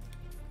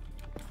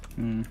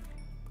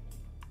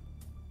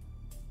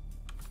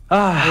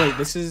 Ah, Wait,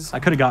 this is... I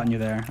could have gotten you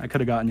there. I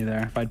could have gotten you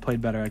there. If I'd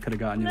played better, I could have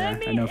gotten you there. Let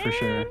me I know for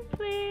sure. in,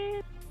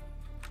 please.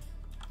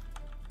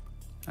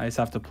 I just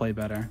have to play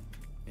better.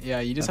 Yeah,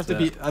 you just That's have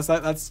to it. be...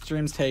 That's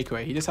Dream's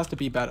takeaway. He just has to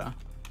be better.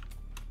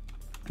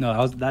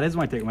 No, that is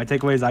my take. My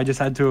takeaway is I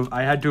had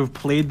to have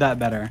played that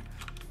better.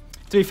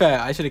 To be fair,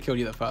 I should have killed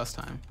you the first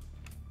time.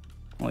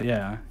 Well,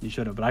 yeah, you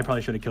should have, but I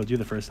probably should have killed you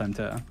the first time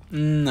too.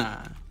 Nah.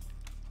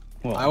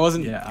 Well, I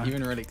wasn't yeah.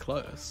 even really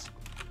close.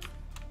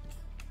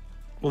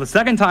 Well, the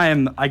second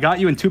time I got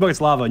you in 2 buckets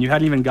of lava, and you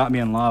hadn't even got me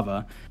in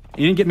lava.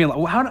 You didn't get me in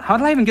lava. How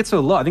did I even get so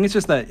low? I think it's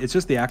just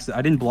the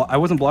accident. I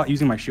wasn't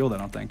using my shield. I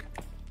don't think.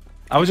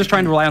 I was just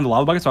trying to rely on the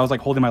lava bucket, so I was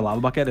like holding my lava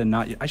bucket and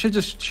not. I should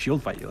just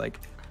shield fight you. Like,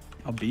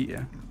 I'll beat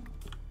you.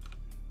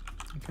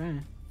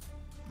 Okay.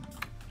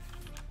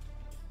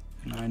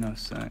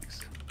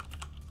 906.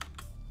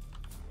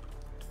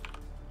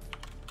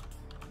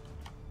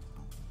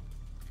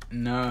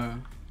 No.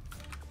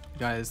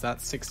 Guys,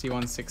 that's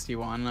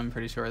 6161. I'm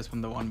pretty sure it's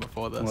from the one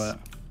before this. What?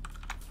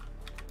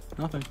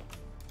 Nothing.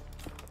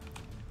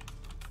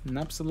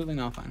 Absolutely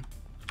nothing.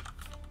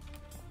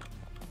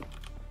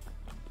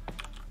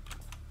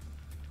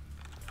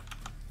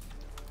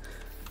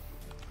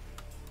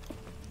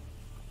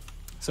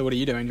 So what are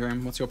you doing,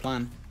 Dream? What's your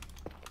plan?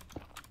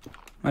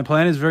 My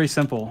plan is very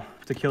simple: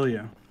 to kill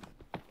you.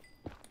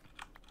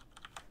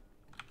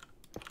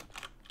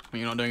 Well,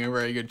 you're not doing a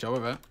very good job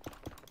of it.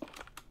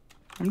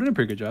 I'm doing a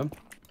pretty good job.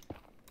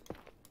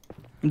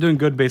 I'm doing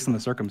good based on the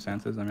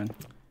circumstances. I mean,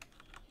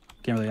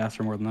 can't really ask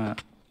for more than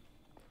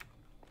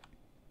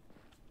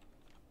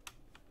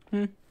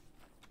that.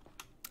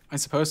 I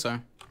suppose so.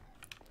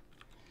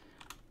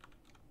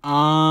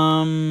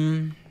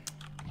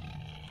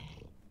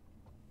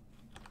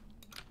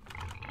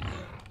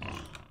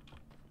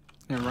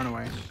 Yeah, run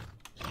away.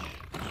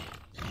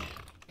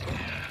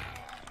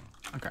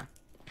 Okay.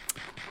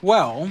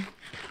 Well.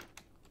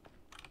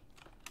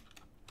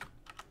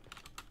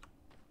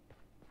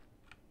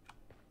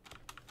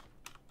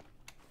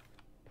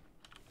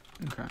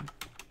 Okay.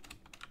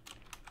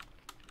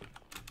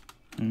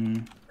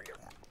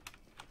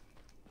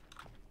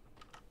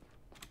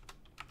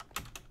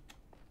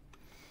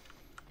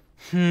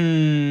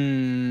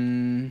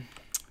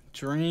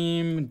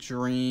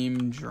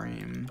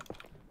 Dream.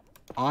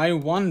 I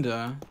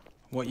wonder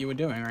what you were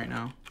doing right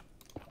now.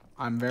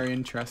 I'm very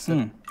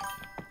interested.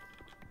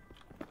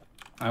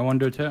 I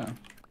wonder too.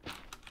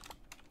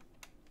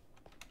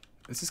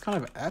 This is kind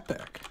of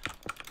epic.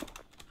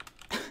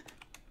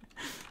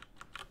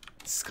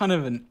 This is kind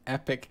of an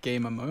epic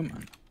gamer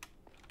moment.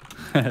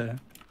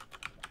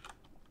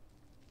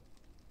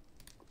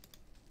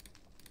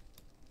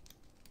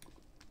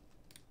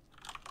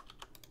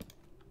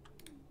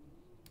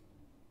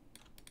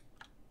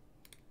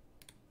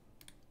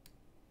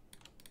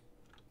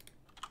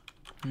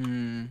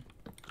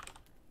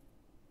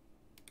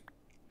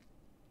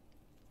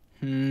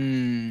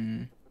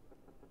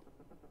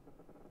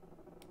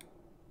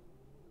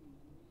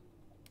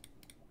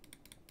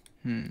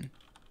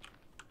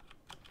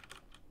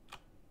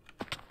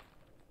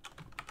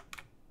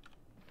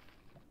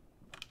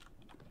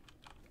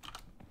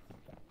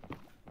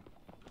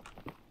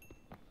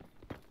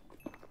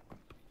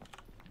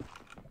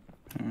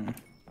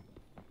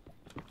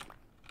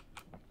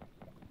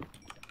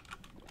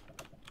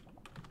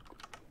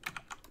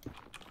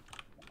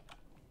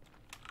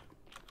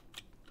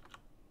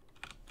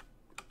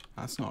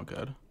 That's not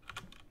good.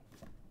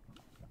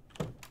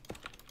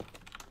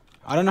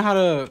 I don't know how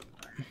to...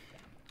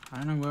 I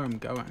don't know where I'm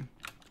going.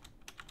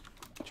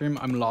 Dream,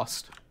 I'm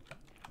lost.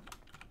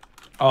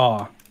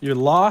 Oh, you're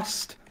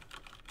lost?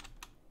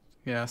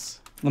 Yes.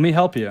 Let me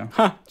help you.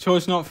 Ha!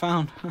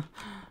 GeorgeNotFound.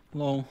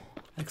 Lol.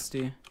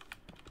 XD.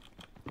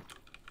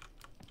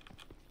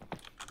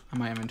 And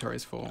my inventory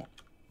is full.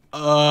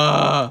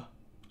 What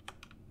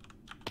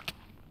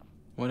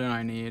do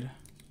I need?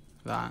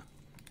 That.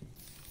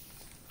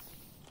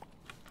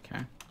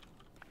 Okay.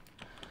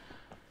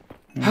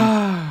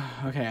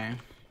 Okay.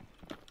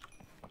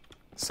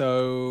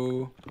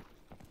 So...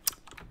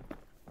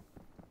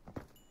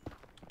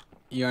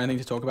 You got anything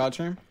to talk about,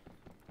 Dream?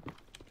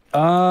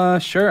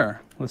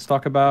 Sure. Let's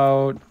talk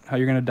about how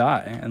you're gonna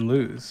die and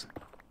lose.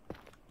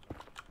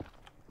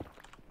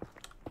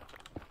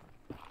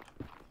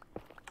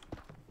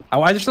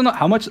 I just don't know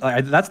how much.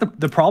 That's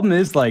the problem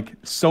is like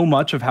so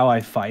much of how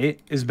I fight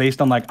is based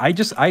on like I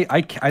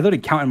literally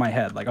count in my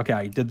head like okay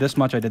I did this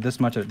much, they're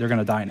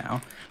gonna die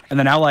now, and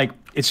then now like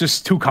it's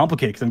just too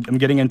complicated because I'm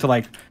getting into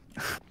like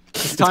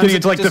It's getting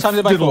into like just times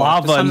it by the 4.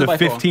 lava Just and times it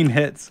the by 4. 15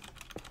 hits.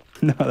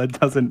 No, that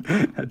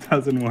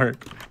doesn't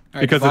work.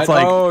 Right, because divide, it's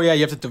like oh yeah,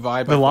 you have to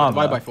divide by the 4. lava.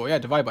 Divide by 4. Yeah,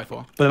 divide by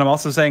 4. But then I'm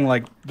also saying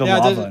like the Yeah,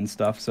 lava and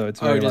stuff, so it's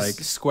very just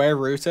like square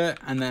root it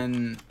and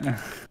then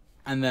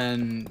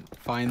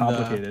find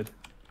complicated.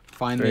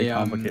 Very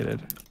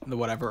complicated. The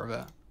whatever of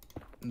it.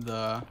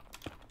 The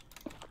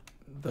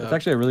It's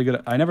actually a really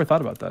good. I never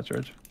thought about that,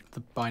 George. The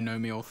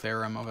binomial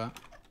theorem of it.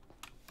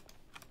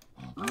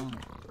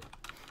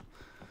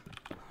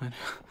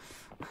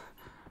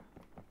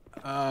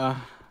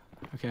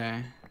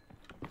 Okay.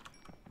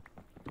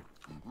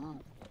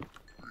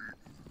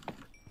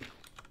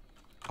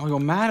 Oh, you're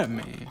mad at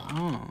me.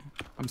 Oh,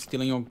 I'm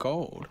stealing your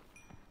gold.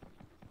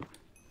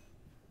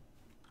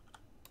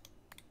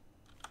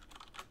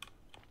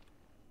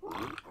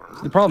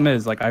 The problem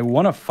is, like, I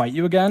want to fight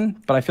you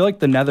again, but I feel like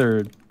the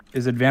nether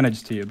is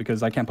advantage to you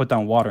because I can't put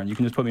down water and you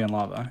can just put me in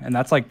lava. And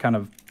that's like kind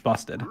of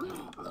busted.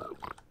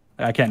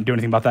 I can't do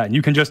anything about that. And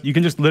you can just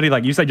literally,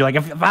 like you said, you're like,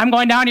 if I'm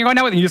going down, you're going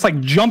down with me. You just like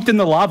jumped in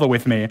the lava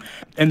with me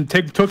and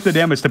took the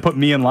damage to put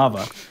me in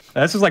lava.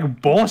 That's just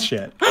like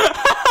bullshit.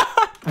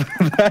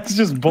 That's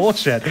just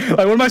bullshit. Like,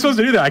 what am I supposed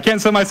to do there? I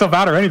can't send myself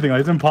out or anything.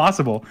 Like, it's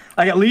impossible.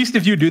 Like, at least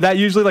if you do that,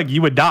 usually, like,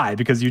 you would die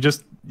because you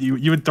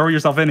would throw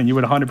yourself in and you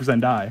would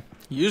 100% die.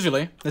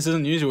 Usually, this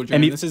isn't usual.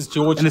 This is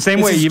George. In the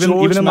same way, even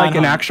in like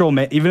an actual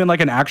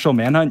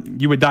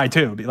manhunt, you would die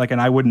too. Like,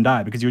 and I wouldn't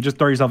die because you would just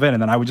throw yourself in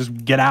and then I would just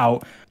get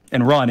out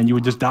and run and you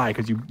would just die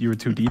because you were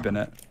too deep in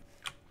it.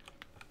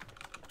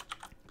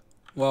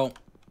 Well,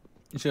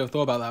 you should have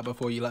thought about that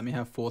before you let me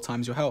have 4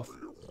 times your health.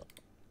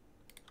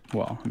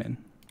 Well, I mean,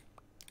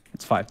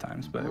 it's 5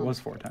 times, but it was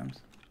 4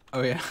 times.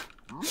 Oh yeah.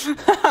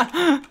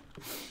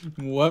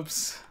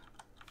 Whoops.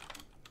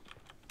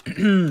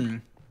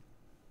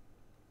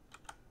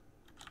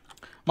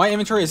 My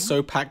inventory is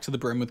so packed to the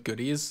brim with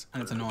goodies,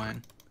 and it's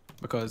annoying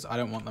because I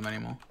don't want them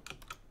anymore.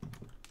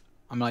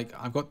 I'm like,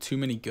 I've got too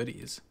many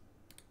goodies.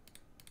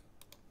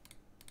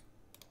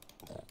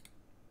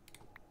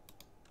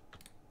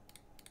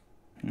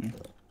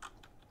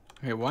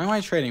 Okay, why am I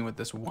trading with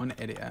this one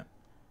idiot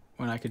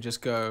when I could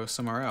just go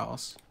somewhere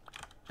else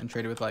and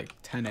trade with like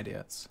 10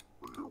 idiots?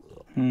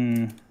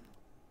 Alright,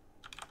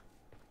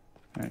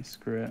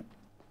 screw it.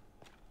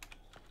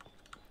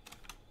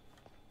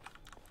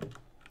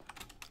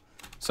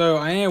 So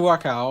I need to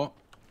work out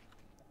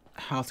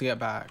how to get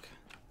back.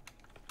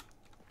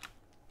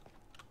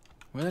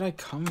 Where did I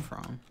come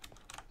from?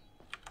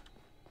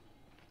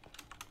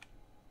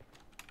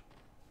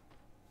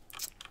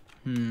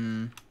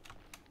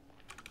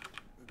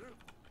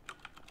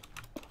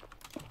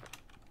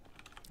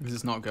 This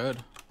is not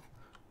good.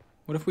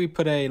 What if we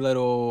put a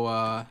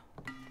little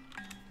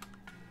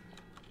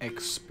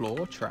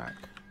explore track?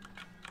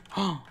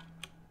 Ooh.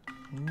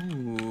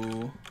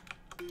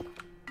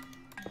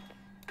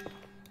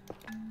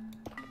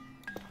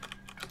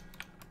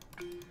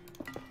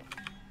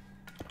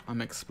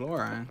 I'm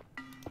exploring.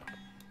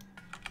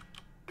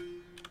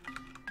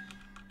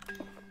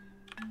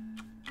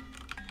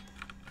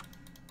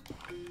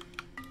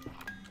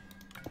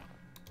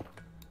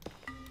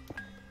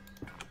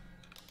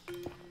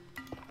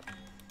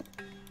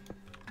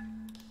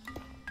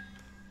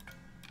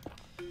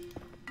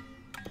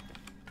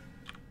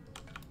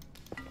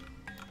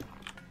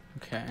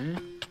 Okay.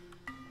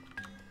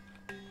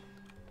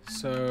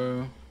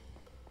 So.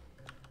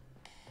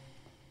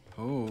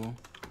 Oh.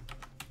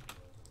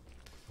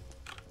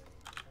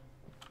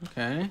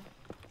 Okay.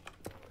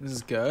 This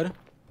is good.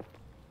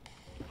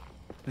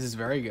 This is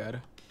very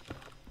good.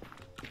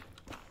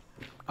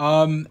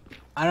 I don't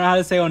know how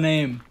to say your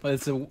name,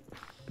 but it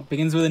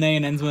begins with an A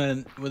and ends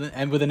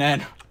with an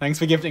N. Thanks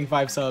for gifting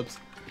 5 subs.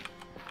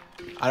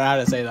 I don't know how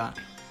to say that.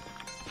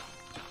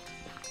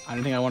 I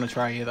don't think I want to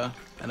try either.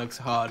 That looks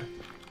hard.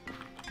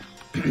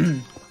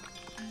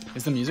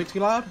 Is the music too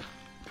loud?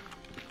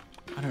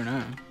 I don't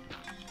know.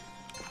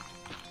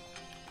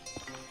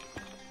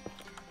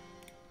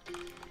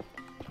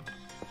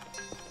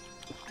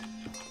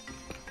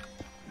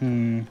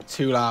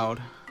 Too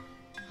loud.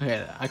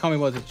 Okay, I can't be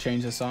able to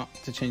change the song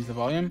to change the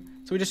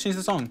volume, so we just change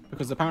the song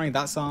because apparently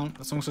the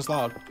song's just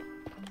loud.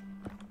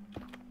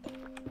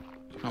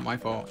 Not my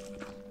fault.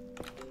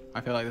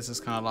 I feel like this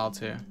is kind of loud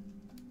too.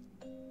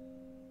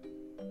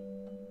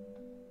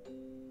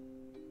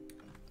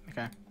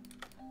 Okay,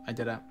 I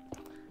did it.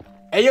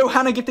 Ayo,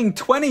 Hannah gifting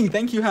 20.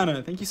 Thank you,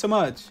 Hannah. Thank you so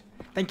much.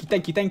 Thank you,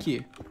 thank you, thank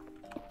you.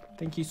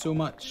 Thank you so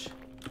much.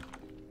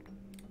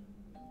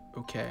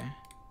 Okay.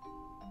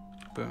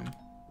 Boom.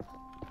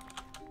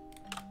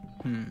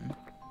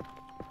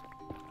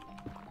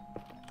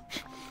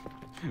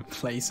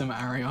 Play some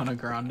Ariana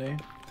Grande.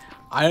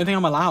 I don't think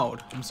I'm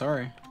allowed. I'm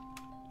sorry.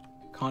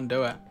 Can't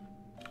do it.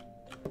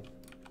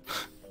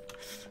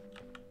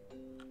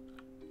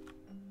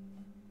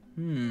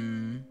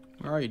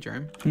 Where are you,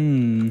 Dream?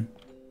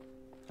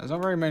 There's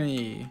not very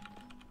many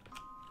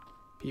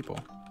people.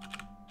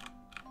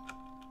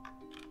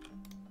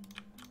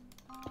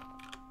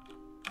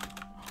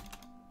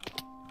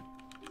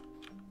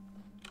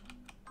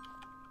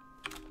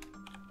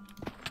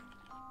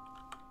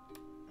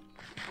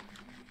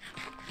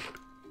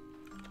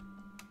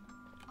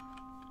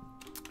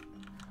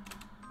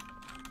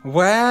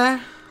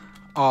 Where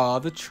are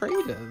the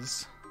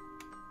traders?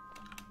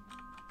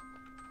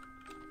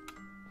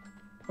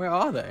 Where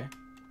are they?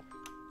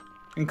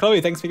 And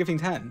Chloe, thanks for gifting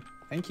 10.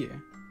 Thank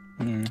you.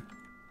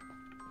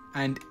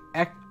 And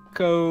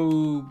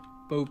Echo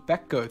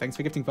Bobecco, thanks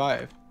for gifting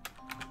 5.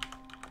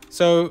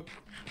 So,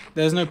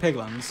 there's no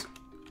piglins.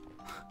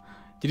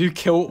 Did you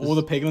kill all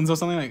the piglins or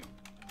something? Like,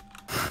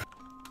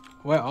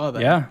 where are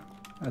they? Yeah,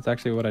 that's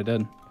actually what I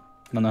did. I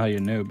don't know how you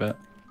knew, but...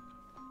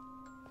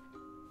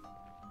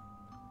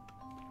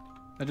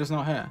 They're just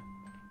not here.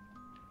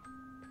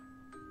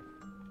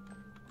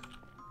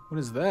 What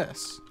is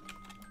this?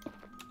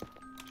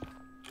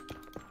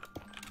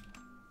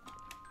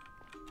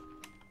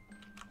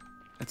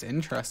 That's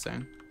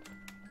interesting.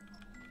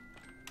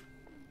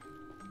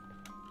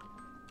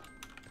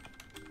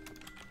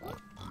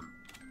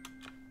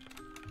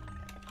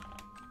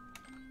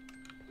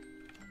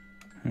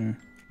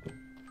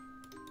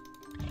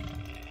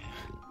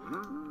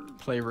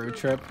 Play road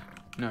trip.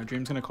 No,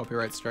 Dream's gonna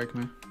copyright strike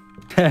me.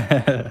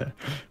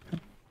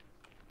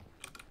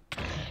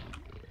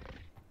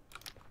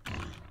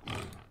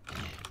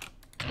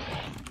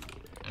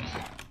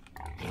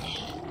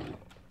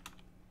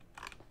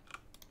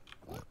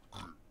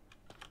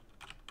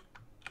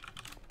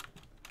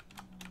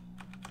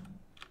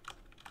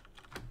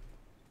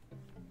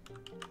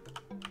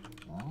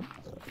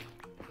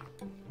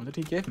 What did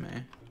he give me?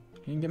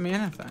 He didn't give me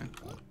anything.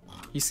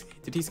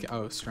 Did he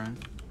oh,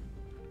 strength.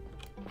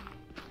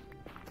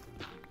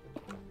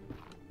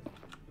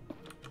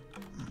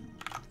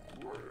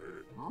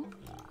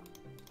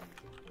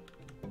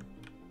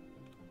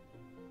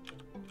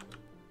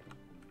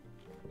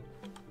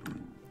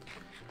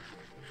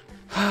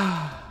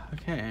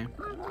 Okay.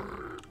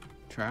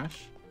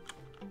 Trash.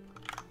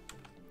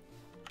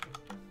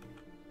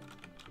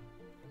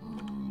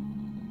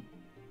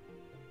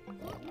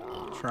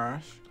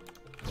 Trash.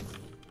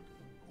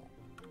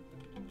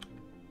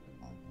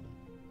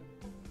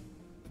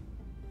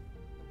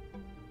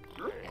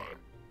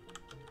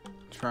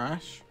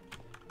 Trash.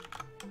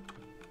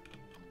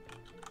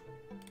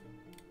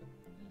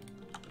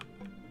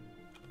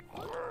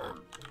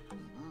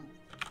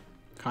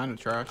 Kind of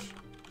trash.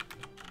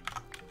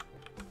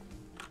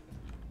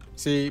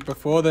 See,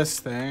 before this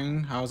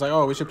thing, I was like,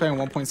 oh, we should play on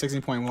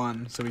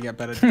 1.16.1 so we get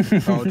better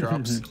ball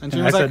drops. And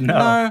Jim was like, no.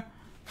 And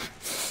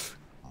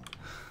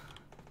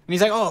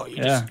he's like, oh,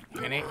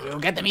 you'll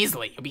get them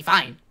easily. You'll be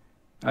fine.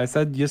 I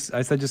said just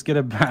get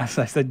a bash.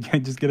 I said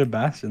just get a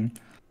bastion.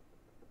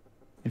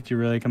 If you're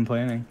really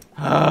complaining.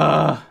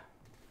 I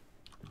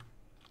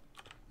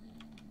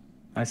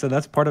said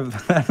that's part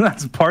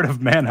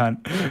of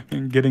Manhunt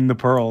and getting the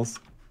pearls.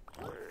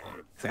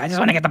 I just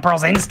want to get the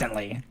pearls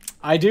instantly.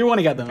 I do want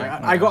to get them.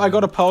 I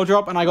got a pearl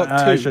drop and I got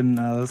 2. I shouldn't.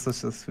 Let's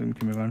just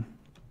move on.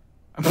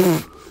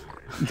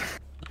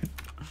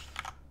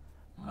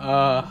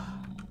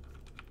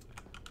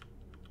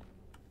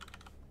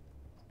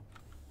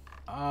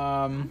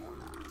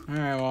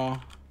 Alright,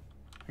 well,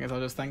 I guess I'll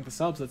just thank the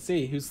subs. Let's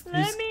see who's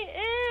Let me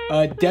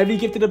in, Devi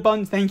gifted a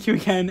bunch. Thank you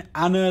again.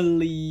 Anna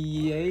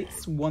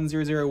Leates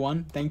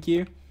 1001. Thank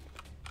you.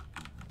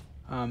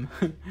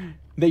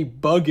 They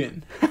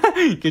buggin'.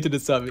 Gifted a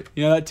sub.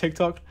 You know that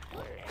TikTok?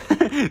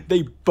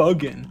 They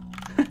buggin'.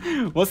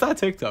 What's that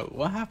TikTok?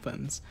 What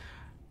happens?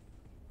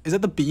 Is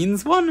that the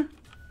beans one?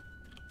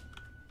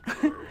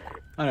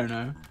 I don't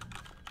know.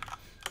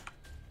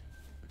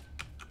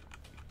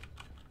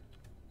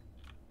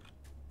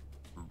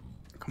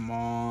 Come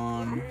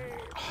on.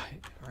 Oh,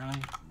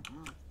 really?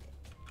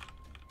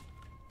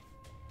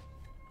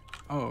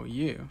 Oh,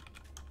 you.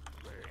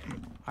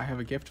 I have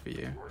a gift for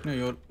you.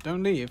 No,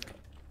 don't leave.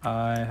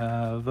 I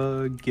have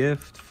a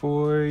gift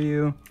for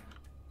you.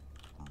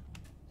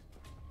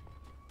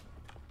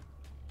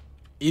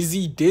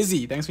 Izzy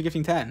Dizzy, thanks for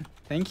gifting 10.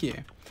 Thank you.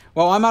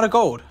 Well, I'm out of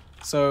gold,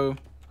 so...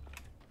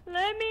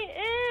 Let me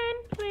in,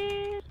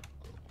 please.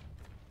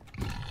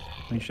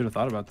 You should have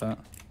thought about that.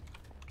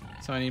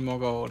 So I need more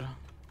gold.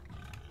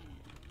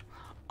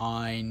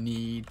 I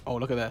need... Oh,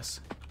 look at this.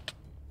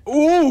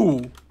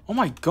 Ooh! Oh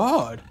my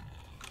god.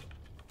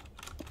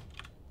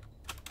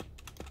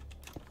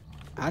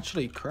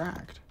 Actually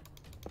cracked.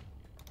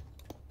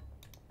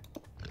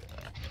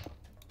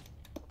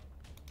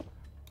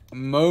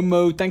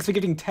 Momo, thanks for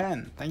giving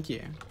 10. Thank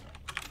you.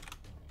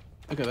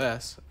 Look at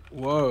this.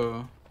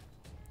 Whoa.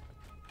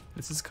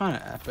 This is kind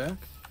of epic.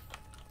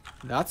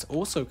 That's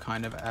also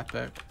kind of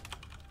epic.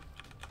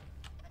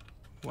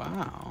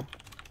 Wow.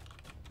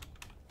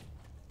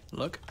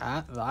 Look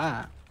at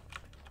that.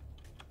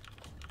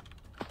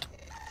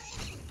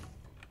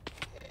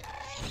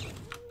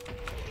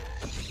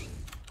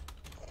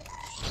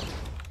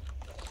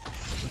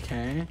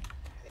 Okay.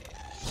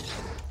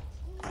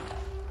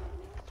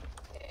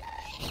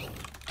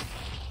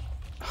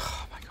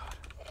 Oh my god.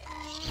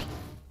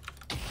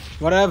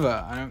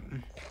 Whatever. I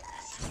don't...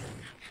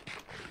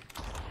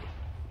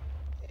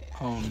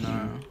 Oh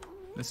no.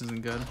 This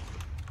isn't good.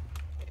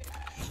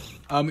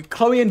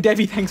 Chloe and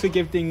Debbie, thanks for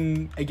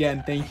gifting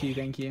again. Thank you,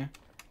 thank you.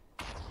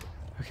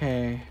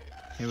 Okay,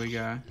 here we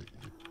go.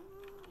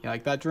 You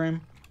like that,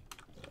 Dream?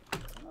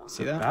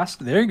 See that?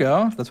 Fast. There you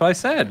go. That's what I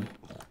said.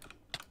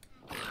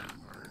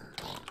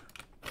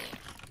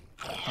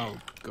 Oh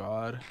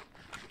God.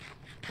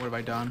 What have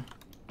I done?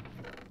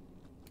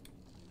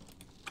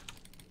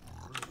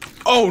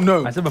 Oh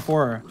no! I said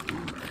before,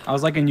 I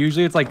was like, and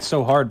usually it's like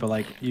so hard, but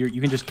like you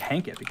can just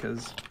tank it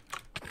because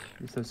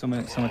you just have so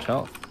much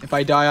health. If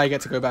I die, I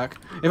get to go back.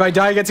 If I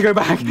die, I get to go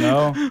back.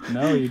 No,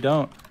 no, you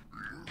don't.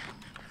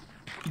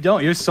 You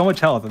don't. You have so much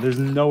health. There's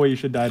no way you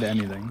should die to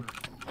anything.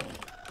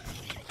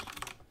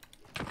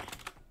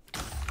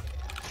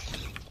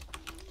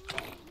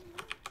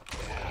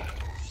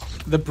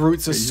 The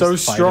brutes are You're so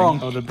just fighting. strong.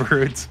 Oh, the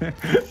brutes.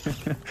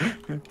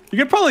 You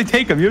could probably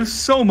take them. You have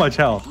so much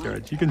health,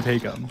 George. You can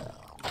take them.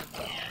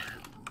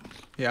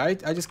 Yeah,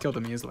 I just killed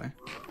them easily.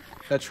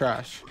 They're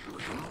trash.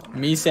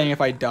 Me saying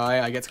if I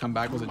die, I get to come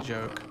back was a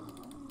joke.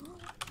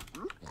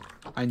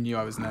 I knew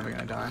I was never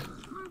gonna die.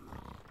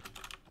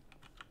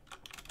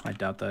 I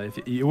doubt that. If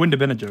it wouldn't have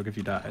been a joke if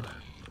you died.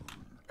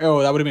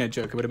 Oh, that would have been a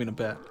joke. It would have been a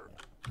bit.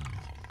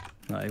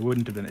 No, it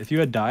wouldn't have been. If you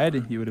had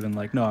died, you would have been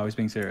like, no, I was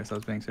being serious. I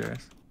was being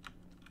serious.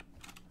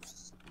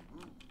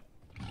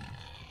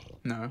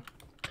 No.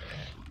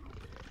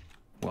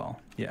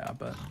 Well, yeah,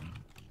 but...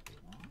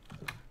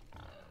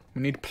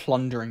 We need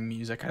plundering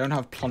music. I don't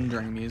have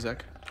plundering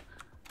music.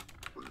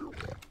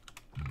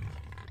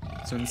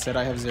 So instead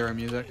I have 0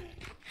 music.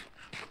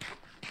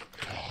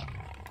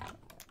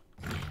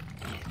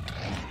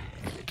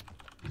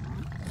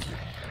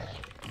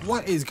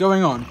 What is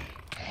going on?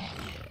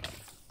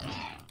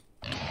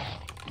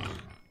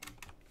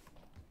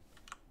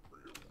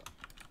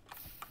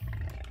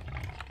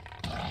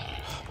 Oh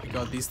my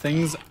god, these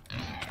things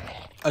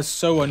are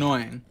so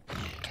annoying.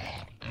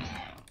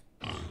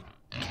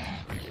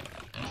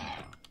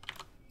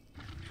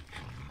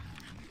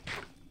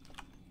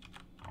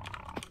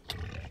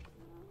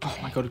 Oh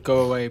my god,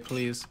 go away,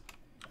 please.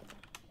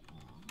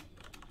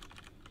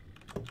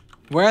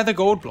 Where are the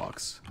gold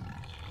blocks?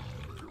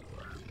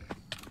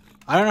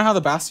 I don't know how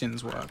the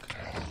bastions work.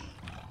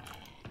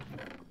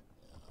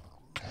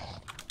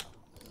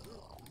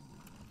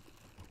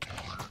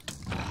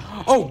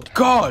 Oh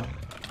god!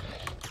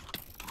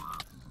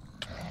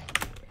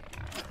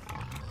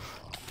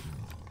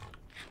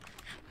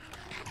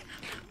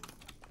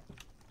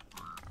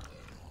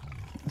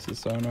 This is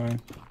so annoying.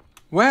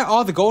 Where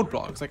are the gold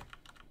blocks? Like,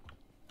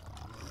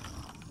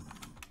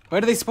 where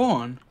do they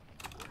spawn?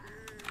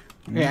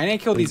 Yeah, I need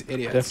to kill these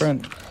idiots.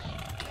 Different.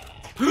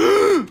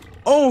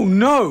 Oh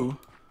no!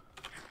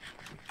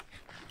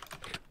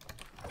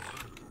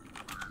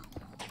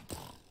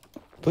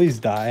 Please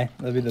die.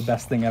 That'd be the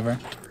best thing ever.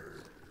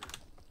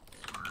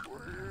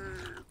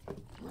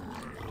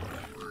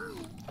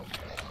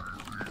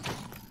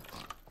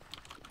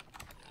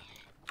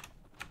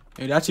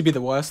 It would actually be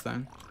the worst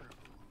thing.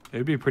 It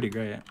would be pretty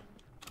great.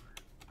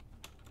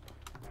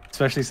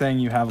 Especially saying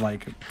you have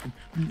like, I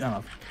don't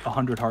know,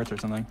 100 hearts or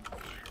something.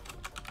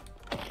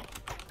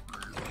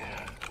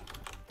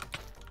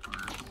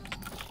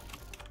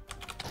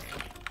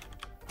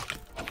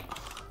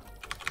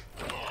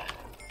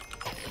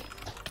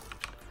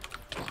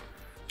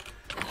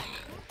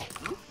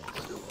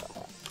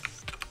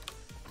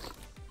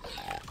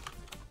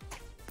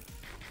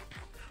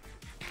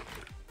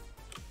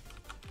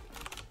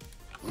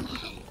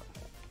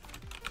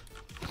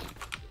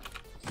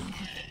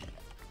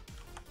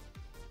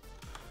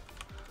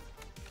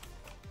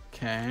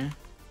 Okay.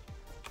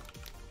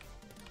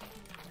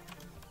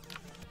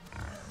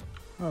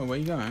 Oh, where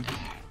you going?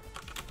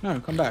 No,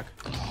 come back.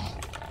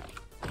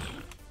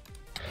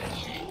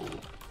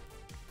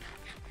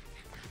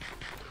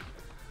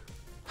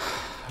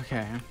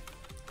 Okay.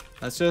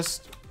 Let's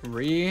just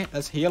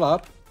let's heal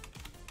up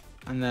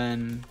and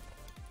then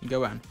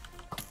go in.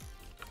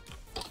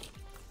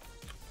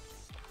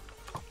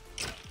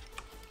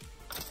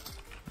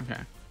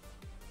 Okay.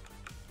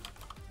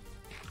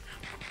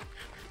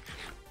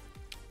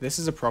 This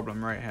is a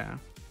problem right here.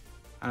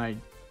 And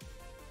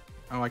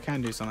I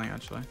can do something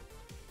actually.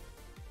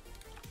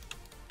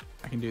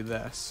 I can do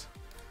this.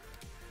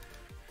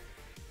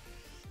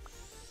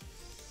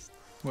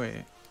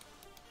 Wait.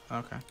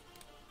 Okay.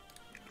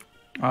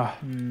 Ah,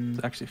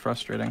 it's actually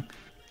frustrating.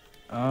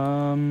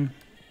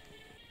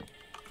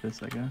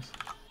 This, I guess.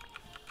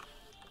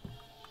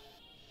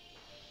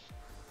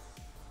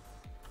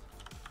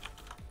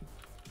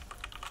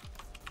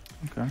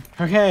 Okay.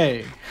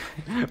 Okay.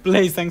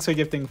 Blaze, thanks for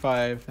gifting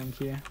 5. Thank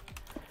you.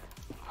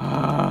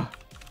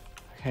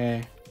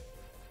 Okay.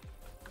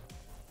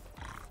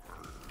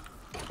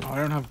 Oh, I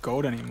don't have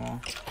gold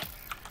anymore.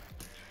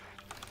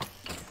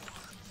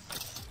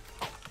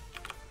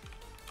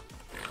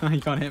 You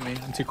can't hit me.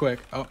 I'm too quick.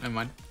 Oh, never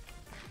mind.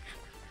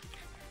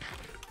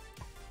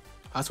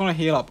 I just want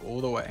to heal up all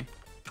the way.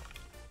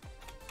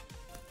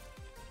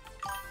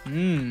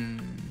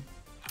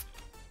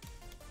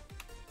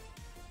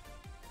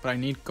 But I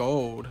need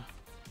gold.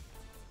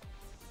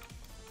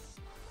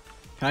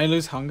 Can I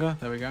lose hunger?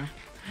 There we go.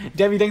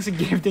 Debbie, thanks for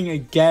gifting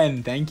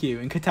again. Thank you.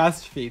 And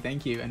Catastrophe,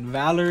 thank you. And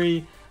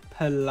Valerie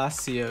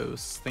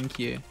Palacios, thank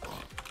you.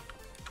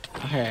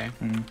 Okay.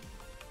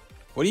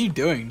 What are you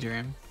doing,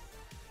 Dream?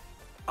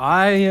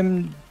 I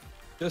am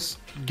just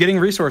getting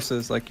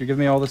resources. Like, you're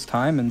giving me all this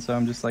time, and so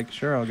I'm just like,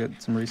 sure, I'll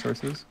get some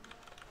resources.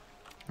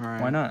 All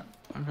right. Why not?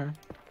 Okay.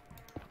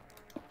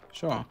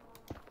 Sure.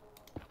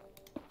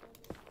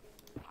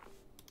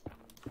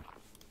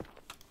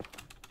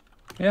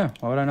 Yeah,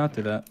 why would I not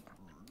do that?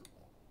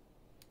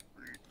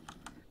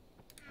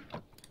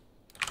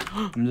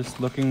 I'm just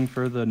looking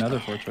for the Nether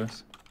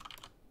Fortress.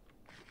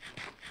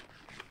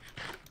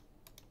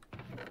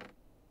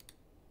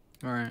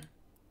 All right.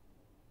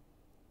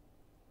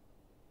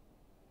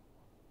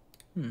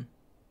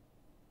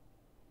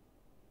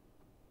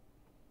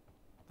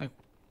 Like,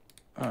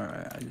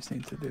 Alright, I just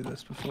need to do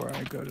this before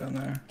I go down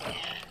there.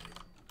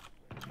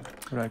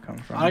 Where'd I come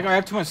from? I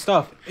have too much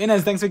stuff.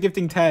 Inez, thanks for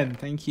gifting 10.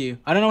 Thank you.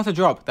 I don't know what to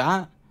drop.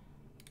 That?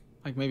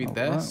 Like maybe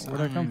this?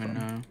 Where'd I come from?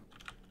 Know.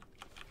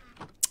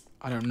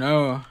 I don't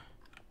know.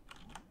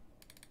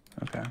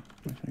 Okay, I'm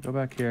gonna go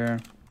back here.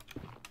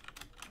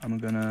 I'm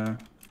gonna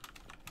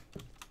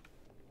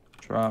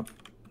drop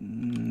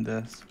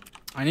this.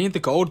 I need the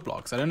gold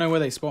blocks. I don't know where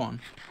they spawn.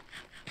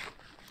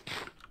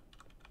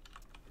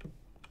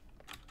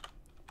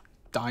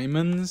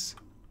 Diamonds?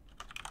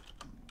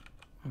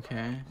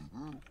 Okay.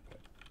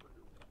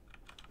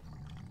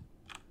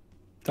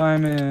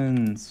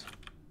 Diamonds.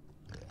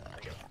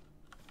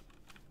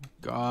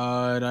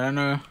 God, I don't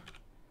know.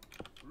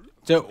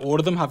 Do all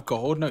of them have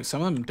gold? No,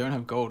 some of them don't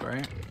have gold,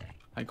 right?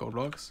 Like gold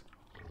blocks?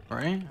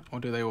 Right?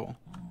 Or do they all?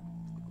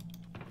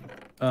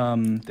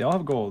 They all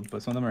have gold,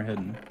 but some of them are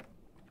hidden.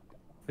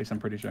 At least I'm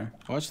pretty sure.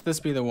 Watch this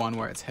be the one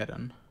where it's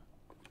hidden.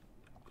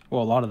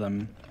 Well, a lot of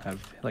them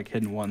have like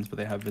hidden ones, but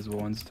they have visible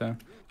ones too.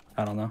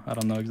 I don't know. I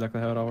don't know exactly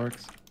how it all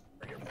works.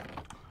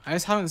 I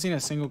just haven't seen a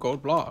single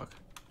gold block.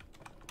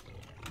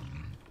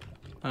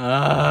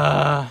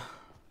 Come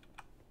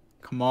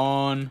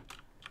on.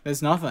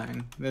 There's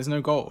nothing. There's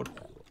no gold.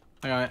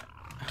 Like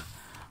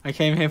I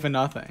came here for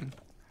nothing.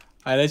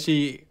 I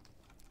literally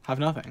have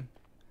nothing.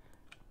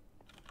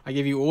 I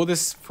gave you all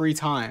this free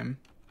time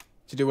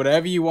to do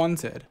whatever you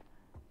wanted.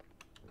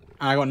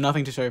 And I got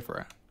nothing to show for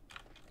it.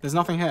 There's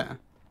nothing here.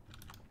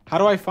 How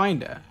do I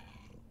find it?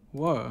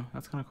 Whoa,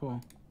 that's kind of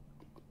cool.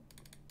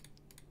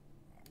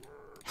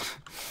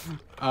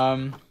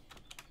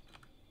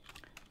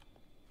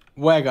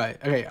 Where, guys?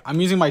 Okay, I'm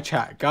using my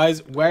chat.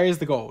 Guys, where is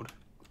the gold?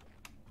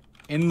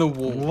 In the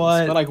walls.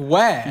 What? But, like,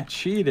 where? You're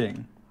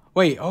cheating.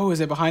 Wait, oh,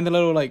 is it behind the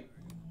little, like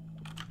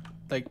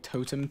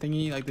totem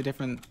thingy? Like, the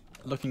different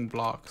looking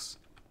blocks.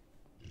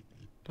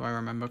 Do I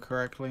remember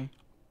correctly?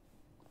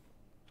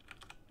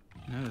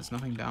 No, there's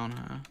nothing down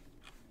here.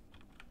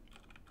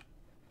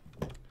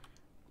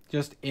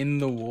 Just in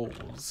the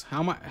walls. How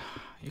am I...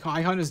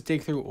 I can't just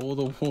dig through all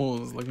the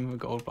walls looking for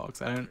gold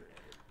blocks. I don't...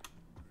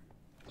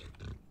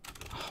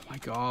 Oh my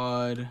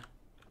god.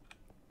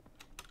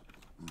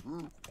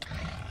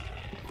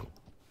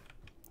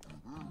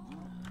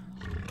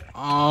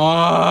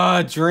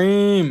 Ah,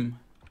 Dream.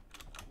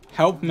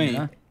 Help me.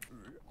 Yeah.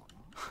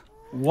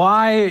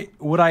 Why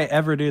would I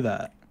ever do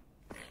that?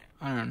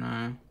 I don't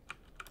know.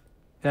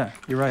 Yeah,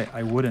 you're right.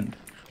 I wouldn't.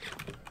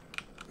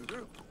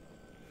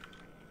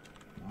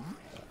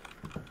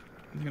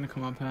 I'm gonna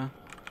come up here.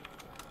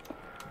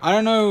 I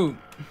don't know.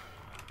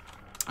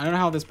 I don't know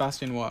how this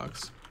bastion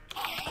works.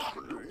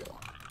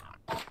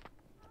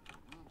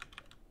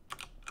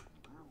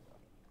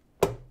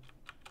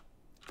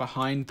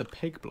 Behind the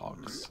pig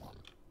blocks.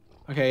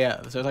 Okay,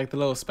 yeah. So it's like the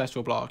little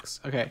special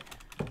blocks. Okay.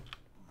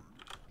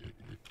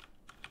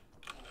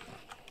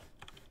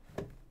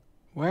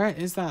 Where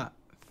is that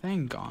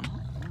thing gone?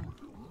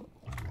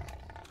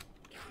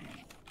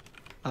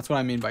 That's what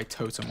I mean by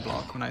totem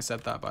block when I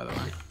said that, by the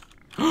way.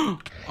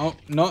 Oh,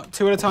 not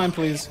two at a time,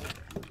 please.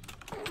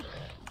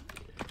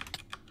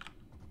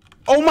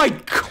 Oh my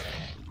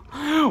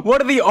god!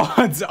 What are the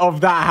odds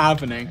of that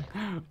happening?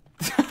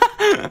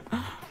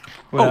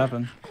 What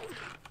happened?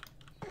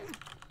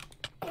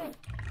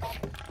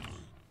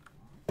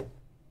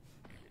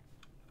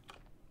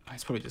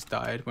 It's probably just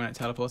died when it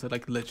teleported.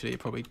 Like, literally,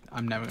 probably...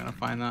 I'm never going to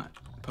find that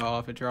pearl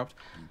if it dropped.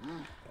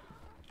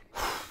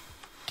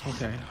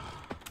 Okay.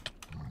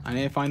 I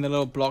need to find the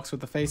little blocks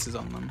with the faces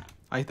on them.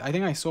 I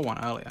think I saw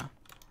one earlier.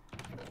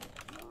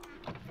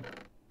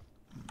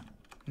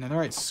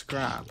 Netherite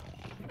scrap.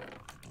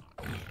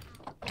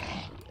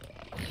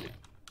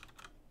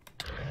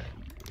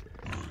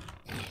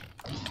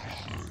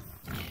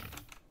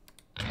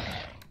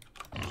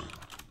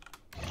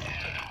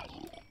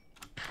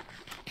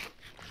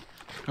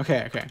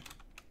 Okay, okay.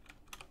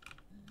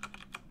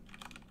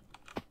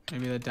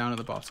 Maybe they're down at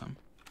the bottom.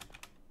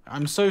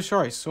 I'm so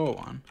sure I saw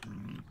one.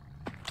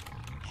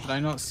 Did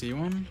I not see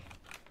one?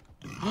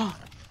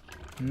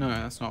 No,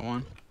 that's not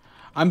one.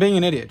 I'm being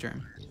an idiot,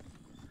 Dream.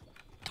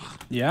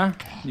 Yeah,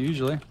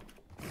 usually.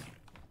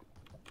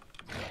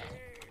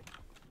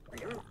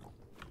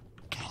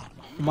 Oh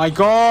my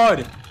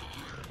god!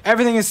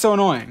 Everything is so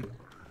annoying.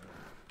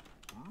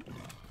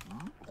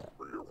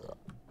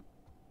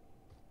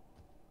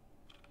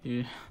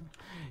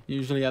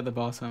 Usually at the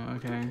bottom,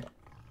 okay.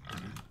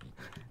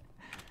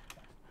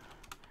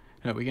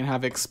 No, we can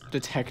have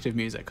detective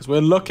music because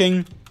we're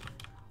looking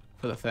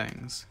for the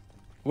things.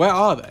 Where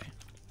are they?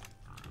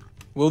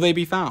 Will they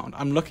be found?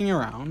 I'm looking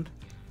around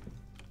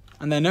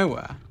and they're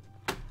nowhere.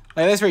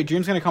 Like, that's right.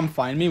 Dream's gonna come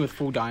find me with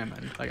full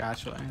diamond. Like,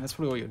 actually, that's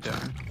probably what you're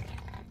doing.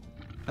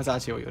 That's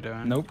actually what you're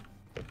doing. Nope.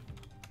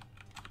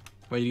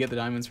 Where did you get the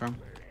diamonds from?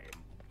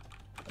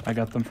 I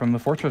got them from the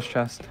fortress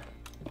chest.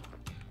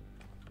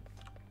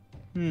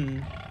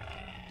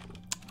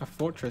 A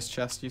fortress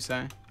chest, you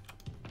say?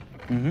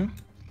 Mm-hmm.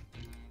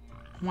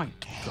 Oh my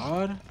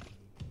god.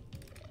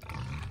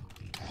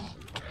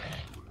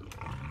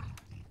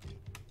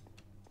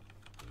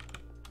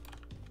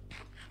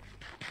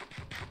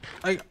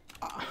 Like,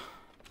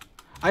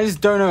 I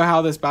just don't know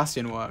how this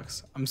bastion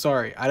works. I'm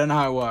sorry. I don't know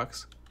how it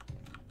works.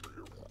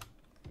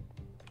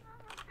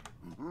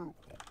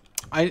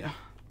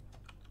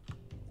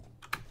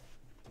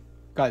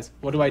 Guys,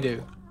 what do I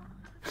do?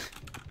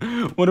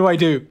 What do I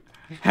do?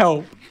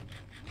 Help.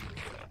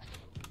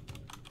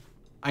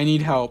 I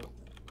need help.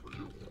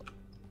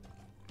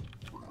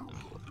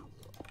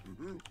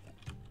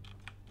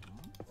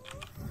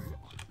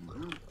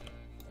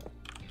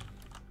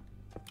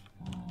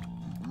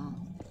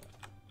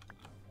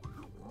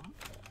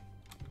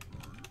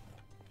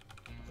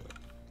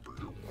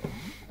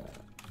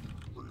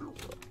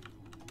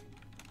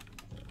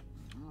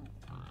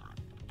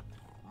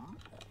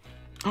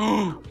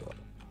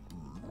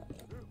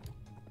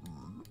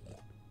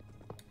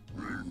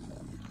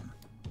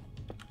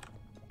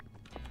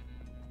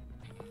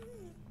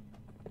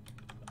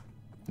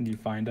 Did you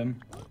find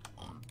him?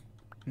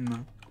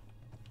 No.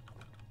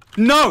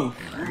 No!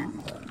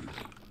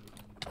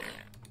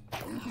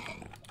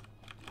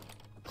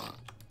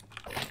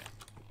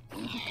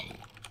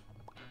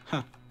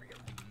 Huh.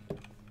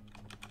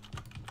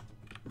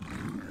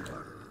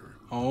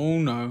 Oh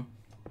no.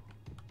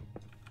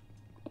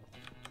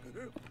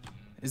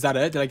 Is that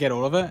it? Did I get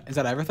all of it? Is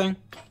that everything?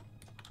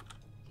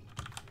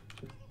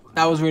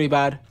 That was really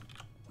bad.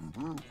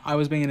 I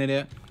was being an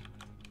idiot.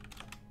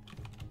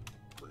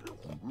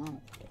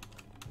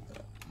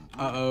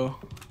 Uh-oh.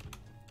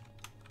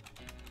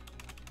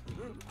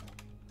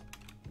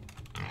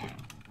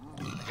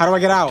 How do I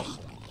get out?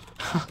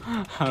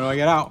 How do I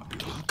get out?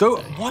 Go.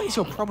 What is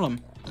your problem?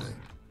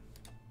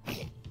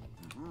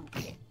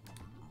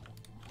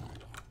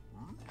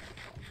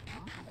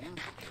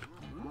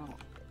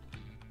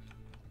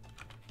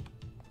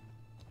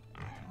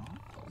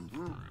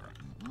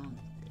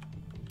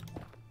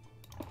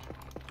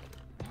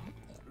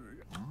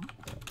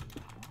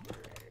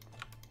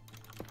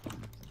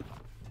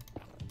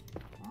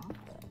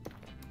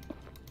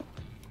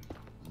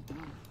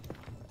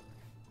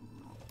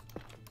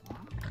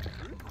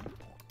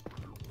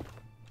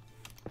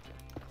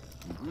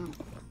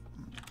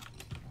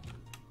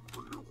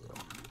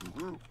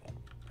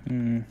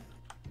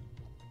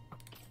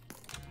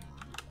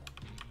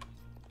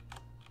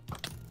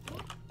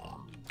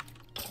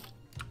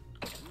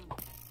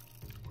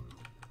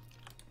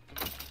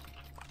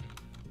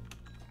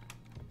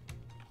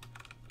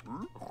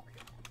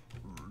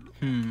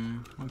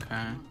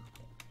 Okay.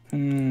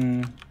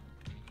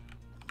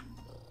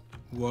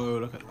 Whoa,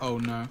 look at... Oh,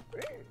 no.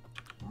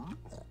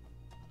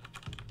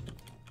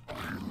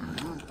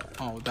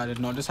 Oh, that did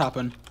not just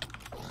happen.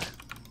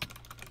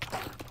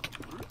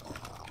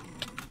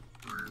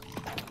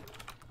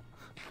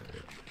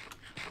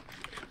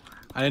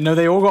 I didn't know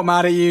they all got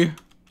mad at you.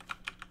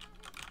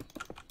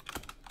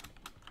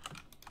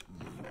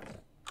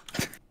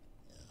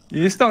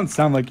 You just don't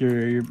sound like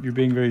you're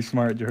being very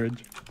smart,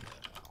 George.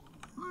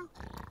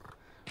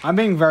 I'm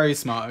being very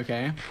smart,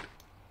 okay?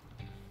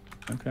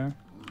 Okay.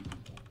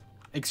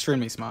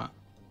 Extremely smart.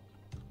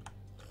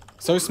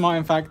 So smart,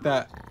 in fact,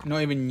 that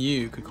not even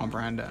you could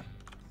comprehend it.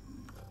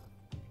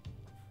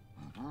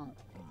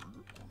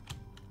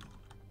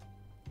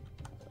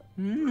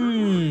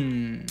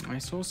 I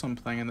saw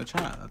something in the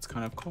chat. That's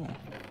kind of cool.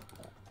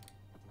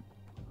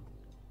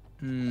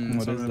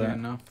 What is that?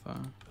 Enough,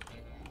 though.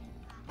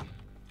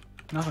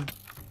 Nothing.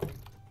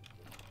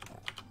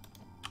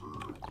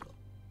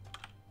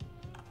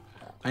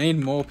 I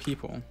need more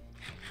people.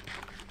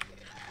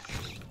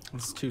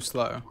 This is too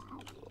slow.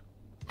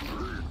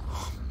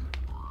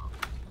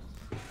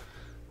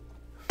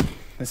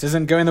 This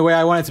isn't going the way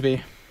I want it to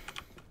be.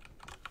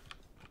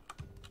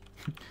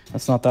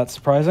 That's not that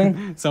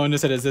surprising. Someone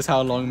just said, is this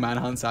how long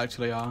manhunts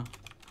actually are?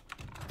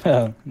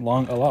 Yeah, a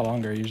lot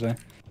longer usually.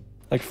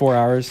 Like 4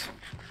 hours.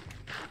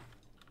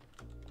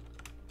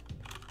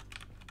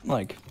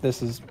 Like,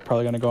 this is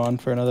probably gonna go on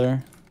for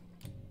another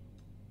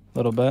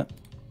little bit.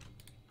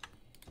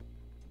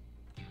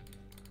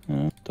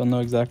 Don't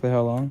know exactly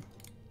how long.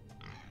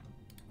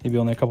 Maybe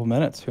only a couple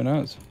minutes, who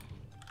knows?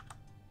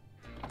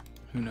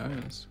 Who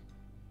knows?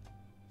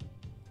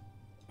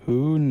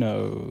 Who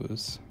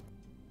knows?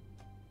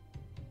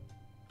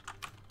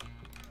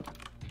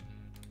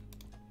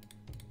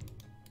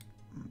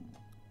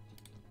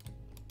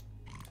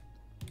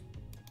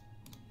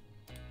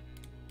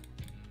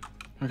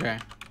 Okay.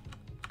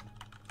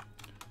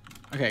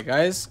 Okay,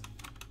 guys.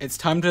 It's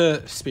time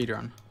to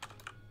speedrun.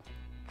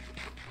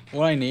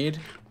 all I need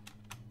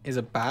is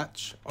a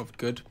batch of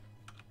good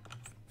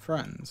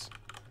friends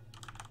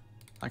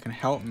that can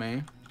help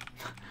me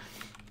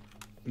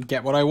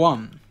get what I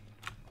want.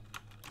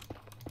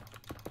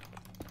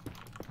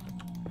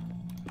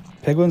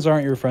 Piglins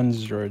aren't your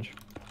friends, George.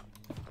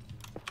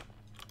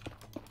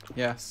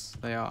 Yes,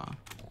 they are.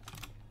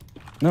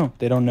 No,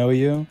 they don't know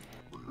you.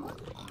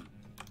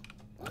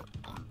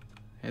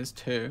 Here's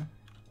two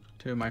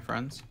of my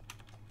friends.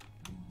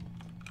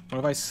 What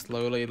if I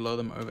slowly lure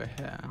them over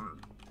here?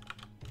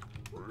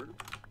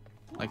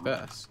 Like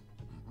this.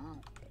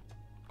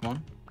 Come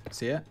on,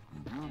 see it?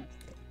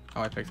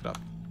 Oh, I picked it up.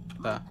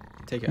 There,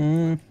 take it.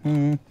 And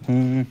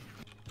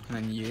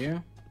then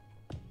you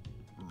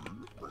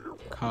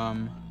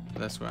come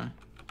this way.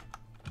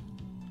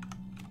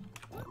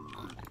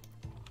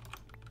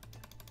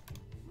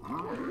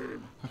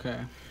 Okay,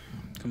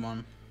 come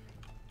on.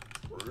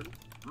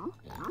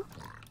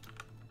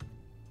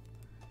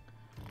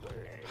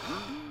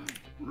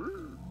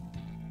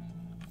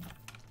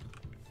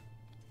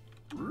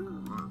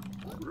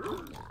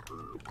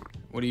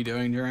 What are you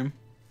doing, Dream?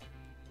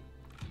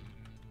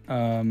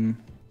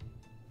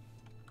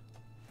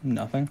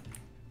 Nothing.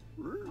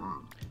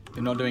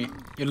 You're not doing.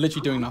 You're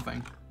literally doing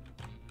nothing.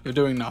 You're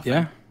doing nothing.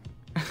 Yeah.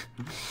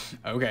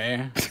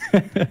 Okay.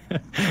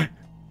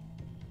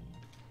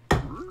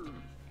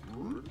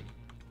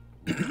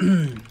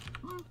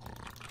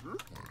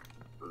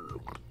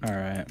 All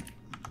right.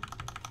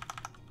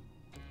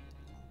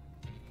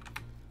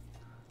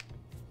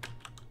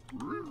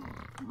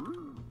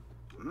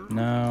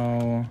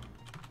 Now,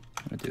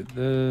 I'm gonna do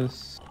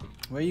this.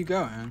 Where are you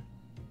going?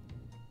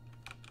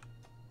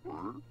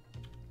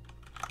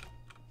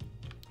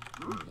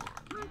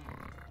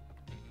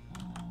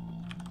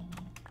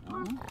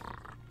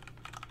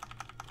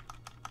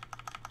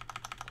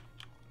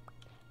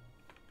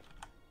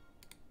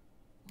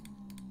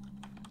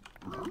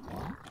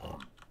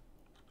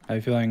 I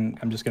have a feeling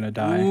I'm just gonna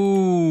die.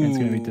 Ooh. And it's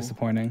gonna be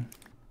disappointing.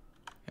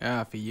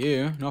 Yeah, for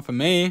you, not for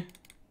me.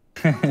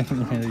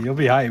 You'll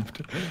be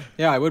hyped.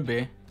 Yeah, I would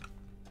be.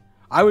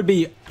 I would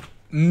be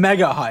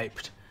mega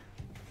hyped.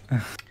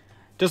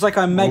 Just like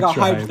I'm mega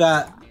Ultra hyped hyped.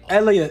 that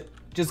Elliot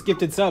just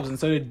gifted subs, and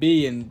so did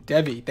B and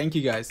Debbie. Thank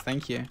you guys.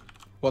 Thank you.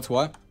 What's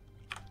what?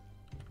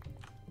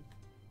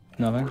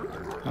 Nothing.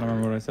 I don't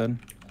remember what I said.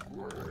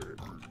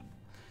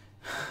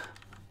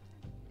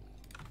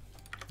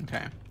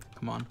 Okay,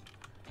 come on.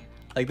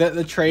 Like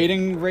the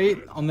trading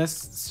rate on this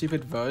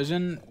stupid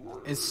version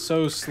is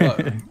so slow.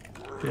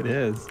 It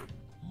is.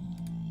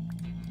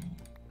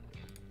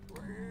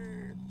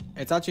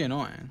 It's actually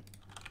annoying.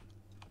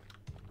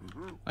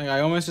 Like,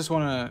 I almost just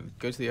want to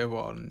go to the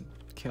overworld and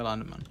kill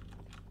Enderman.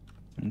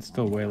 And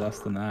still way less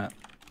than that.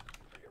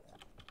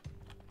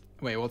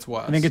 Wait, what's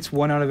worse? I think it's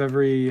 1 out of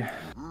every. I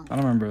don't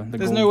remember. The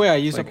There's gold, no way I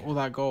used like, up all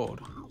that gold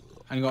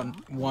and got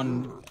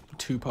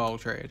 2 pearl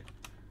trade.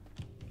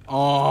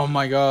 Oh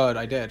my god,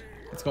 I did.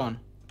 It's gone.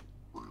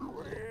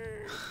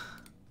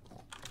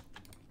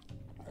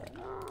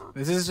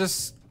 This is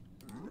just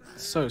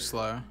so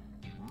slow.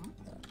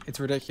 It's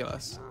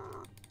ridiculous.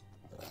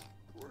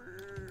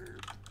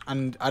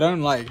 And I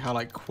don't like how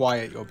like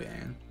quiet you're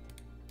being.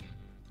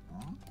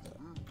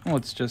 Well,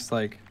 it's just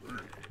like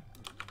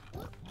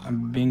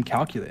I'm being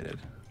calculated.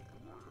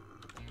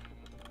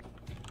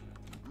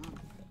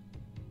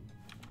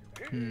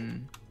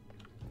 Man,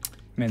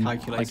 like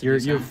Calculated,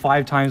 you you have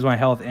 5 times my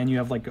health and you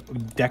have like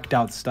decked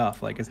out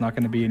stuff. Like it's not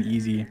going to be an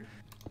easy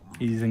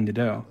thing to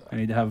do. I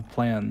need to have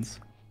plans.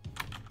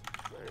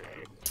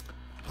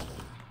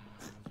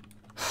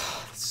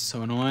 It's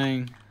so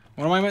annoying.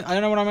 What am I meant? I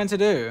don't know what I'm meant to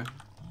do.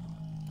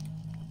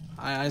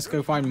 I just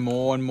go find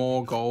more and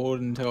more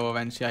gold until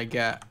eventually I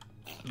get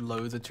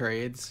loads of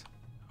trades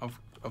of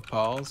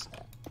pearls.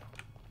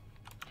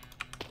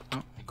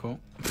 Oh, cool.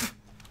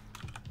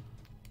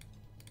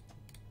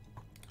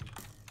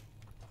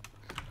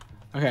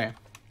 Okay.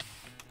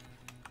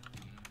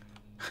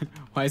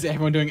 Why is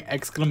everyone doing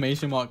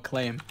exclamation mark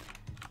claim?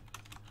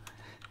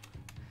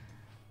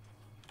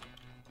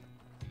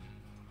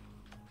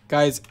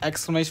 Guys,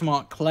 exclamation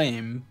mark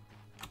claim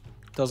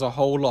does a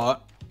whole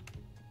lot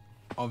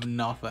of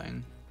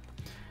nothing.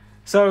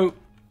 So,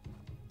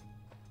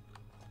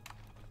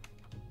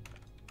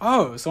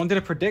 oh, someone did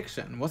a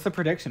prediction. What's the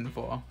prediction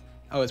for?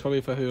 Oh, it's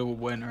probably for who will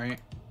win, right?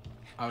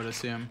 I would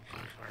assume.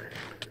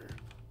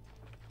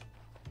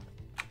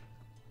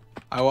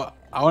 I want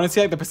to see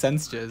like the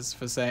percentages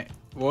for say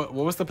what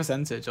was the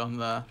percentage on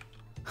the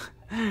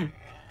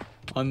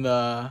on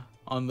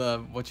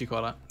the what you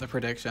call it, the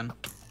prediction.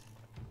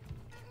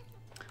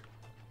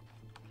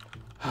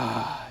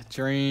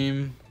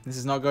 Dream, this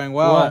is not going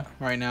well What?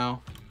 right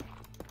now.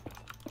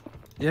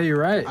 Yeah, you're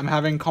right. I'm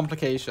having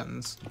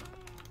complications.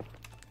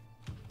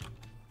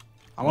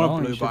 I Well,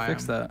 want a you blue should biome.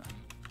 fix that.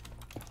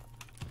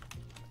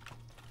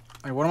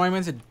 Like, what am I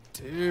meant to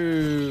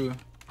do?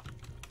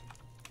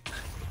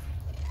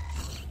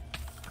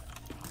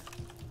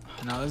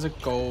 Now there's a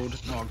gold,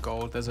 not a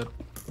gold, there's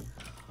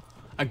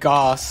a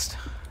ghast.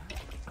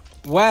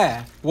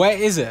 Where? Where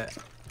is it?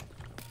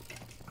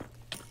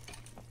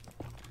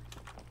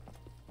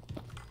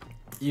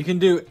 You can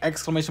do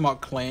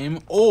 !claim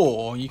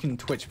or you can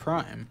Twitch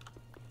Prime.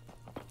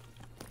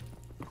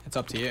 It's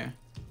up to you.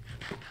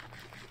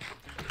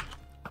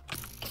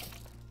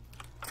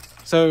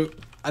 So,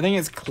 I think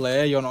it's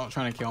clear you're not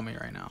trying to kill me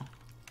right now.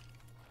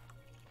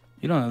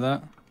 You don't know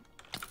that.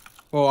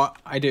 Well,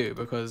 I do,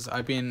 because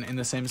I've been in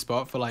the same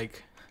spot for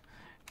like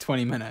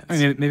 20 minutes. I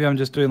mean, maybe I'm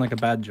just doing like a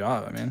bad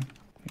job. I mean,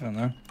 I don't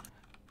know.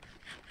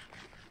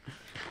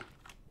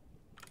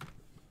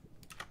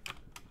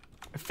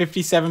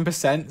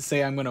 57%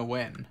 say I'm gonna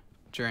win,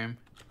 Dream.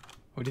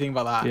 What do you think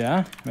about that?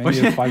 Yeah, maybe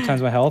you have 5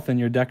 times my health and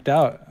you're decked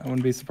out. I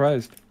wouldn't be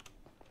surprised.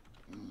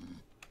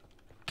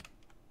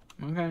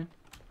 Okay.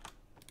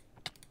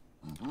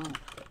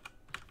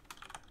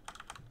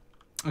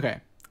 Okay.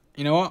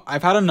 You know what?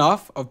 I've had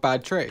enough of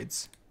bad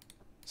trades.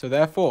 So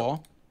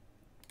therefore,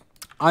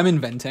 I'm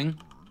inventing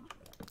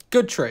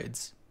good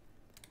trades.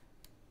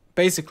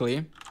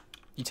 Basically,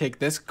 you take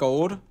this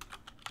gold,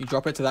 you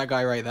drop it to that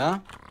guy right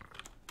there,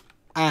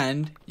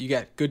 and you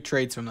get good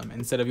trades from them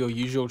instead of your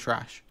usual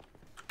trash.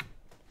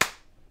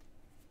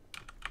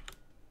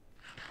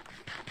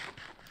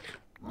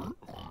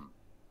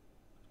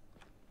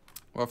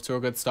 We're off to a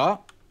good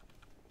start.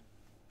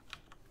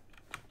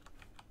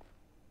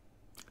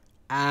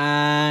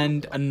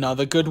 And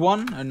another good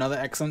one, another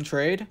excellent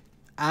trade.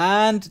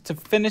 And to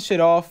finish it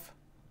off,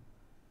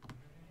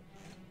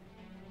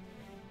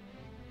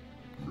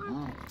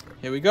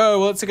 here we go.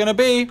 What's it gonna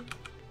be?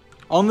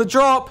 On the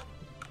drop.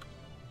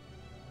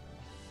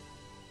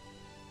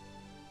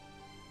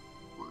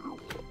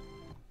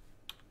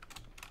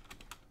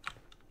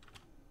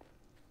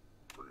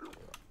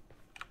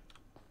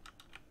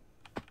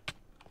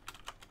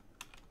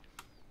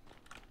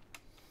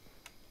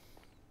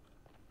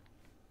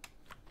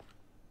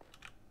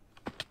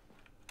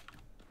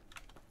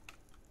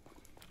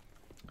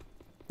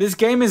 This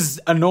game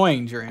is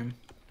annoying, Dream.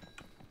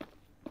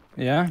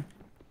 Yeah.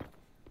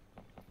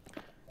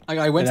 Like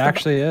I went. It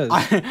actually is.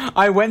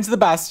 I went to the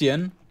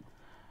Bastion.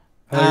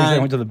 I thought you said I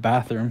went to the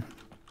bathroom.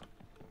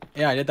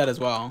 Yeah, I did that as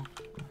well.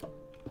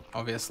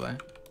 Obviously.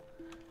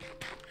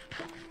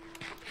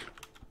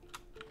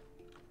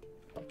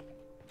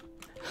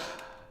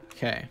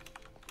 Okay.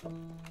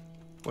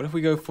 What if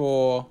we go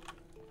for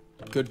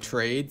good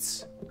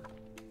trades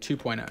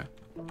 2.0?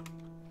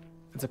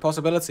 It's a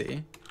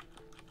possibility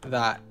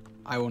that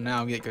I will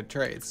now get good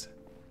trades.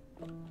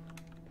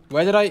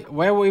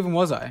 Where even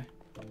was I?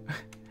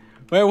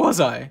 Where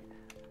was I?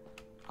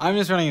 I'm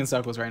just running in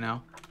circles right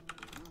now.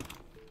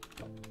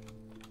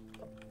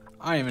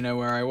 I don't even know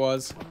where I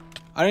was.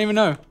 I don't even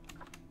know.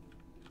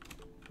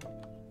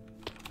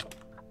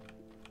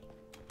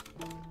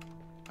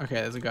 Okay,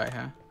 there's a guy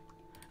here.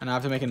 And I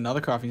have to make another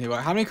crafting table.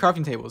 How many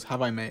crafting tables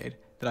have I made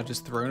that I've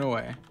just thrown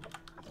away?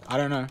 I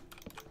don't know.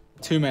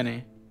 Too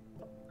many.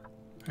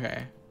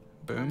 Okay.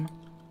 Boom.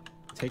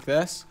 Take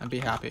this and be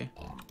happy.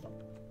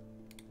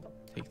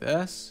 Take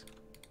this.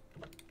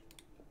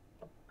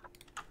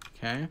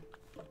 Okay.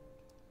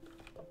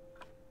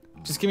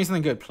 Just give me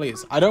something good,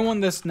 please. I don't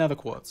want this nether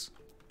quartz.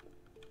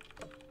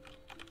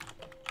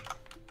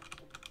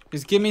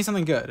 Just give me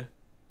something good.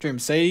 Dream,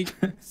 say,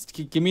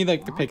 give me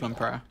like the piglin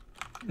prayer.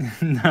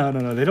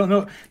 No. They don't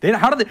know.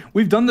 How did they?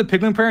 We've done the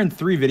piglin prayer in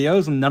 3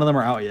 videos and none of them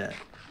are out yet.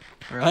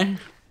 Really?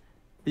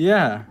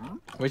 Yeah.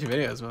 Which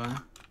videos were they?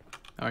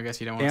 Oh, I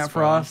guess you don't want to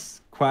Antfrost,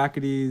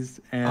 Quackities,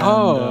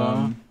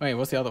 and wait,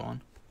 what's the other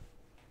one?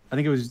 I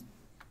think it was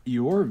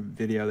your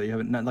video that you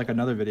haven't, not like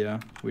another video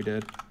we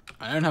did.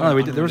 I don't have.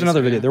 Oh, there was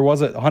another video. There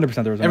was 100%.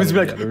 There was another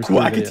video. Everyone's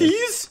like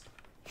Quackities.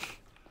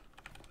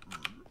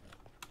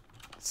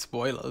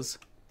 Spoilers.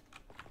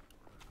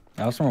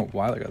 That was from a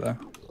while ago though.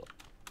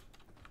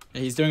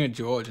 Yeah, he's doing a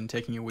George and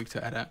taking a week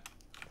to edit.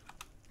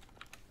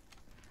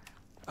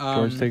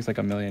 George takes like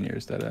a million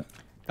years to edit.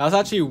 That's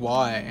actually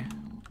why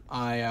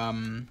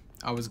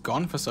I was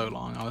gone for so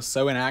long. I was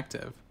so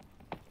inactive.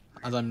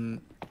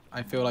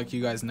 I feel like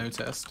you guys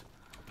noticed.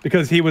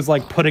 Because he was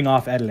like putting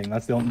off editing.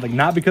 That's the only, like,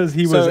 not because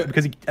he was,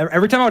 because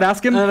every time I would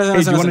ask him,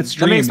 hey, do you want to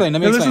stream? Let me explain.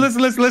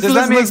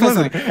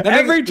 Listen.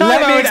 Every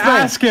time I would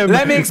ask him,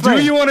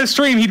 do you want to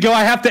stream? He'd go,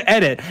 I have to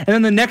edit. And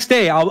then the next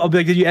day, I'll be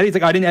like, did you edit? He's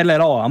like, I didn't edit at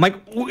all. I'm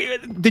like,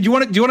 do you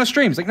want to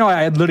stream? He's like, no,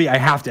 I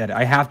have to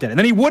edit. And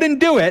then he wouldn't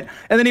do it.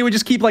 And then he would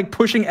just keep like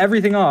pushing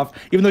everything off,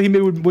 even though he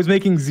was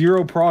making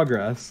 0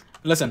 progress.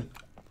 Listen.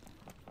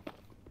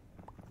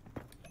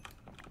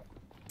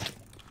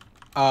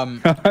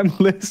 I'm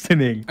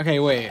listening. Okay,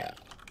 wait.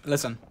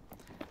 Listen.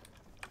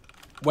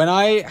 When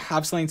I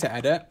have something to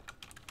edit,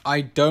 I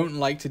don't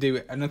like to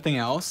do anything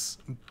else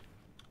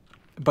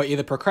but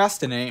either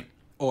procrastinate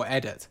or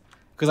edit.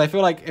 Because I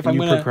feel like if I'm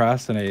going to... You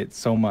procrastinate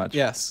so much.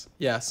 Yes.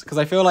 Because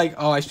I feel like,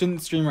 I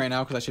shouldn't stream right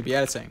now because I should be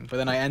editing. But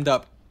then I end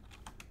up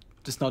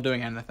just not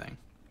doing anything.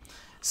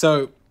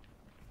 So,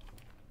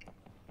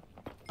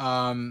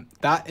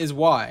 that is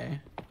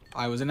why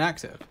I was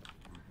inactive.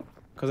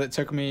 Because it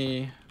took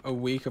me a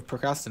week of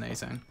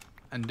procrastinating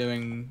and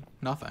doing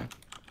nothing.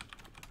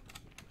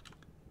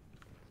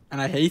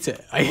 And I hate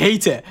it. I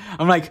hate it.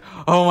 I'm like,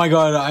 oh my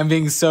god, I'm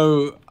being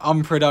so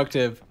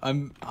unproductive.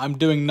 I'm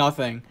doing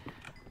nothing.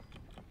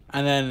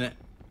 And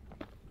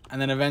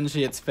then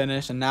eventually it's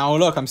finished. And now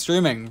look, I'm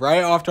streaming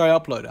right after I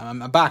upload. I'm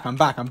back. I'm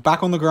back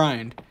on the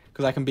grind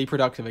because I can be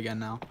productive again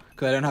now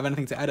because I don't have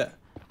anything to edit.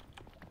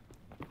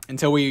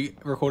 Until we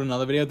record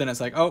another video, then it's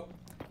like, oh,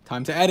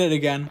 time to edit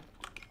again.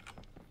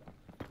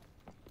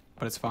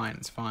 But it's fine.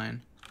 It's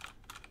fine.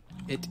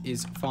 It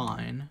is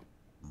fine.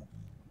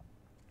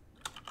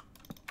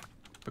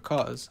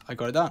 Because I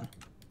got it done.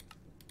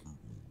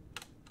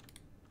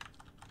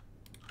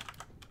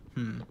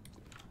 I'm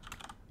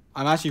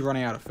actually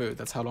running out of food.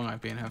 That's how long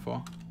I've been here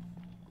for.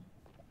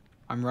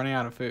 I'm running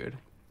out of food.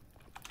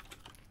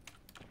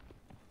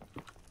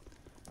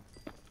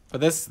 But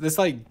this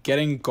like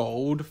getting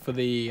gold for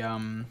the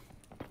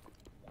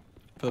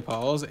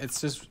pearls,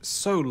 it's just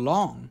so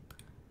long.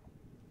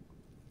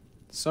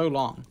 So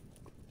long.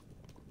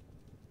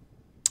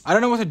 I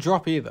don't know what to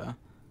drop either.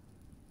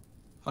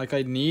 Like,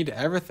 I need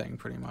everything,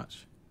 pretty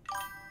much.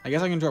 I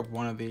guess I can drop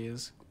one of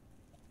these.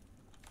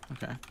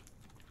 Okay.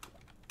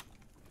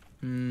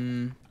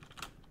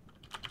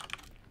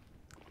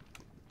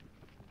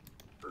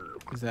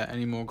 Is there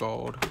any more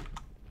gold?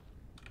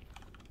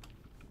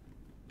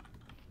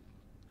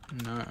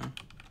 No.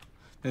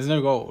 There's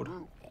no gold.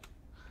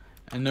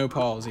 And no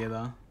pearls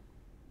either.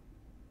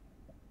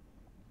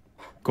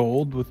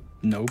 Gold with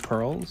no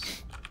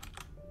pearls?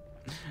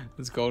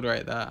 There's gold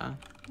right there.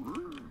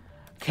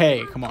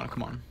 Okay, come on,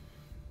 come on.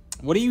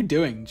 What are you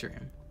doing,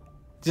 Dream?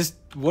 Just,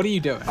 what are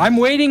you doing? I'm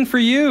waiting for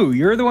you.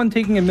 You're the one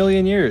taking a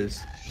million years.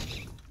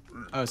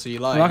 Oh, so you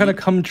lied. I'm not gonna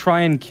come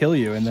try and kill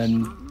you and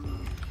then...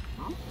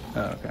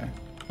 Oh, okay.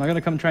 I'm not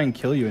gonna come try and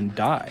kill you and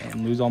die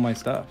and lose all my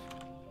stuff.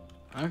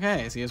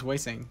 Okay, so you're just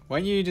wasting. Why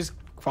don't you just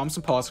farm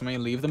some parts for me,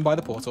 leave them by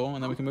the portal,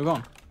 and then we can move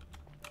on.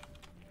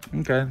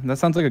 Okay, that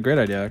sounds like a great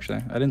idea,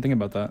 actually. I didn't think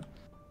about that.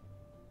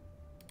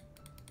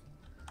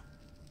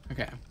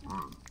 Okay.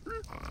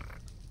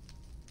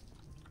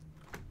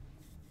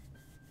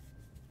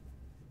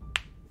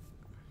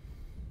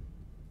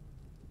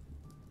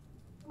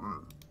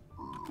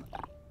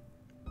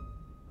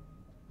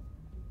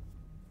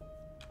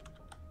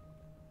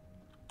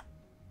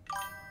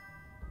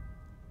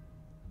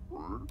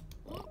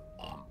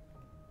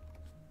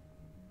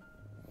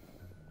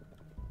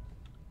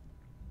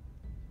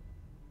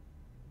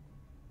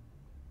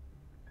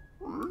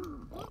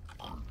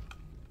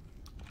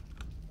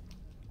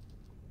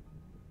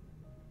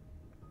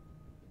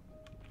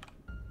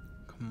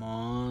 Come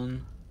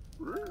on.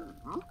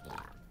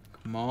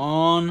 Come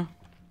on.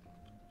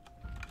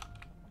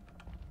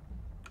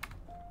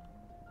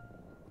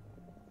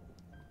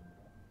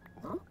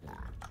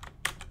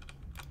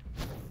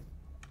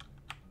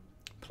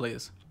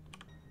 Please.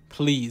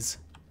 Please.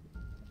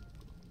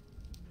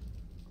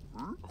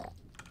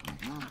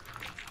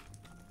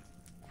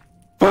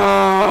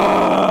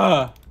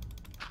 Ah!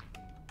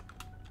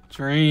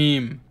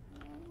 Dream.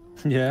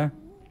 Yeah.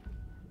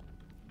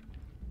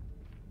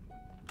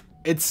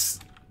 It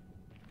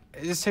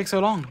just takes so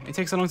long. It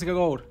takes so long to get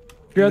gold.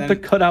 You're And at the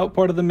then- cutout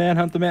part of the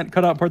manhunt,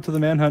 cutout parts of the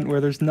manhunt where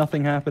there's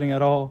nothing happening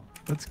at all.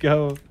 Let's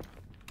go.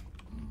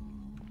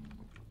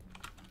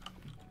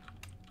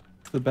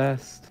 It's the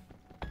best.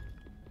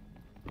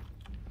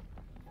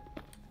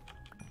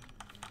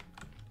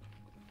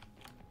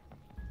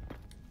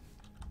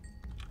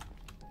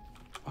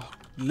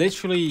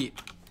 Literally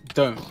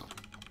don't.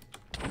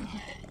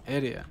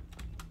 Idiot.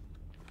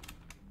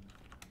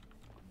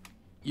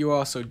 You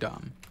are so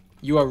dumb.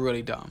 You are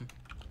really dumb.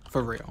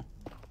 For real.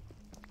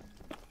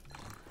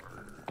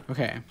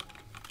 Okay.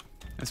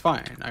 It's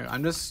fine.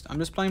 I'm just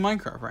playing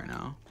Minecraft right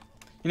now.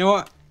 You know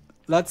what?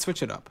 Let's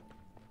switch it up.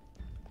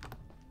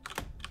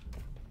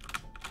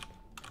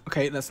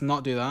 Okay, let's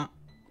not do that.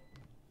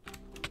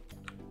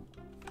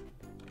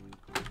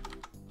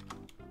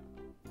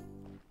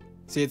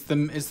 See, it's the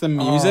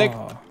music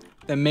Oh.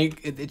 that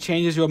it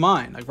changes your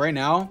mind. Like right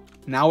now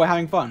we're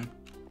having fun.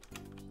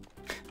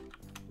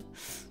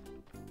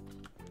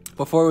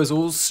 Before it was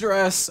all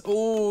stress,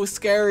 ooh,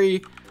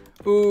 scary,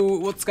 ooh,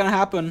 what's gonna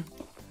happen?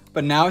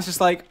 But now it's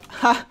just like,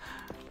 ha,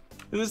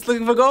 we're just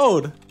looking for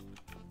gold.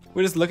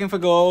 We're just looking for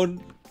gold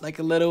like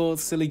a little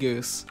silly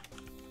goose.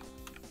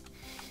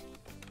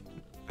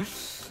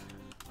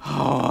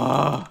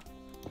 Oh.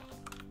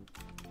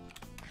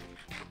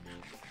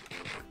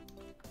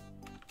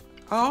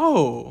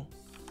 Oh,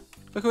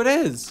 look who it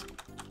is.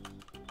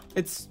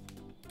 It's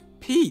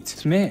Pete.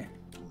 It's me.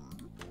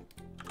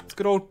 It's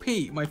good old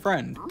Pete, my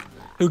friend,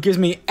 who gives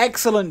me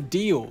excellent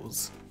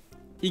deals.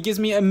 He gives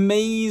me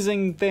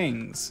amazing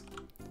things,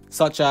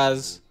 such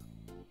as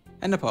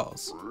ender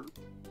pearls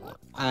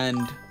and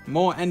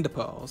more ender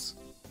pearls.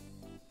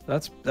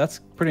 That's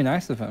pretty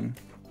nice of him.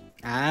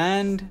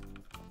 And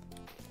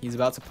he's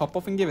about to pop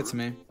off and give it to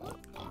me.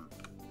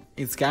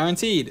 It's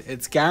guaranteed.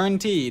 It's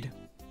guaranteed.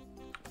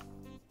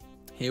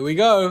 Here we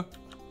go.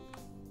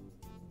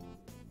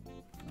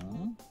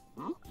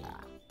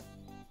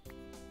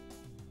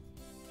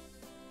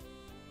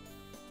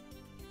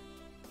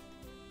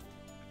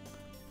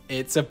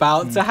 It's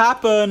about to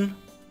happen.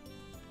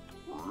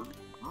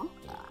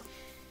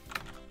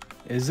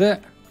 Is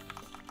it?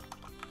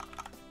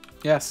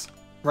 Yes.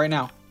 Right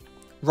now.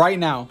 Right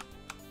now.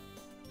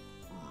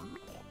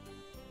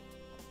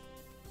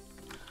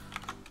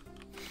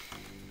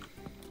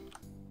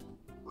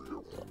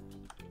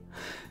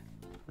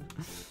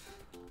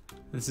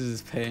 This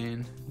is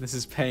pain. This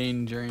is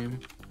pain, Dream.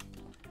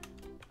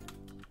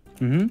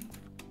 Mm-hmm.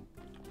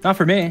 Not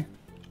for me.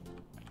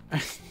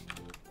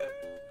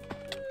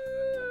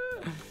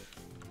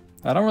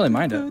 I don't really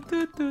mind it.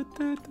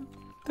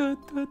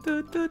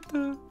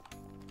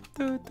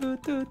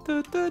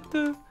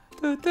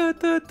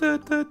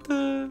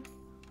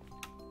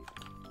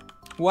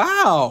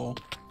 Wow.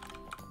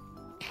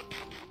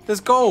 There's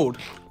gold.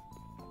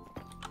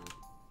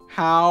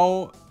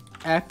 How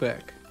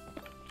epic.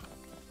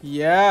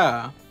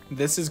 Yeah,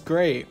 this is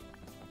great.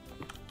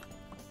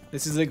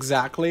 This is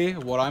exactly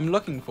what I'm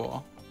looking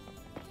for.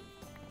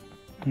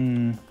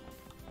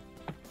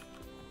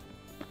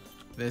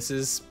 This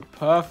is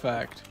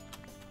perfect.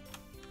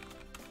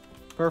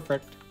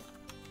 Perfect.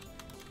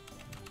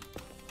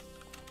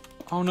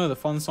 Oh no, the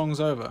fun song's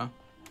over.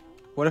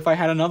 What if I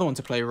had another one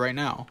to play right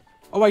now?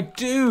 Oh, I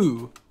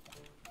do!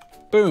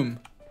 Boom.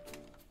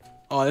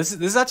 Oh, this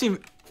is actually...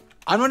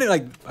 I'm not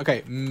like...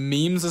 Okay,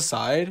 memes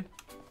aside,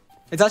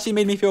 it's actually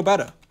made me feel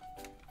better.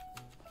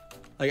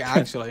 Like,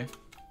 actually.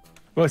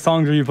 What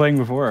songs were you playing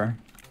before?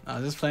 I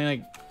was just playing,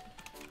 like,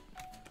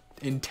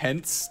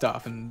 intense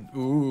stuff and,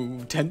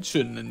 ooh,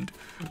 tension and,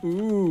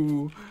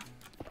 ooh,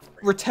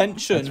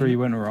 retention. That's where you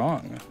went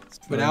wrong.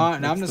 But now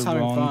I'm just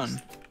having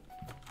fun.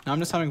 Now I'm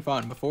just having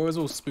fun. Before it was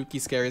all spooky,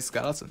 scary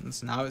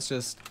skeletons. Now it's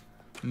just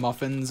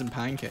muffins and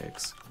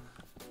pancakes.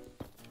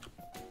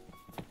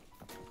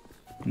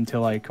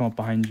 Until I come up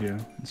behind you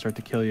and start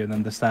to kill you, and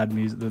then the sad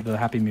music, the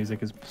happy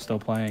music is still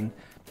playing,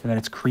 and then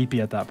it's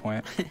creepy at that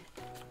point.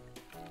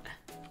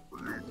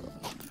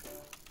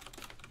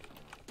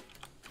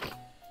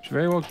 Which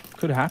very well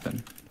could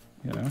happen.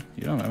 You know,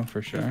 you don't know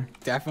for sure.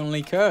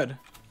 Definitely could.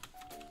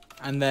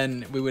 And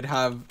then we would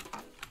have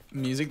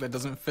music that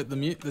doesn't fit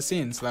the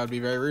scene, so that would be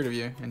very rude of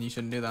you, and you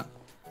shouldn't do that.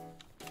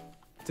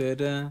 Da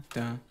da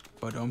da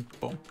ba dum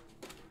boom.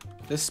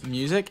 This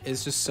music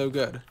is just so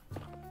good.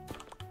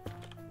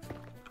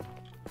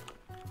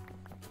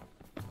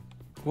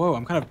 Whoa,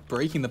 I'm kind of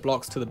breaking the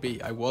blocks to the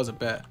beat. I was a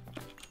bit.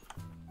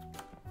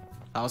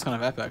 That was kind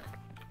of epic.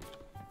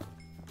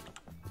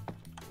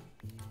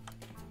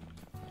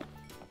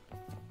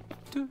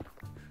 Do,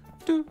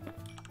 do,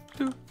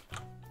 do.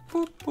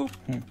 Boop, boop.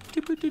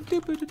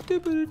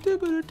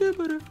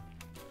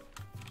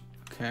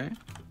 Okay.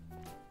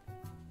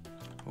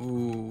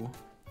 Ooh.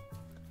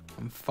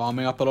 I'm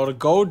farming up a lot of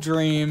gold,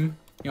 Dream.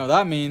 You know what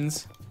that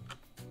means?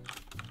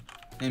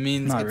 It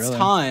means Not it's really.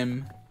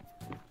 time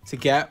to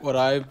get what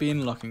I've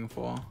been looking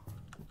for.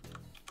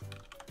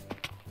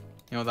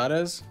 You know what that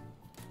is?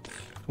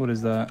 What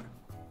is that?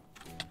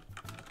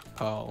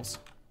 Pearls.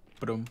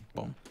 Boom,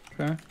 boom.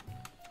 Okay.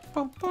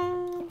 Bum,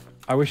 bum.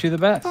 I wish you the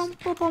best. Bum,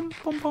 bum, bum,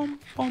 bum, bum,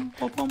 bum,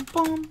 bum,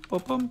 bum,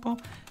 bum, bum, bum.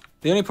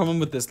 The only problem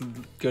with this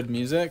good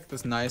music,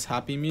 this nice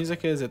happy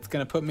music, is it's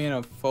gonna put me in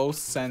a false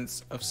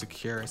sense of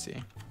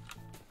security.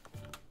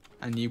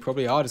 And you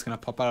probably are just gonna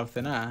pop out of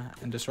thin air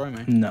and destroy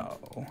me. No.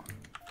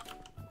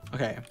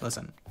 Okay,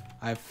 listen.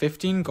 I have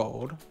 15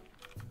 gold.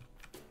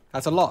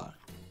 That's a lot,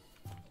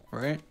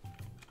 right?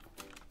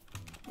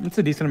 It's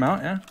a decent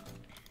amount, yeah.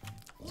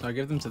 So I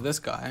give them to this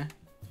guy,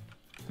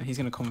 and he's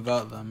gonna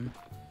convert them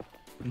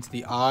into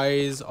the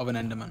eyes of an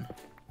Enderman.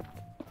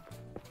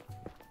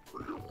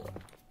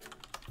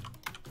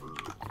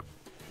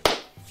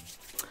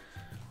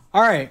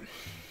 All right.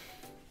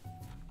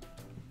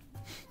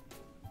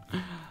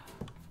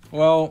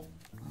 Well,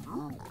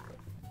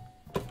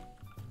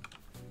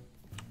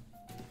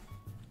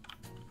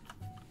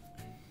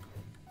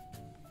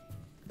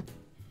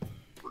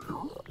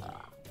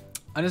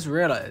 I just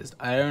realized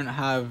I don't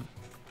have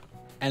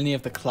any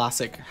of the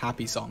classic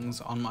happy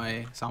songs on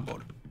my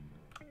soundboard.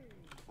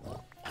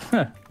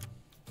 Huh.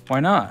 Why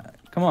not?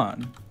 Come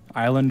on.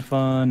 Island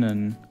Fun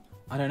and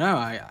I don't know.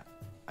 I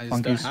just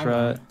Funky don't have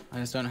Strut. them. I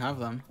just don't have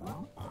them.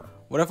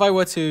 What if I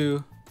were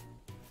to?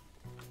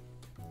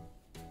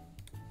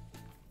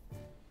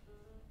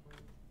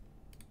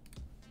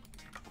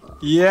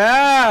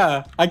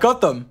 Yeah, I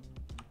got them.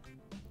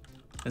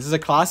 This is a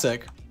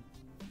classic.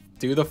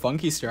 Do the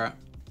funky strat.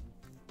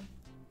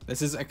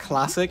 This is a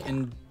classic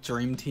in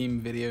Dream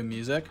Team video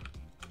music.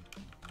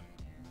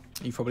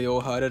 You've probably all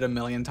heard it a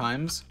million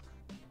times.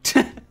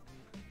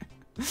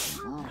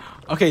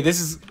 Okay, this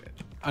is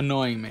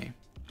annoying me.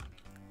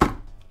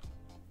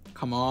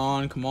 Come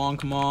on, come on,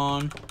 come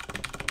on.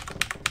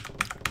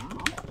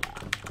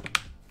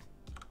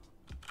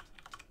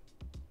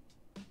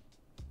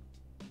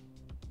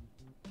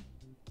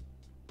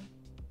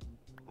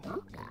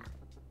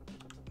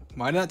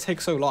 Why did that take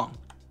so long?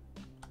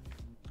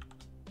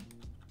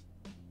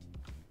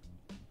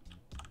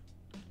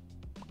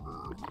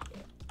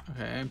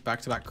 Okay,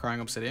 back-to-back crying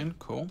obsidian.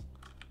 Cool.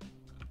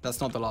 That's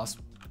not the last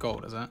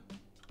gold, is it?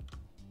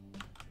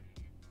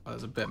 Oh,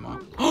 there's a bit more.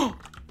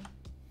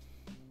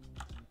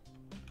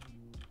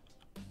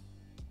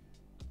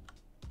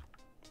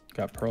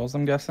 Got pearls,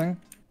 I'm guessing.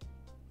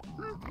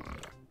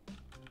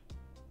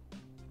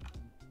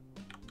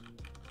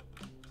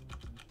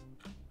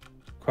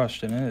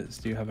 Question is,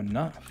 do you have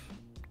enough?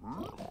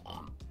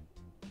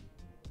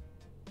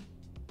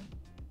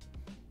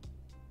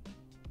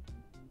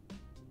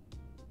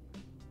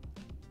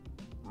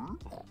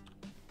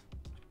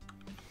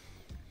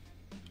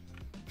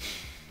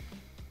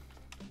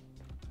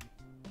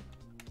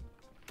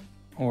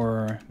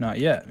 Or not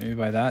yet. Maybe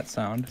by that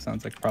sound,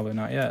 sounds like probably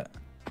not yet.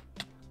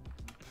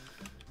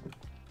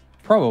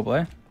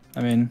 Probably.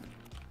 I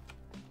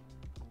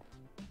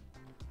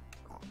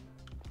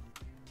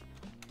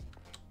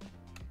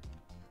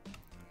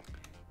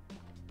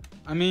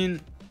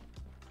mean,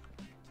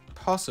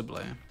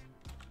 possibly.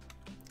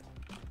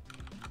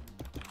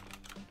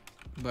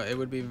 But it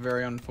would be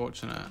very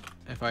unfortunate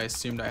if I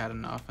assumed I had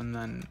enough and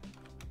then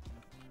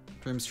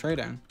Dream's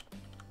trading.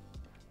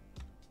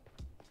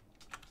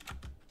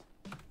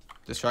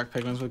 Distract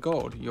piglins with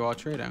gold. You are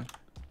trading.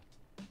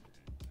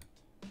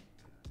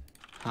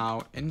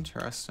 How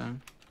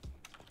interesting.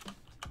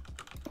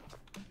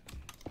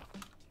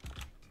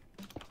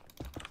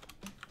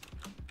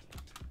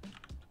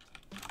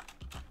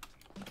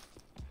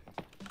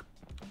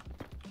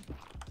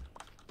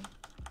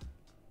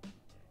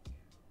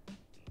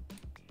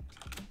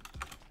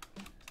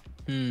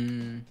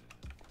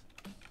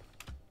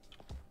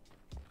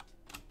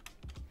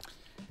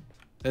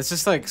 There's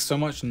just like so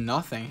much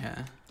nothing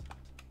here.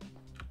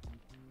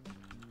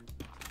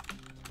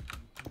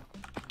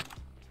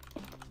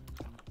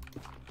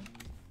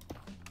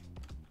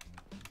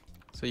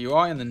 So you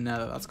are in the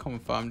nether, that's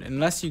confirmed.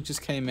 Unless you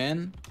just came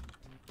in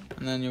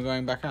and then you're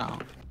going back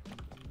out.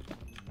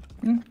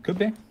 Could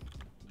be.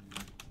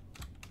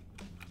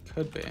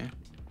 Could be.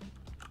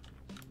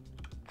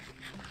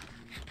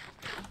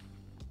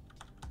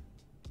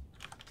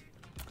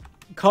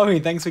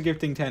 Chloe, thanks for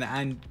gifting 10,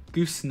 and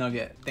Goose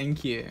Nugget,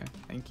 thank you.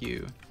 Thank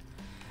you.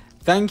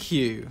 Thank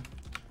you.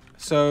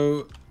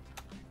 So,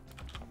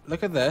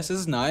 look at this. This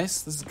is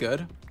nice. This is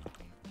good.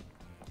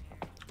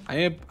 I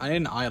need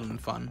an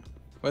island fun.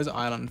 Where's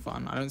island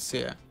fun? I don't see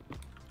it.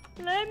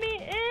 Let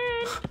me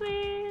in,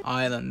 please.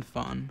 Island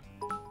fun.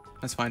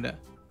 Let's find it.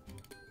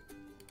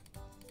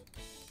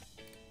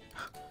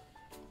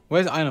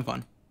 Where's island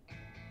fun?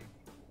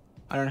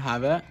 I don't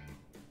have it.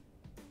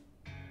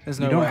 There's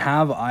no You don't way.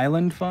 have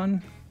island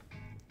fun?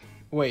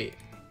 Wait.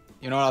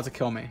 You're not allowed to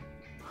kill me.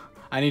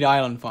 I need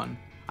island fun.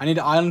 I need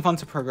island fun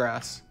to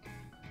progress.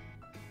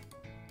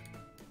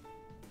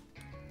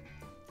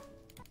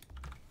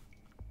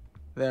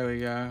 There we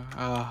go.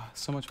 Ah,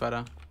 so much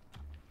better.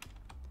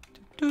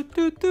 Do,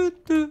 do, do,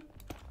 do.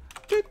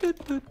 Do, do,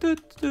 do, do,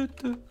 do,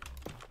 do.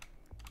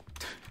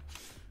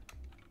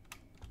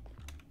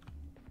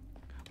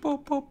 Bo,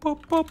 bo, bo,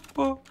 bo,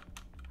 bo.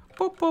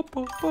 Bo, bo,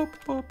 bo, bo,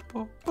 bo,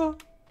 bo, bo.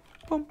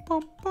 Bum,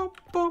 bum, bum,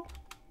 bum.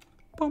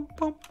 Bum,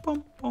 bum,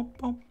 bum, bum,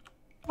 bum.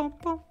 Bum,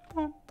 bum,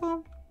 bum,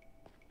 bum.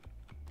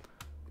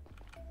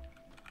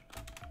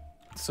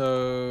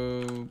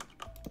 So,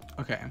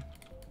 okay.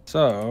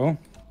 So,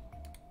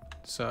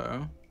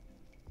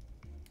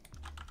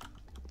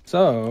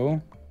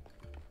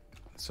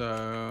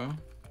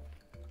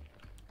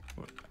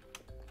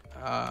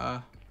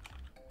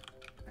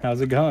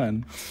 how's it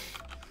going?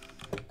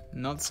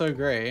 Not so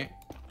great,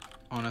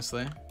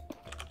 honestly.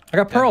 I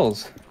got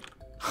pearls.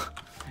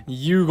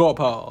 You got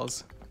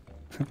pearls.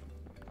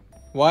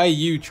 Why are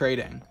you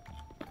trading?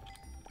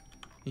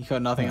 You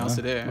got nothing else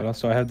to do. What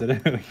else do I have to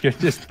do?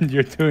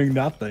 You're doing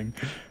nothing.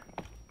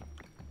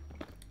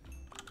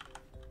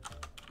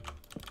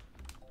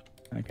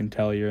 I can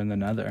tell you're in the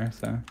nether,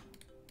 so.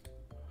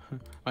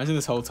 Imagine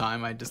this whole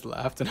time I just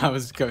left and I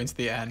was going to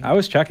the end. I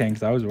was checking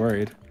because I was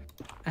worried.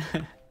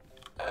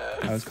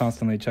 I was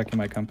constantly checking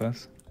my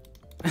compass.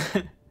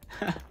 That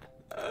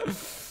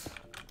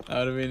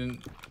would have been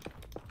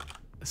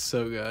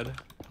so good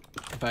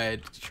if I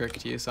had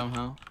tricked you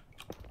somehow.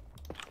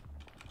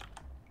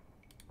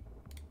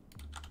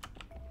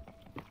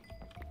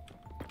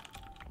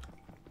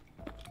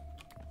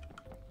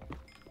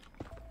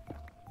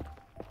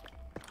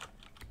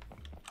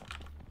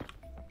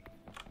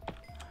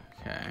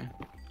 Okay.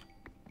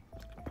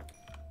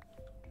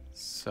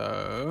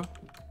 So,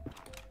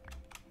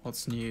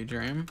 what's new,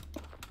 Dream?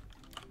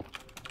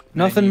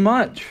 Nothing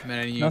much.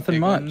 Many new Nothing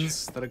big much.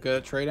 ones that are good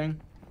at trading.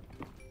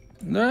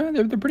 No,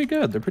 they're pretty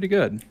good. They're pretty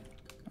good.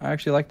 I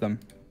actually like them.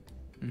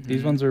 Mm-hmm.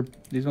 These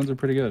ones are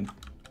pretty good.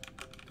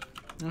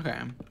 Okay.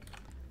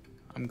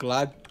 I'm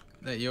glad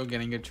that you're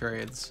getting good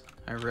trades.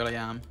 I really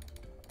am.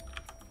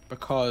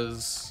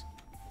 Because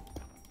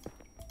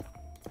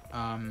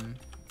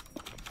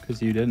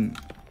Because you didn't.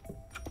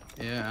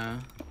 yeah.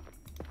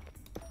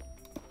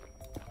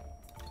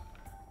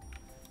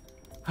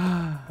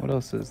 What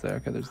else is there?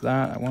 Okay, there's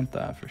that. I want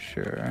that for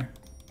sure.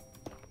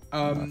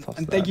 And toss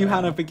thank that you, out.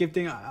 Hannah, for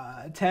gifting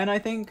 10, I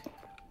think.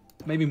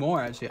 Maybe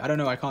more, actually. I don't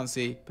know. I can't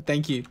see. But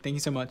thank you. Thank you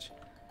so much.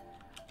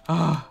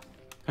 Ah,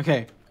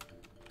 okay.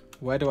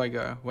 Where do I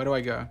go? Where do I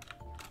go?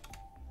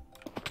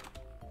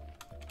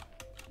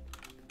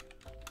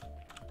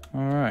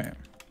 All right.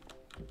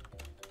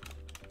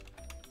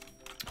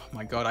 Oh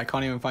my god, I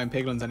can't even find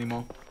piglins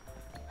anymore.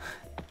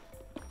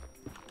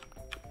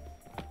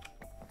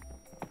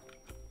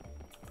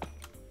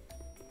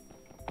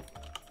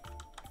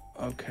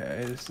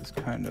 Okay, this is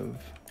kind of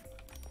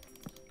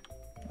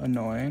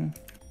annoying.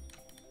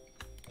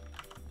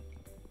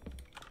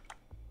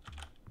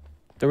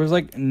 There was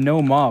like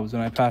no mobs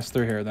when I passed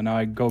through here. Then now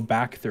I go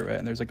back through it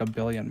and there's like a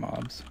billion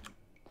mobs.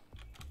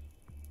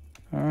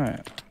 All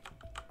right.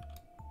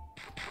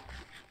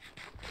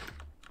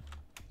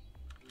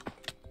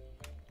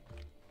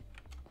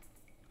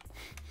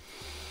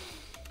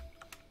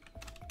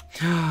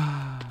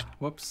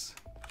 Whoops.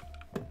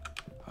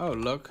 Oh,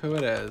 look who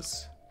it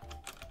is.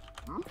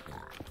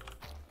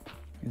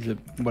 Is it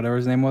whatever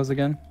his name was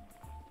again?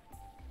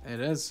 It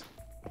is.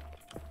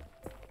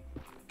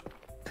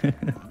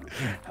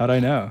 How'd I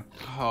know?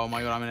 Oh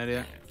my god, I'm an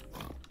idiot.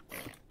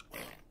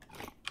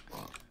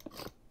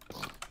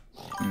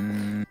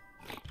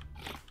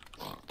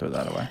 Throw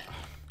that away.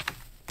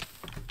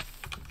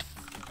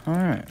 All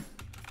right.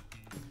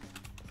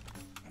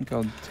 I think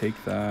I'll take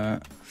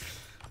that.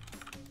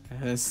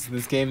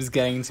 This game is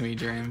getting to me,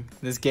 Dream.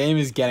 This game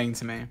is getting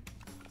to me.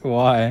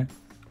 Why?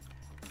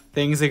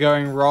 Things are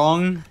going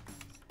wrong,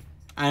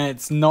 and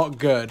it's not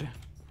good.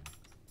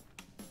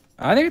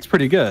 I think it's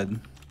pretty good.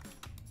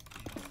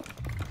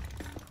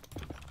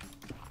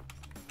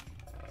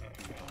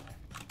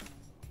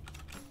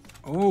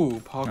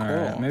 Ooh, parkour. All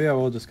right, maybe I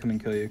will just come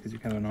and kill you because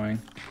you're kind of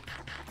annoying.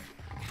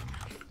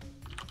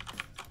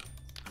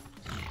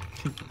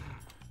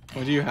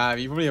 What do you have?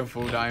 You probably have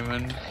full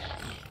diamond.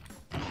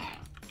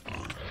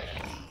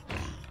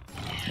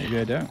 Maybe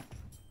I do.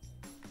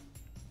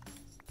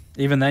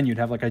 Even then, you'd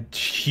have like a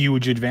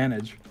huge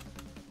advantage.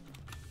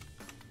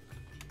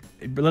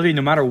 Literally,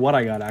 no matter what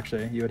I got,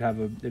 actually, you would have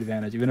an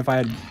advantage. Even if I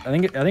had,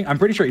 I'm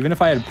pretty sure, even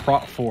if I had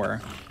Prot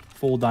 4,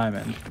 full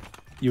diamond,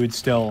 you would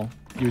still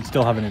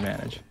have an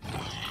advantage.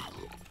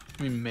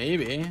 I mean,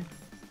 maybe.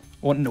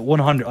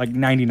 100, like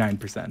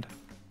 99%.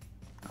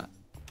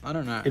 I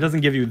don't know. It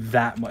doesn't give you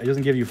that much. It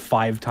doesn't give you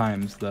 5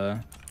 times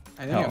the.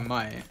 I think health. it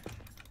might.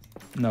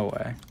 No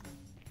way.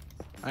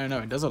 I don't know.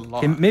 It does a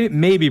lot.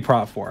 Maybe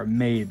Prot 4,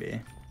 maybe.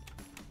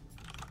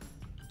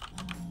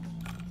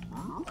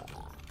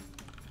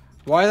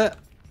 Why that?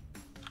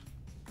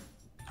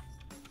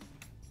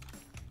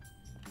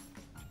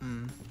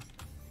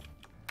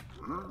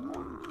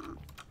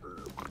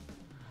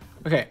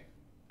 Okay.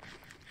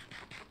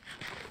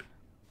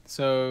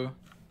 So.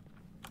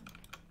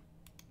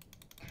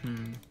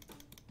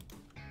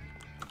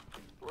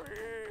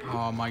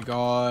 Oh my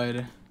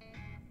god.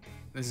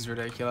 This is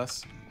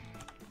ridiculous.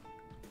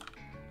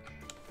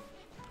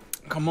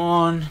 Come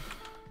on.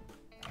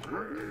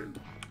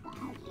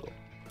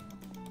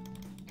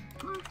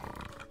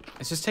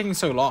 It's just taking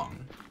so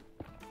long.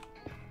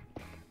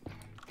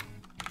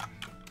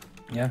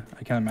 Yeah,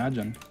 I can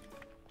imagine.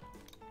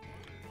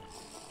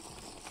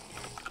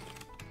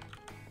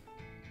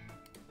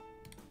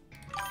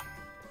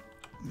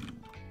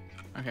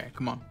 Okay,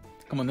 come on.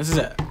 Come on, this is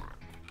it.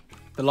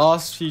 The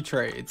last few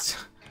trades.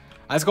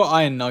 I just got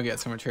iron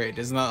nuggets from a trade.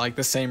 Isn't that like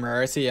the same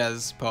rarity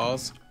as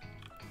pearls?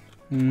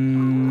 I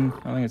don't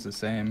think it's the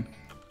same.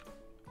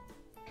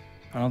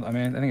 I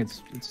think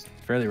it's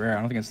fairly rare.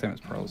 I don't think it's the same as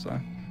pearls though.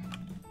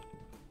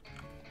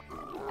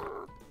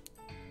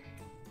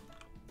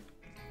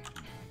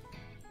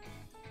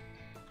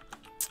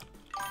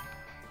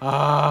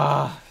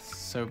 Ah,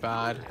 so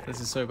bad. This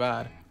is so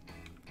bad.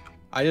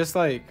 I just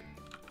like,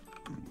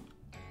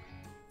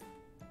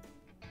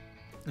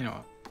 you know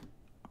what?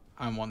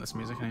 I don't want this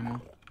music anymore.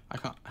 I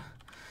can't.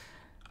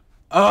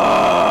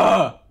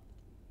 Ah!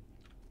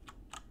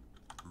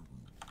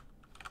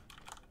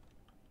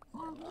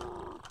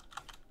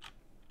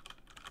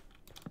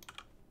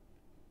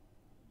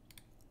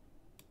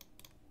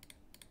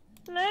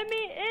 Let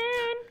me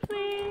in,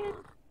 please.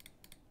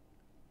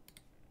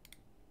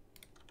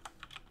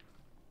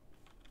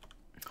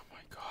 Oh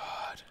my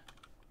god.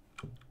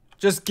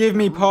 Just give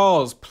me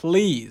pearls,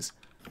 please.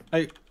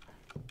 Like.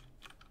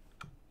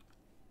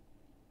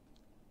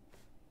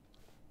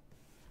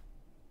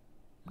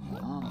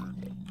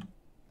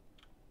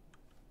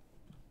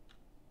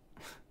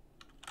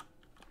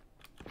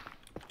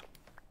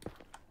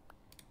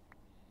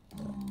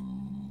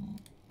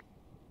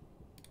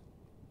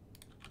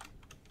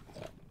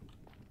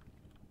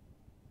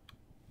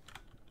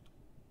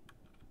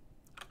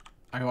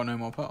 I got no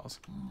more pearls.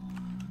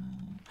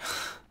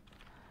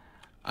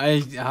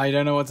 I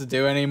don't know what to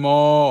do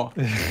anymore.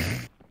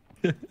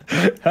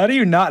 How do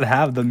you not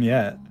have them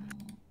yet?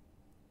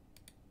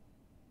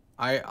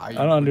 I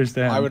don't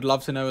understand. I would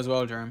love to know as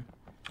well, Jerome.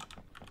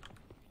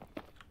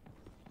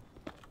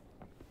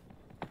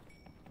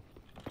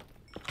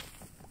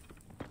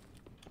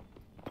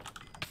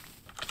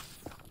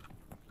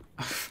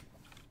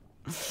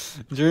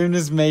 Jerome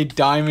just made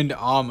diamond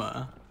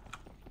armor.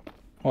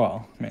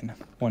 Well, I mean,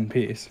 one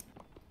piece.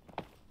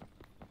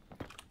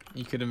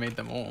 You could have made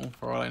them all,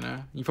 for all I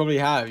know. You probably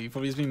have. You've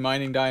probably just been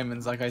mining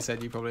diamonds, like I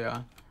said. You probably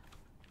are.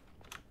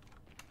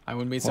 I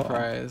wouldn't be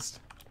surprised.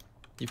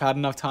 You've had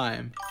enough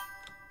time.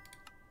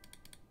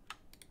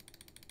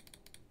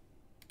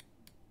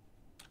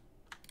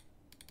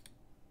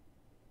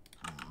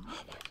 Oh my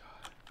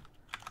god.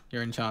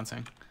 You're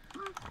enchanting.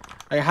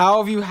 Like, how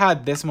have you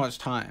had this much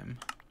time?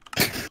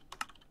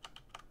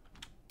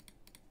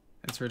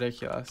 It's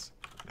ridiculous.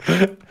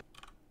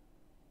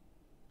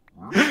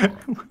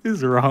 What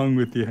is wrong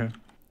with you?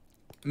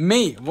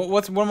 Me?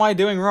 What am I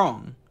doing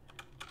wrong?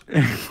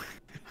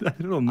 I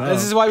don't know.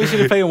 This is why we should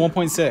have played on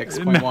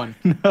 1.6.1.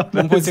 No,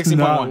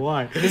 1.16.1.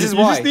 why. This is you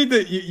why. Just need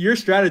to, your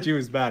strategy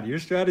was bad. Your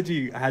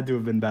strategy had to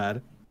have been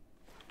bad.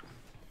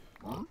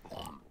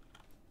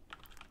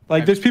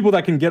 Like, there's people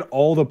that can get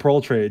all the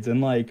pearl trades, and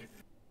like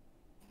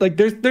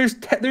there's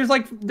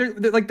like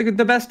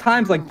the best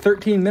times like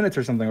 13 minutes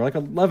or something, or like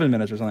 11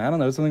 minutes or something. I don't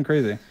know, something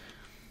crazy.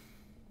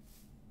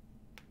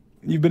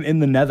 You've been in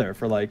the nether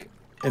for like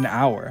an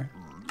hour.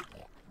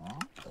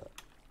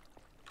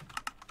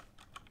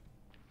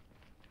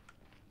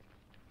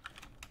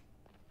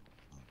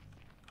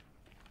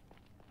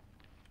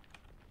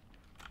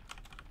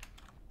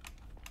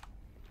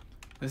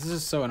 This is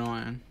just so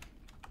annoying.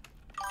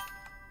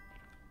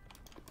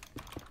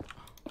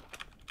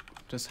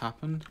 Just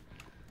happened?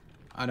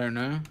 I don't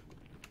know.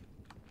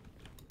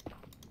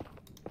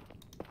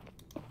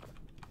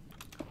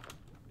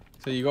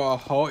 So you got a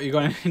whole, you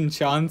got an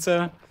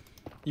enchanter,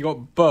 you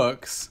got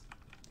books.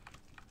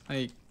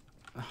 Like,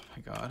 oh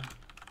my god.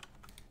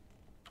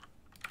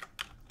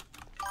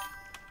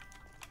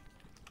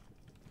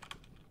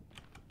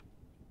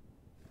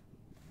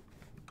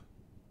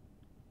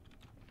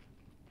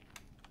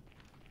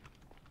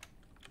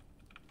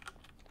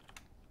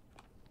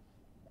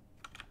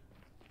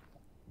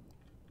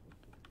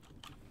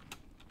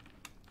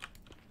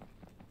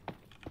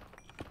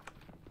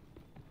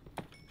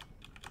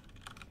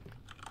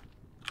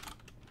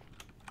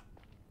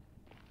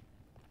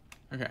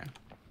 Okay.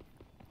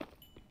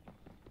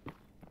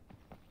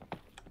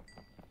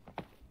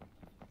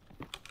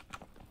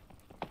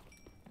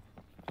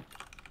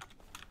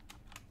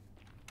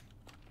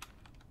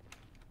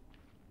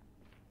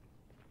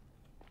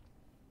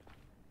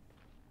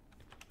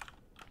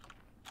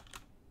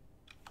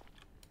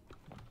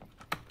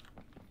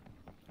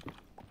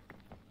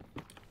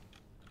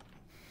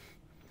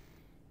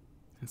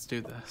 Let's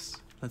do this.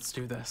 Let's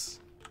do this.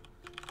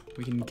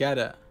 We can get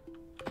it.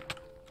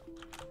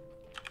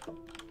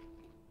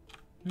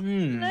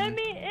 Let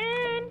me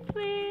in,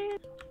 please.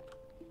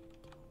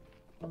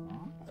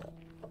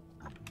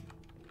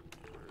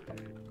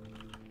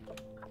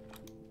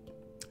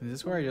 Is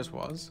this where I just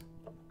was?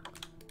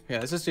 Okay,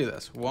 let's just do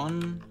this.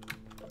 One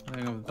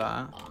thing of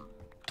that.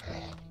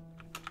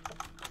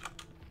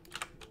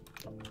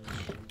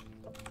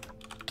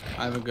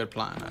 I have a good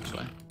plan,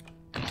 actually.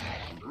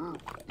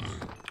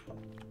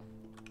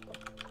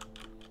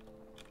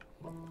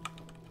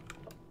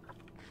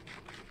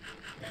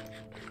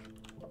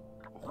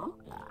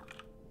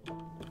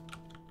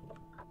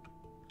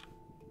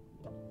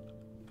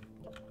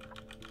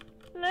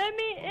 Let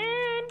me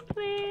in,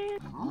 please.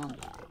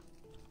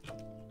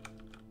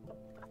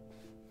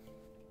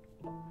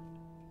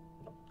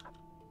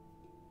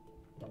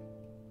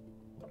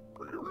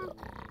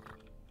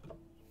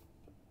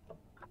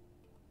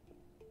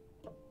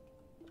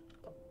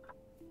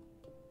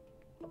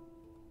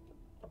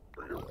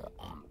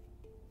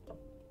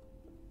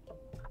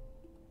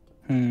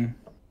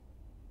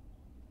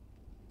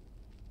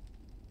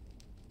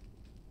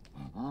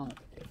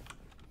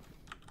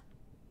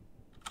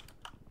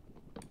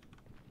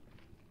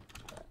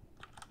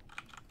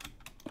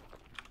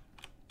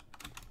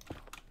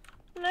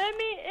 Let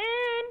me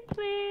in,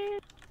 please.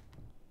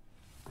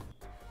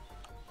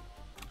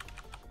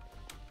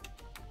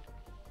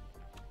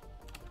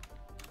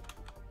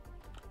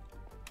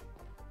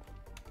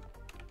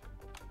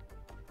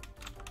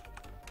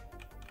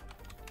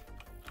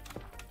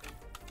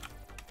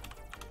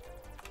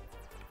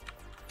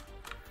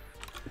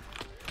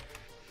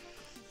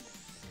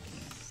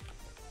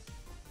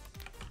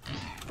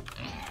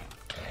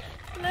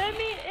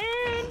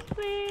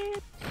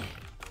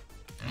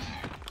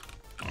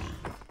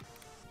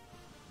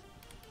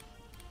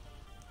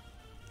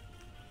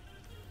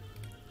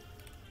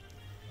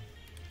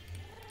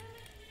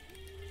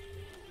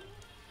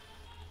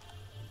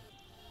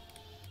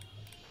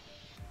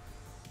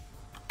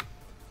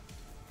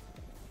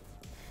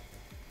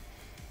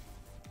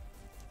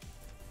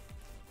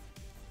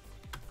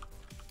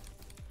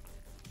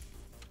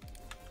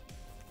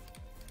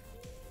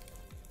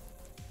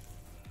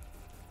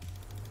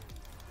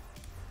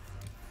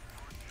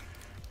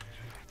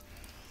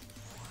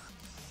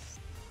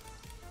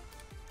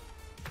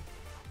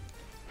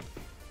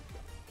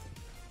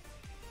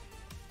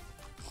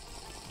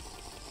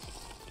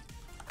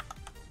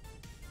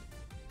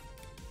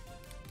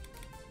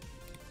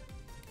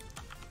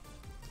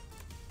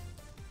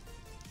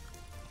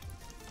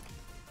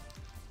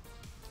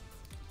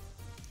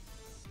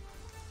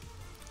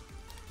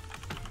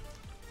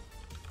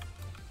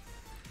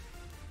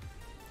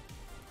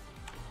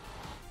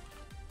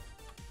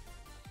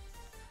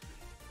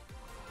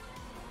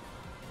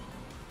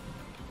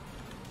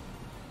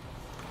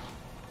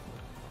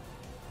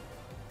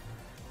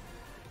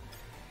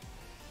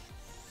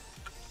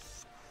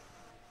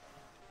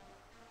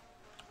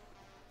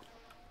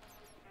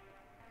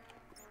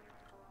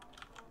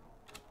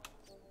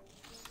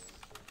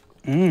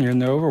 You're in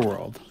the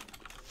overworld.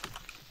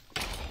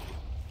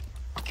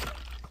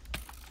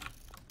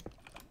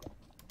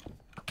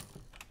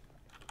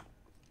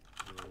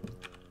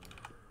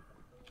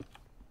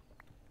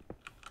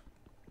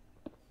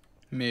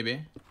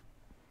 Maybe.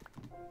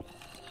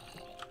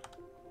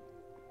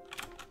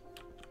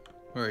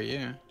 Where are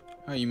you?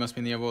 Oh, you must be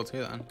in the overworld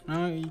too then.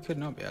 No, you could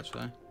not be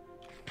actually.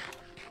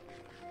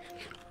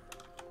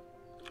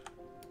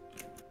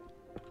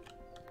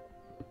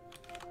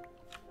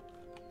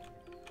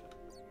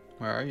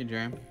 Where are you,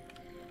 Dream?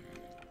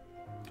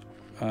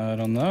 I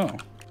don't know.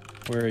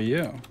 Where are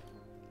you?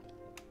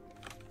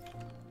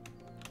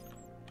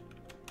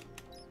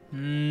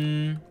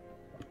 I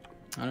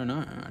don't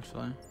know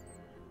actually.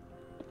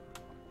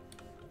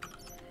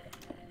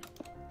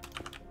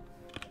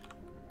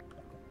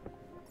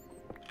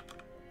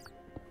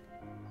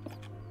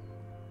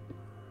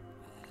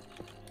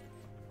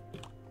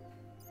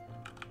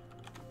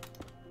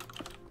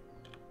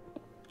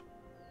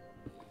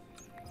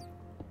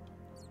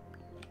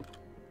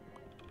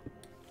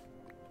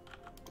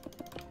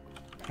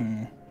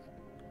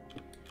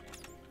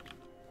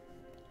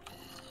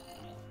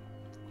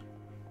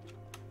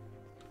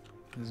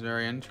 This is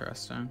very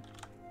interesting.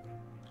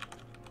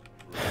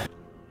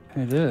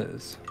 It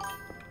is.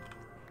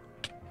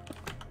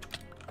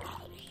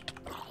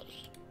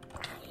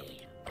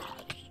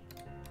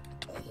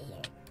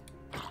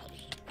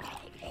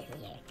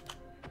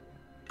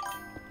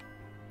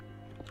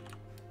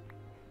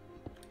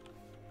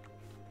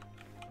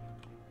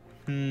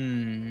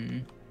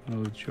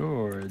 Oh,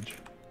 George.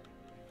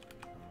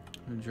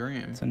 A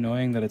dream. It's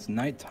annoying that it's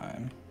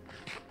nighttime.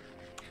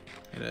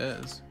 It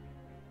is.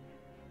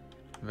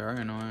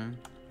 Very annoying.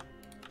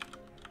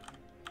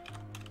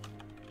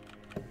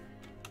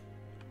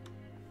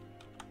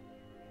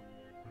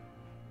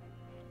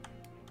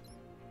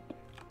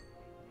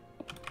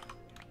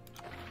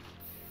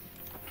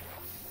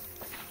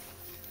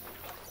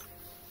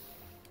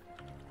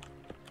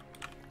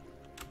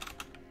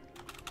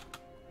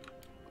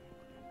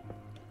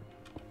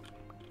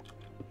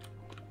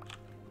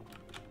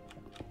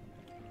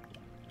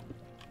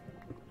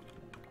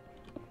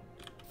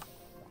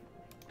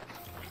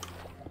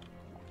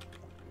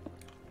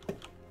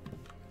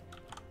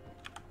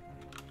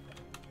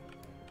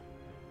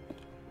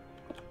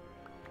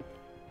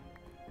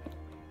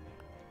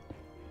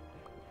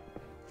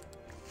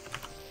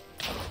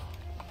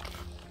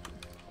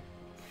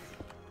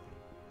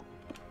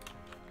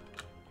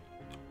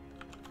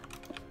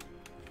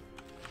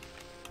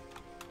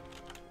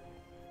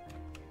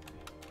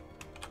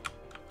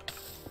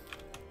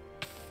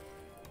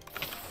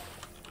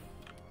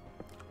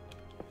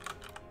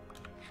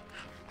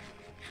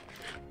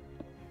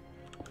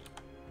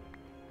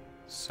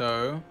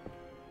 So,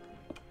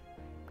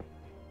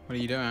 what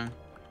are you doing?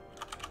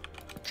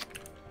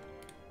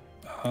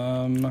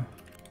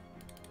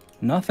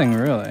 Nothing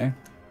really.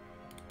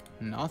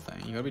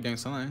 Nothing. You gotta be doing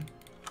something.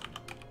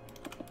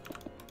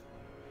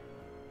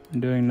 I'm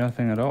doing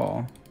nothing at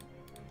all.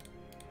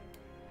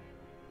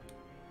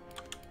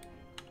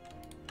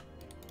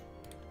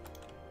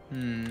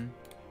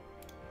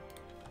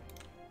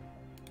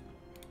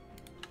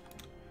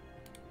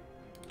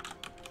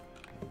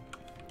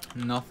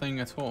 Nothing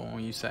at all,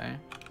 you say?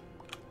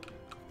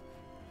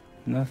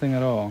 Nothing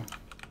at all.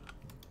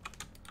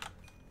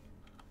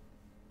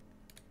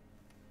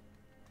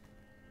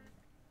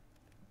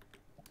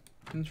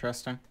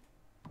 Interesting.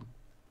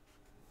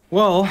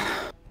 Well,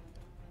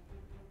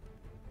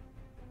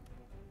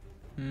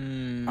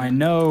 I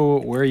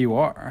know where you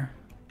are.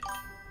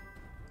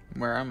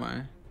 Where am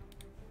I?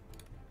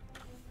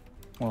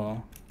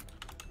 Well,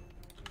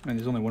 I mean,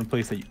 there's only one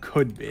place that you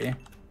could be.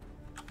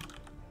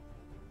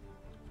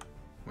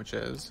 Which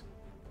is?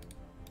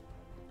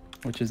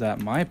 Which is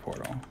at my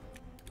portal.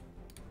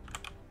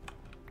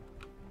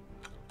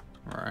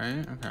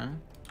 Right, okay.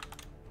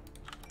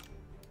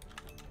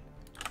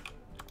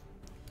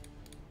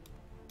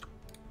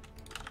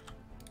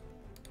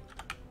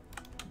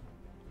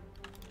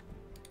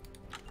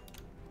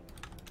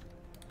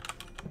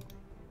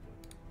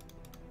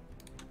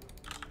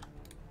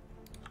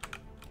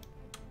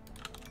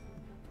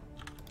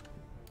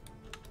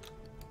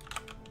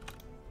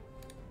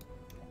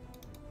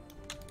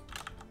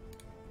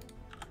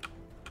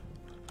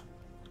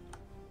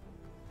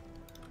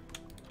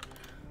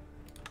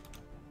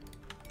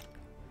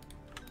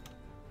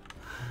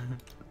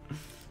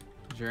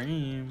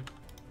 Dream.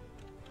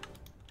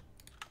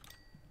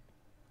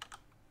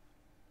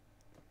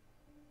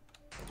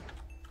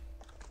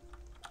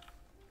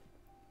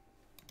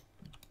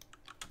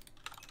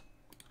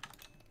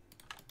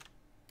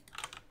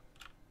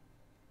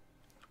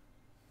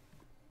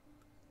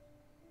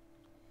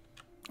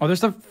 Oh,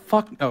 there's a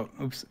oh,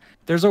 oops.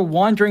 There's a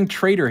wandering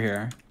trader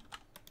here.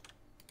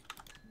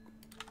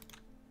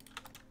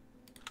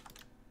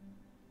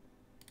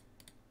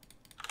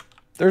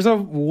 There's a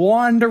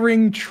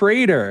wandering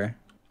trader.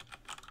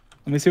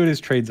 Let me see what his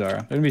trades are.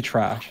 They're gonna be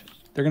trash.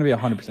 They're gonna be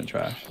 100%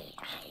 trash.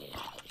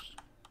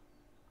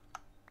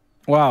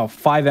 Wow,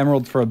 5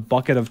 emeralds for a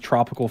bucket of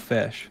tropical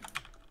fish.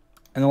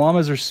 And the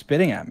llamas are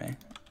spitting at me.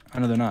 Oh,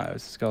 no, they're not. It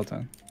was a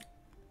skeleton.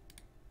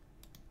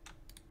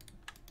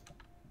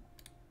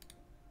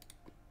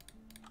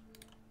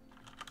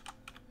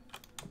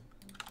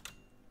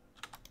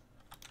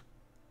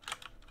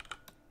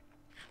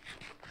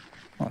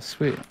 Oh,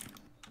 sweet.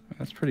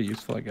 That's pretty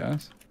useful, I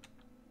guess.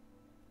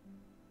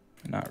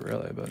 Not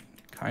really, but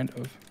kind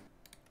of.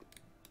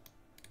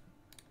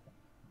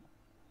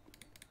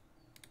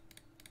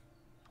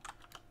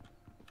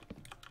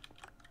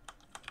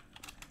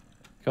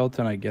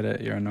 Skeleton, I get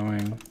it. You're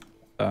annoying.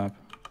 Stop.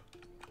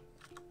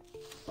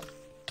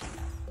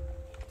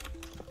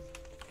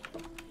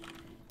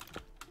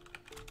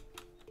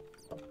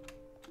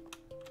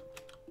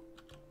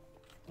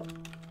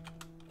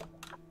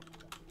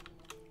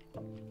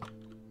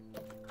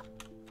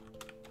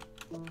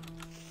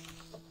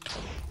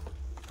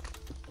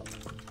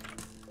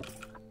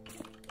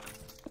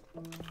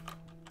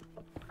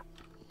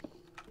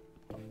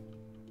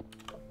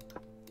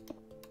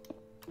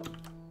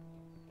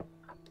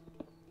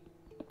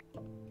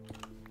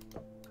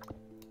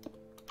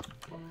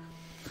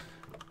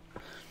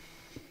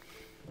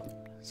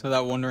 So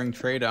that wandering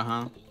trader,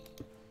 huh?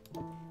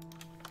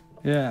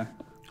 Yeah.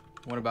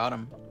 What about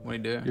him? What do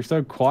you do? You're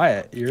so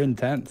quiet. You're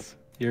intense.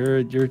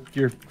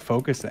 You're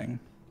focusing.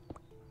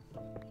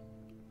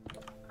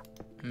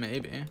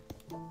 Maybe.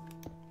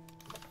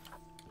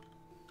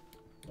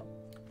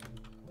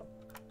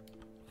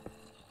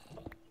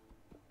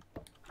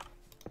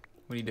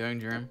 What are you doing,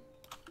 Dream?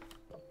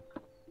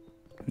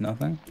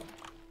 Nothing.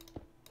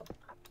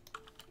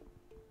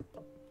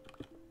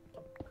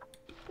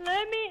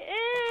 Let me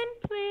in,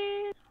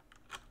 please.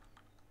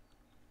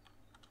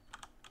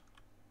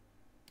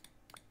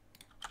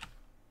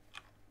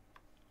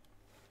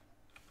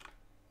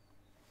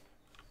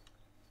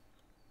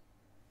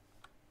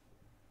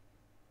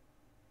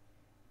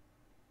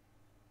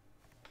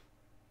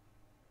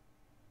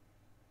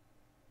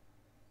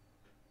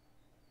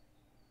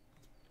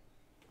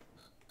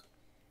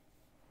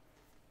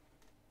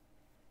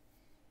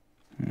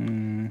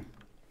 Hmm.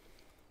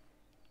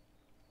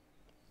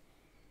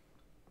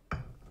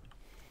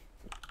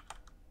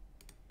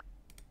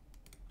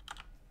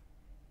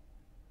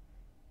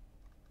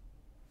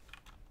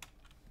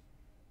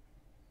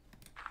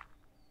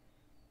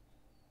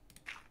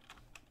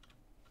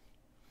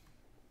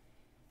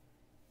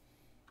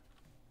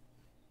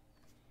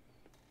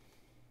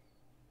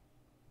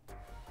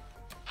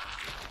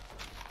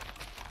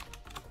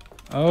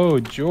 Oh,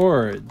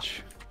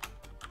 George.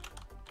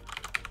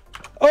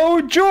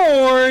 Oh,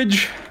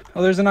 George!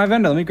 Oh, there's an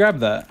Ivenda. Let me grab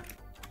that.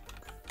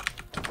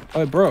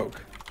 Oh, it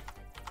broke.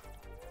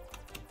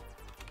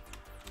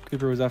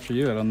 Creeper was after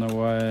you. I don't know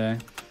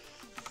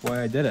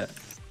why I did it.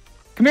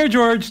 Come here,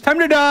 George. Time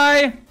to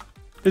die.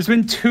 It's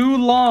been too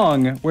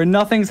long where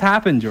nothing's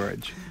happened,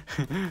 George.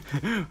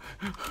 Come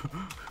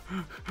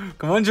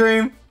on,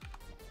 Dream.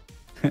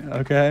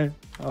 Okay,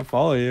 I'll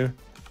follow you.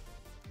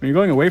 When you're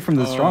going away from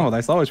the stronghold, I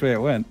saw which way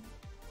it went.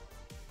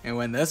 It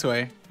went this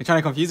way. You're trying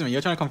to confuse me.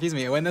 You're trying to confuse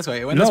me. It went this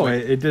way. It went this No, way.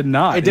 it did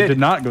not. It did. It did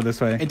not go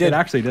this way. It did. It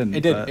actually didn't.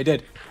 It did. but- It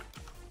did.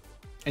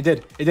 It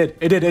did. It did.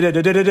 It did. It did.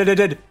 It did. It did. It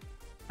did.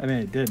 I mean,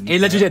 it didn't.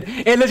 It literally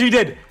did. It literally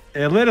did.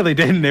 It literally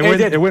didn't. It, It went.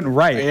 did. It went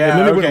right. Yeah, it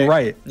literally okay. went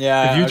right.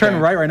 Yeah, If you turn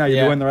okay. right now, you're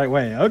Yeah. going the right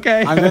way.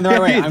 Okay. I'm going the right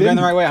way. It I'm going the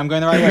didn't. right way. I'm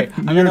going the right way.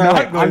 I'm You're going the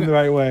right way. not going the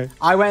right way.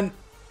 I went.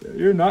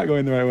 You're not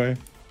going the right way.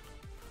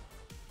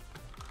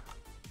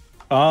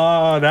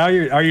 Oh, now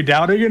are you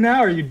doubting it now?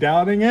 Are you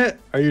doubting it?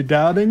 Are you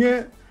doubting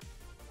it?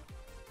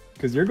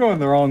 Because you're going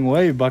the wrong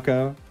way,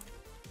 bucko.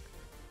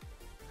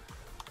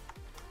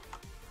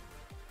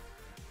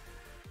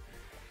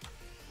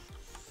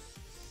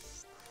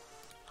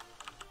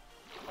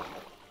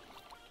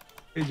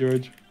 Hey,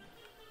 George.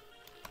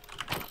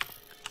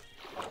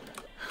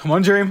 Come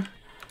on, Dream.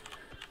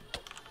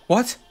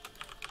 What?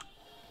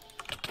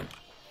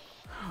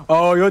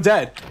 Oh, you're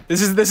dead.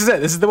 This is it.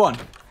 This is the one.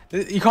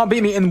 You can't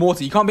beat me in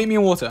water. You can't beat me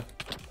in water.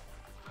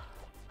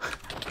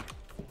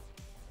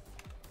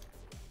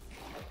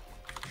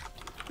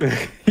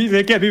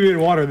 They can't beat me in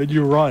water, then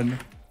you run.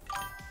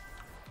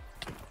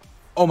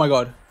 Oh my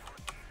god.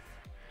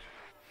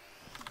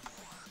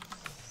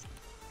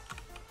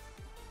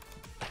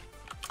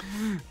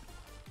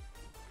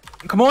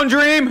 Come on,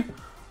 Dream.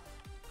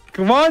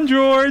 Come on,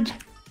 George.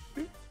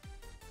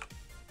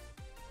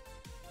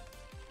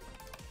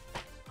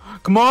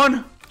 Come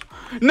on.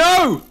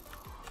 No.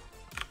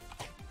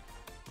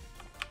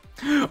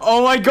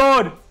 Oh my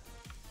god.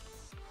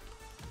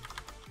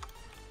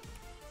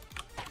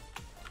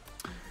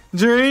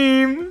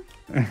 Dream.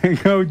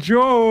 Go,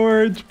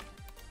 George.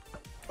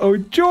 Oh,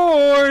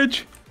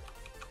 George.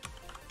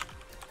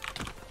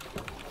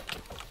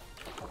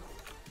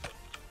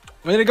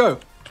 Where did it go?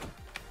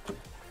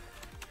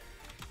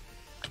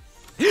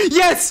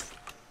 Yes!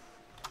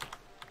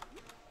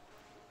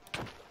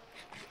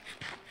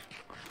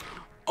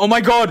 Oh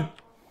my god!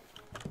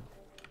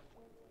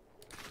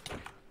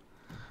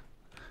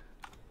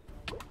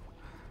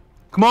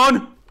 Come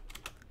on!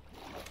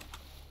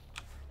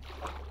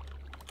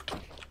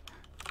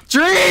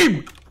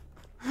 Dream!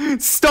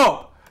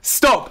 Stop!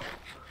 Stop!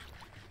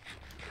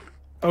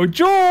 Oh,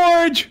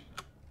 George!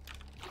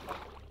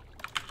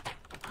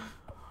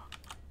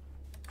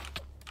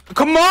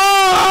 Come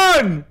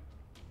on!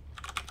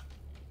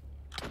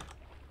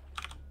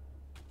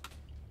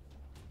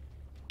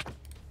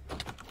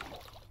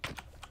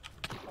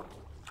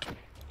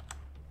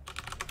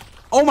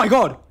 Oh my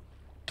god!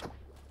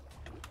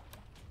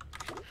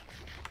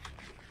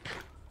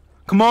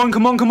 Come on,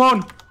 come on, come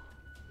on!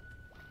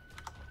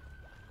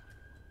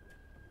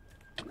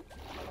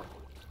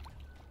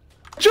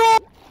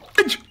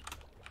 George!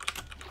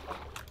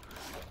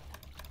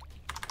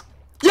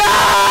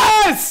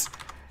 Yes!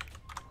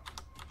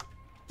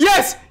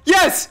 Yes!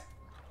 Yes!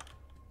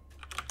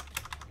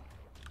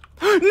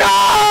 No!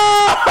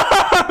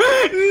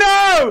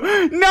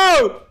 No!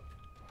 No!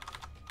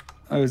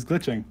 I was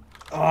glitching.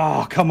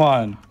 Oh, come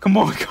on. Come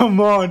on,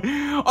 come on.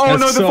 Oh That's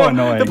no, the so fort,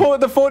 annoying.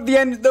 the fort, the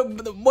end,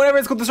 whatever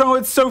it's called, the stronghold,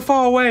 it's so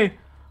far away.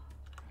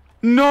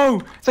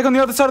 No, it's like on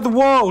the other side of the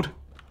world.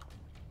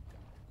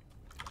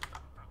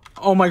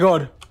 Oh my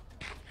god.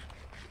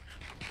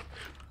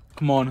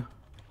 Come on.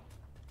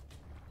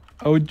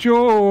 Oh,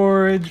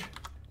 George.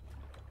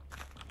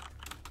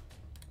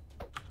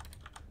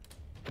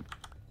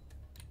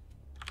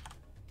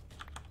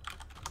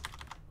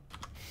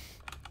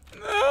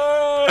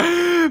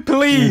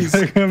 Please.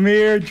 Come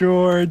here,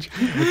 George.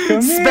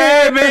 Come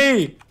Spare here.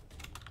 me.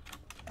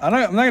 I'm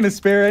not going to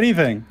spare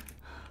anything.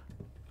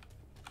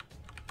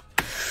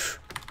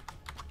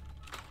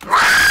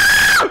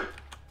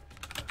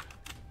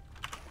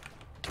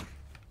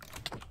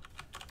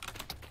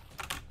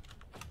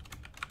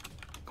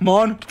 Come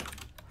on.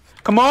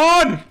 Come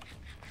on.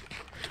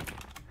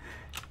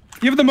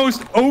 You have the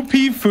most OP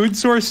food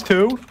source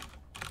too?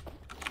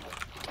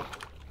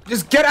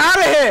 Just get out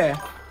of here.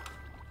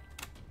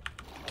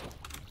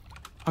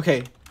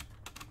 Okay.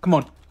 Come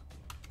on.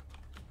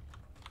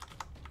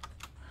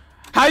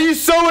 How are you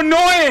so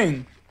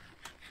annoying?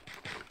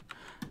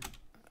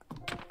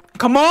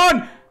 Come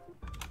on.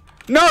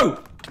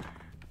 No.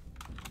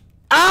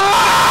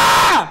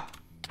 Ah!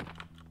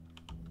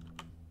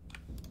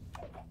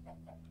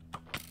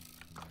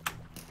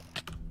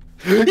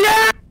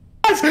 Yes!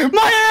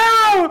 My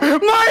arrow!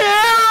 My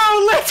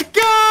arrow! Let's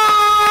go!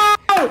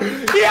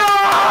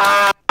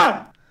 Yeah!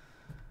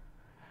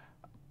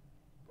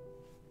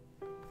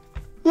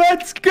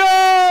 Let's go!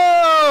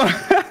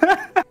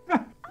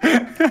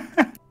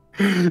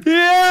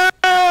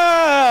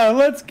 Yeah!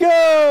 Let's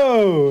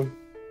go!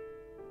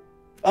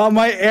 Oh,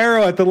 my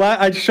arrow at the last.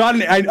 I shot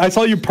an. I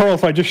saw you pearl,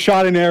 so I just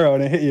shot an arrow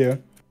and it hit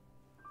you.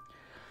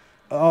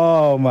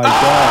 Oh my god.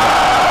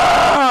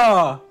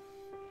 Ah!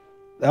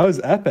 That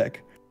was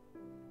epic.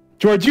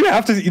 George, you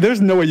have to.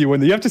 There's no way you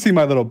win. You have to see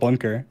my little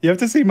bunker. You have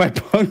to see my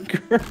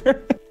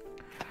bunker.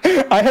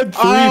 I had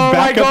 3 Oh my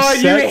backup god,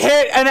 sets. you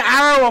hit an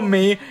arrow on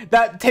me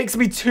that takes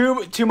me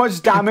too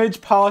much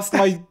damage past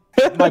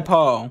my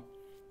pearl.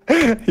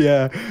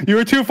 Yeah, you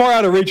were too far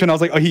out of reach, and I was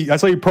like, oh, I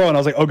saw you pro, and I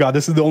was like, oh god,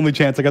 this is the only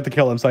chance I got to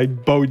kill him, so I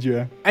bowed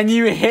you. And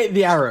you hit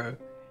the arrow.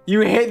 You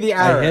hit the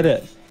arrow. I hit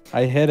it.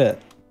 I hit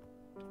it.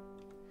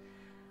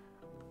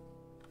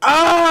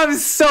 Oh, I'm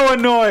so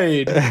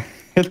annoyed.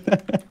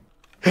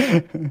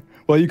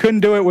 Well, you couldn't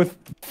do it with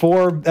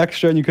 4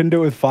 extra, and you couldn't do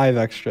it with 5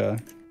 extra.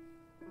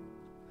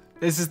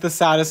 This is the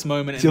saddest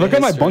moment See, in look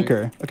at my history.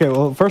 bunker. Okay,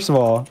 well, first of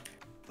all,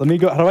 let me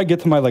go. How do I get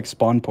to my like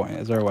spawn point?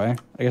 Is there a way?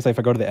 I guess if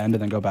I go to the end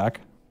and then go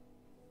back.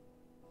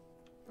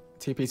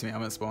 TP to me,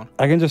 I'm at spawn.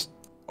 I can just.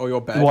 Or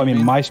your bed. Well, I you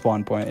mean, my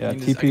spawn point. Yeah, You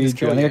can just- I can TP. just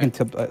kill I think I you.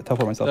 can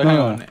teleport myself. No, No, hang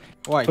no, on. no.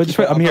 Why? But just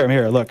wait, I'm here. I'm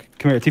here. Look,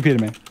 come here. TP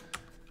to me.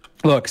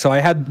 Look, so I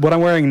had what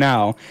I'm wearing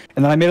now,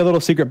 and then I made a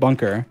little secret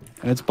bunker,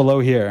 and it's below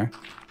here.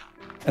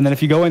 And then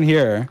if you go in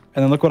here,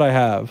 and then look what I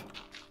have.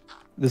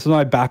 This is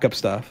my backup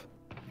stuff.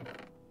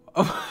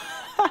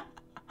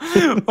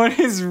 What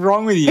is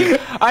wrong with you?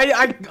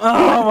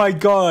 Oh my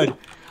god.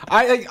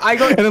 I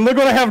got. And then look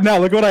what I have now.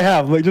 Look what I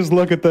have. Like, just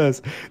look at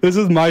this. This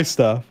is my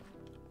stuff.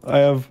 I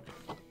have.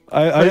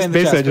 I just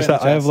basically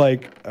I have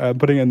like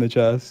putting it in the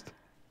chest.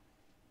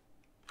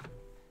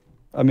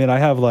 I mean, I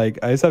have like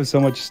I just have so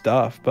much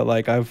stuff, but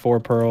like I have 4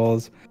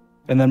 pearls,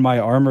 and then my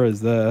armor is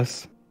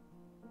this.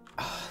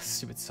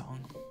 Stupid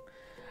song.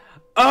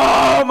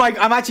 Oh my!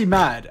 I'm actually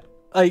mad.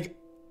 Like,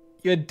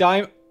 you had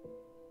diamond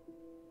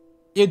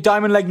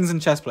leggings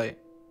and chest plate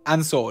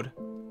and sword.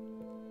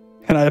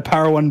 And I had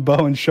power 1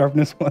 bow and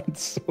sharpness 1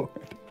 sword.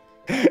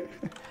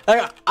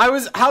 Like,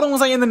 how long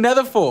was I in the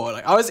Nether for?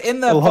 Like, I was in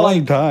there A for long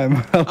like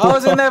time. I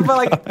was in there for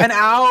like an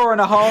hour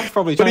and a half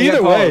probably. But Trying to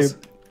either get way, calls.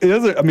 it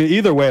doesn't. I mean,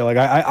 either way, like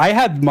I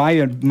had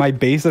my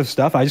base of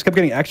stuff. I just kept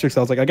getting extra.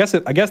 So I was like, I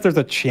guess there's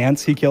a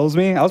chance he kills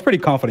me. I was pretty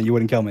confident you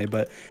wouldn't kill me,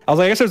 but I was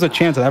like, I guess there's a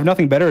chance. I have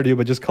nothing better to do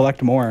but just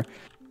collect more.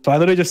 So I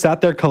literally just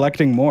sat there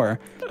collecting more.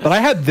 But I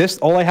had this.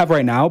 All I have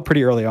right now,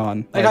 pretty early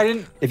on. Like, I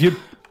didn't. If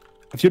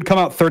you'd come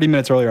out 30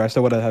 minutes earlier, I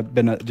still would have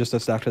been just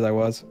as stacked as I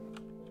was.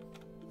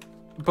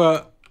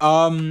 But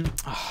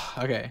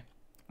okay.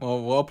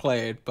 Well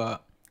played,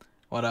 but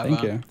whatever.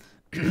 Thank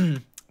you.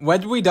 Where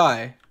did we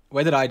die?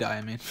 Where did I die?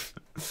 I mean,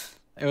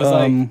 It was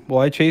like well,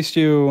 I chased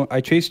you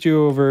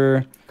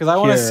over. because I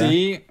want to here.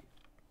 see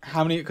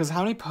how many. Because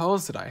how many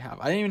pearls did I have?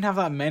 I didn't even have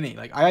that many.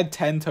 Like I had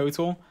 10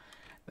 total.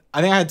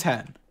 I think I had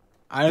 10.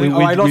 I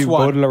lost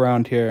one. Boated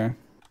around here.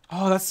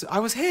 Oh, I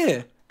was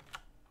here.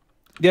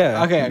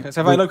 Yeah. Okay.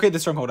 So if I locate the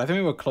stronghold, I think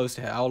we were close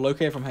to here. I'll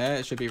locate it from here.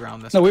 It should be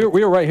around this. No, way.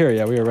 we were right here.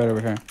 Yeah, we were right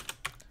over here.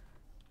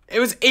 It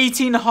was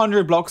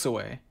 1,800 blocks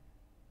away.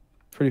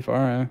 Pretty far.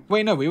 Yeah.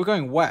 Wait, no, we were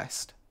going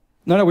west.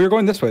 No, we were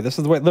going this way. This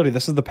is the way. Literally,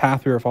 this is the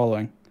path we were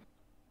following.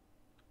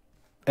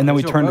 And then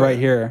we turned right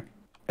here,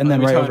 and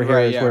then right over here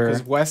is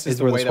where west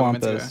is where the the way that we're swamp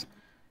meant to is. go.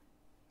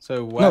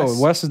 So west.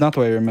 No, west is not the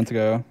way we were meant to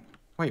go.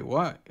 Wait,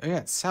 what? Oh yeah,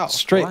 it's south.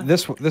 Straight What?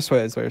 this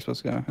way is where you're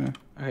supposed to go. Yeah.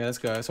 Okay, let's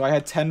go. So I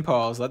had 10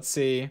 pearls. Let's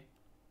see.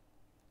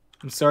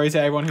 I'm sorry to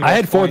everyone who. I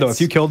had lost 4 though. points.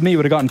 If you killed me, you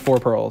would have gotten 4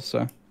 pearls.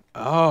 So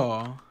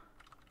Oh.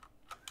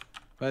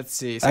 Let's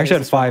see. So I actually had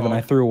here's the 5 and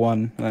I stronghold. threw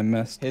 1 and I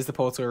missed. Here's the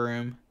portal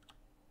room.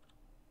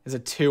 There's a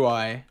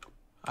 2-eye.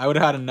 I would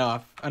have had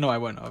enough. Oh no, I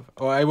wouldn't have.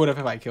 Or I would have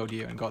if I killed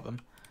you and got them.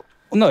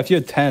 Well, no, if you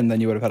had 10, then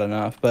you would have had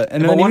enough. But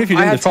and But then one- even if you I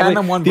didn't, had there's probably 10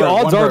 and one the broke,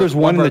 odds one are broke, there's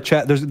one one in the broke.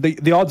 chest. There's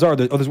the odds are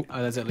there's There's at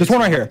there's least one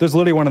right here. There's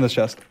literally one in this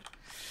chest.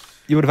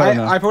 You would have had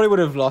enough. I probably would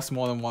have lost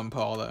more than 1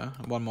 pearl though.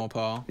 1 more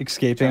pearl.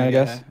 Escaping, Trying I to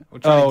get guess. there. We're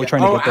trying to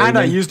Trying to get there. and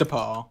I you mean? used a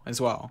pearl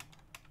as well.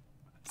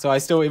 So I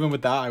still, even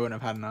with that, I wouldn't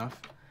have had enough.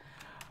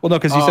 Well, no,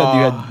 because you said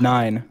you had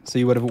 9, so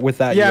you would have with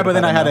that. you Yeah, would but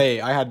have then I had enough.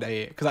 8. I had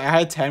 8 because I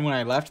had 10 when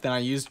I left. Then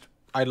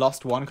I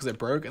lost 1 because it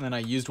broke, and then I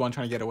used 1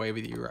 trying to get away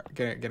with you,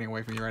 getting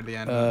away from you right at the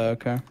end.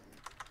 Okay.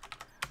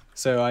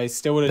 So I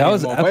still would have That needed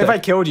was more. But if I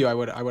epic. killed you, I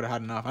would have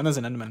had enough. And there's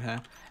an Enderman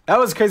here. That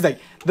was crazy. Like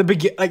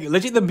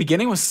legit, the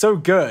beginning was so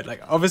good.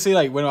 Like obviously,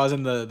 like when I was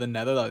in the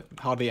Nether, like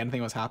hardly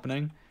anything was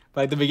happening.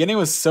 But like the beginning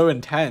was so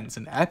intense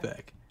and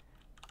epic.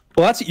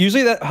 Well, that's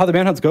usually how the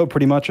manhunts go.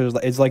 Pretty much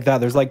is like that.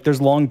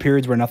 There's long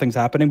periods where nothing's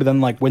happening, but then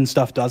like when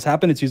stuff does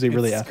happen, it's usually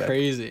really It's epic.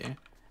 crazy.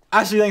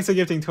 Ashley, thanks for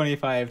gifting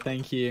 25.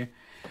 Thank you.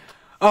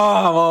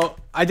 Oh well,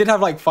 I did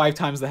have like 5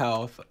 times the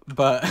health,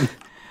 but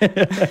You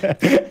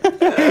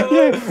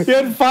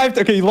had 5.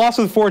 Okay, you lost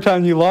with 4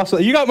 times. You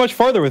got much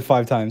farther with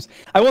 5 times.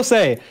 I will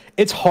say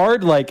it's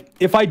hard. Like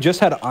if I just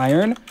had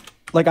iron,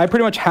 like I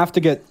pretty much have to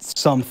get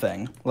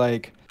something.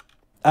 Like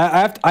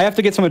I have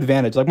to get some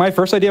advantage. Like my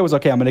first idea was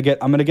okay. I'm gonna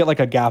get like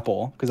a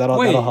gapple because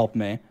that'll help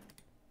me.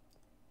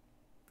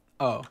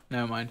 oh,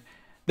 never mind.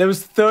 There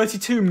was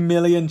 32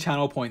 million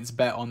channel points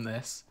bet on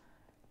this,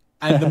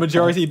 and the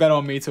majority bet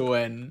on me to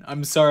win.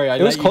 I'm sorry, I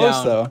It was let you close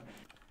down. though.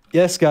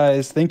 Yes,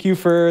 guys. Thank you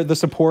for the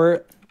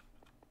support.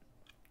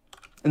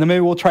 And then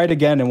maybe we'll try it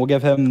again, and we'll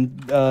give him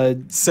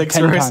 6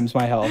 10 rows. times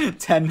my health.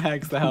 10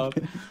 hex the health.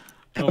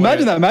 Oh my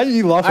Imagine God. that. Imagine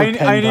you lost with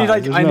 10 I need times.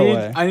 like There's I no need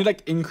way. I need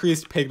like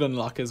increased piglin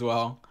luck as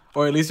well,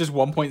 or at least just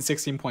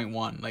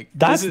 1.16.1. Like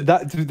That's this is,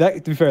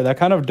 that. To be fair, that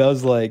kind of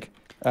does like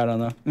I don't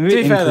know. Maybe to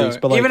be fair increase, though,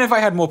 but like, even if I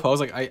had more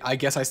pearls, like I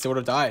guess I still would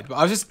have died. But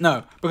I was just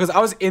no, because I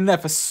was in there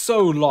for so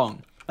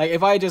long. Like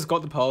if I just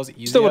got the pearls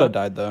easier, still would have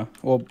died though.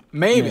 Well,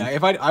 maybe. yeah. Like,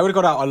 if I would have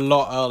got out a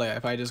lot earlier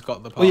if I just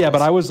got the pearls. Well, yeah,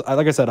 but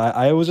like I said,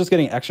 I was just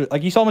getting extra.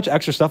 Like you saw how much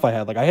extra stuff I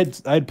had. Like I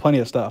had plenty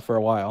of stuff for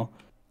a while.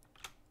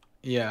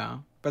 Yeah,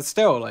 but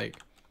still, like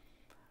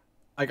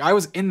I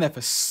was in there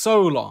for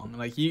so long.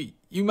 Like you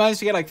managed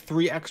to get like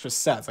 3 extra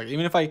sets. Like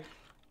even if I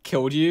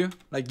killed you,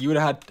 like you would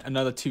have had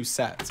another 2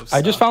 sets of stuff.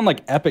 I just found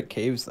like epic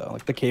caves though.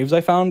 Like the caves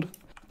I found.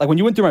 Like when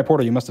you went through my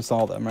portal, you must have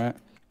saw them, right?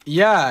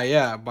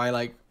 Yeah, by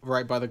like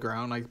right by the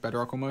ground, like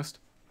bedrock almost.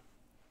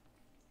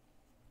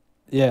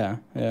 Yeah.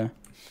 There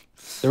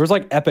was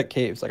like epic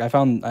caves. Like I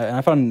found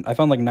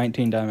like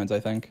 19 diamonds, I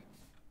think.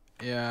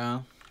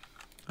 Yeah,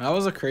 that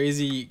was a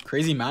crazy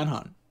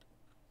manhunt.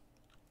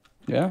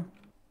 Yeah.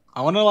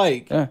 I wonder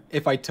like Yeah.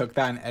 if I took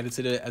that and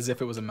edited it as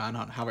if it was a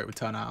manhunt, how it would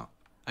turn out.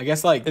 I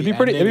guess like It'd be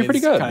pretty good. It'd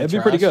be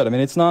pretty good. I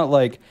mean, it's not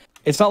like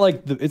it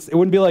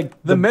wouldn't be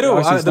like The middle,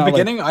 obviously it's the not, like,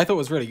 beginning, I thought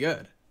was really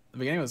good. The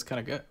beginning was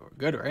kind of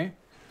good, right?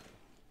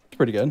 it's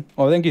pretty good.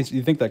 Well, I think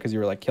you think that because you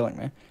were like killing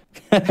me.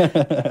 But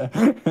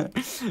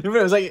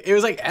it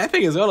was like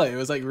epic as well. Like, it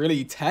was like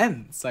really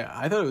tense. Like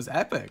I thought it was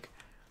epic.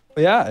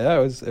 Yeah,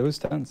 it was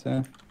tense.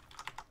 Yeah,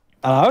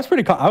 I was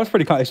pretty,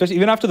 especially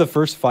even after the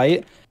first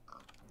fight.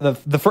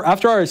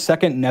 After our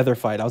second Nether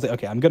fight, I was like,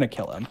 okay, I'm gonna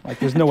kill him. Like,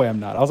 there's no way I'm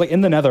not. I was like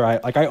in the Nether,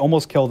 I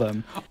almost killed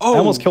him. Oh. I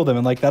almost killed him,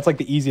 and like that's like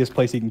the easiest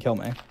place he can kill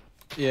me.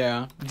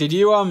 Yeah. Did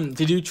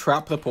you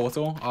trap the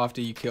portal after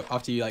you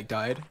like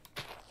died?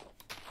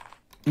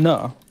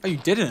 No, Oh, you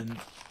didn't.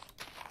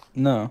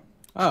 no.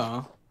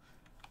 Oh.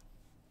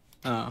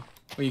 Oh.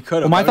 Well, you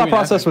could have. Well, my thought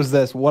process was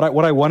this: what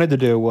I wanted to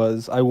do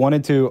was I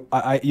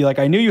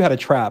knew you had a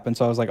trap, and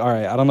so I was like, all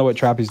right, I don't know what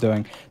trap he's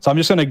doing, so I'm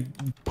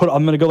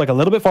gonna go like a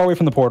little bit far away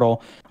from the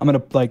portal. I'm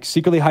gonna like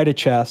secretly hide a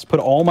chest, put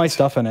all my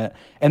stuff in it,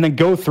 and then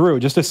go through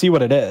just to see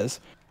what it is.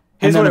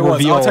 Here's and what then it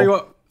was. I'll reveal- tell you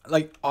what.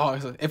 Like,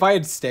 if I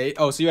had stayed.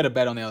 Oh, so you had a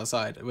bed on the other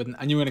side,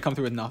 and you were gonna come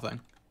through with nothing.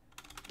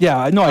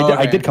 Yeah, no, I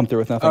Okay. did come through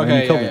with nothing. and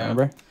Okay, you killed yeah, me, yeah.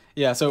 remember?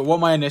 Yeah. So what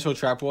my initial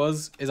trap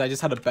was is I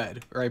just had a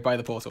bed right by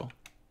the portal.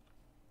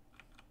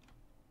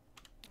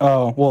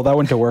 Oh, well, that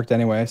wouldn't have worked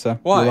anyway, so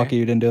Why? you're lucky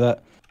you didn't do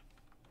that.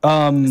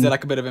 Is there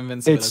like a bit of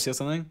invincibility or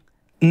something?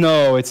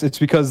 No, it's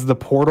because the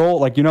portal,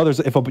 like, you know,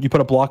 there's if you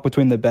put a block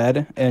between the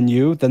bed and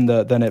you, then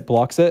it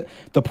blocks it.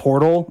 The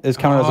portal is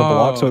counted as a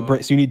block, so it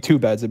breaks. So you need 2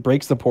 beds. It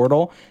breaks the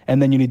portal, and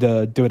then you need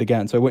to do it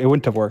again. So it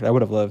wouldn't have worked. I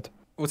would have lived.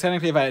 Well,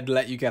 technically, if I had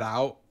let you get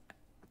out,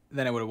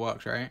 then it would have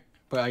worked, right?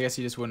 But I guess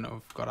you just wouldn't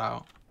have got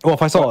out. Well,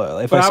 if I saw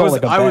like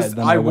a bed,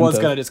 then I wouldn't was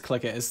have. gonna just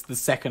click it. It's the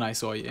second I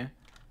saw you.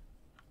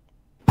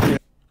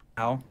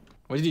 Ow.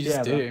 What did you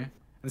just do?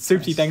 And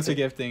Soupy, thanks for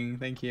gifting.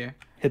 Thank you.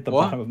 Hit the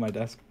bottom of my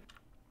desk.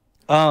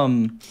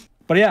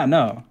 But yeah,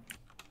 no.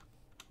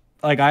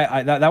 Like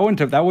that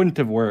wouldn't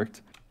have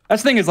worked.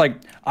 That's the thing is, like,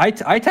 I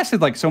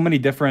tested like so many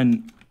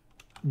different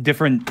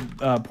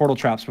portal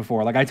traps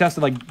before. Like I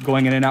tested like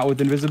going in and out with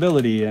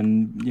invisibility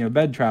and, you know,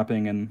 bed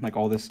trapping and like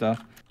all this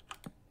stuff.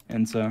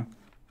 And so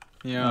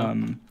yeah.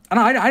 And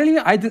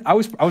I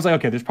was like,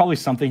 okay, there's probably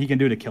something he can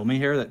do to kill me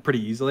here that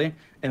pretty easily.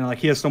 And like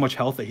he has so much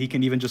health that he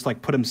can even just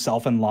like put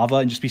himself in lava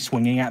and just be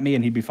swinging at me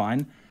and he'd be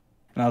fine.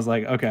 And I was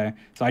like, okay,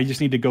 so I just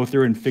need to go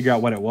through and figure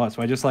out what it was.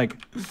 So I just like,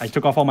 I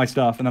took off all my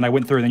stuff and then I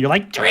went through and then you're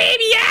like, Dream,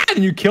 yeah!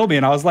 And you killed me.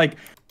 And I was like,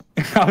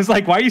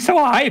 why are you so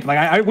hyped? Like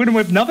I went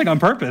with nothing on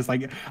purpose.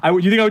 Like you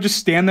think I would just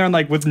stand there and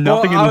like with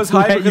nothing I was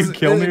hyped you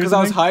kill me? Because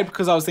I was hyped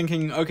because I was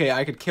thinking, okay,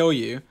 I could kill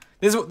you.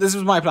 This was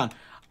my plan.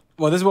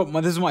 Well, this is what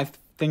my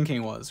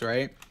thinking was,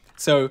 right?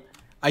 So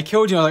I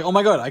killed you. And I was like, oh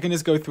my god, I can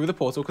just go through the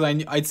portal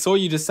because I saw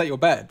you just set your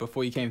bed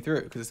before you came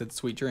through because it said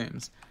sweet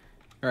dreams,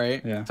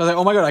 right? Yeah. So I was like,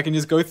 oh my god, I can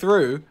just go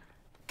through,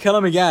 kill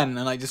him again,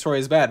 and like destroy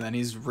his bed, and then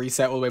he's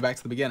reset all the way back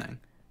to the beginning.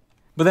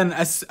 But then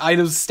as I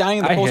was standing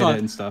in the portal, I hid it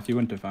and stuff. You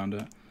wouldn't have found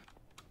it.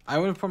 I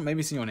would have probably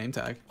maybe seen your name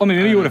tag. Well,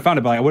 maybe you would have found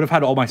it, but I would have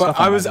had all my stuff.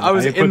 I was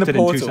in the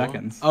portal. In 2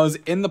 seconds. I was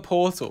in the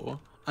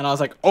portal, and I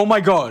was like, oh my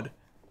god,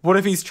 what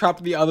if he's trapped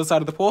at the other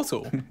side of the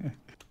portal?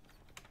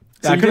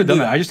 I could have done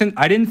that.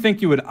 I didn't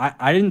think you would.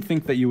 I didn't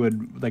think that you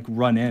would like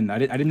run in. I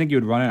didn't think you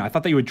would run in. I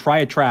thought that you would try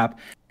a trap.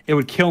 It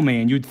would kill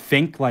me, and you'd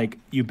think like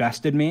you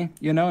bested me,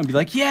 you know, and be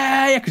like,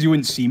 yeah, because you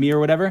wouldn't see me or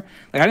whatever. Like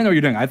I didn't know what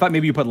you're doing. I thought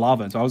maybe you put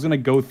lava in, so I was gonna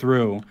go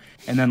through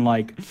and then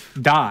like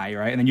die,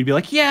 right? And then you'd be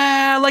like,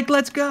 yeah, like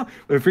let's go.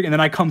 And then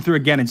I come through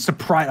again and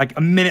surprise. Like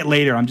a minute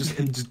later, I'm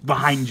just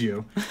behind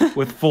you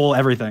with full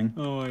everything.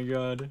 Oh my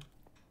god.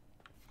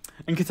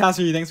 And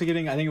Catastrophe, thanks for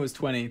getting. I think it was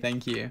 20.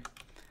 Thank you.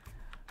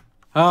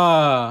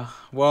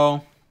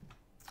 Well,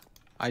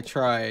 I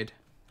tried.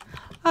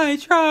 I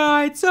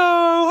tried so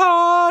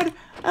hard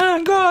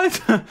and got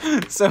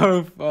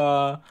so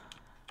far.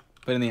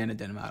 But in the end, it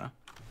didn't matter.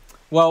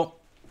 Well,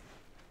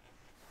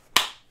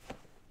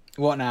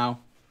 what now?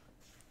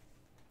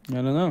 I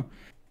don't know.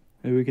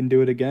 Maybe we can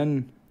do it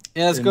again.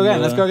 Yeah, let's go again.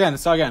 Let's go again.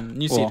 Let's start again.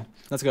 New seed.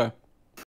 Let's go.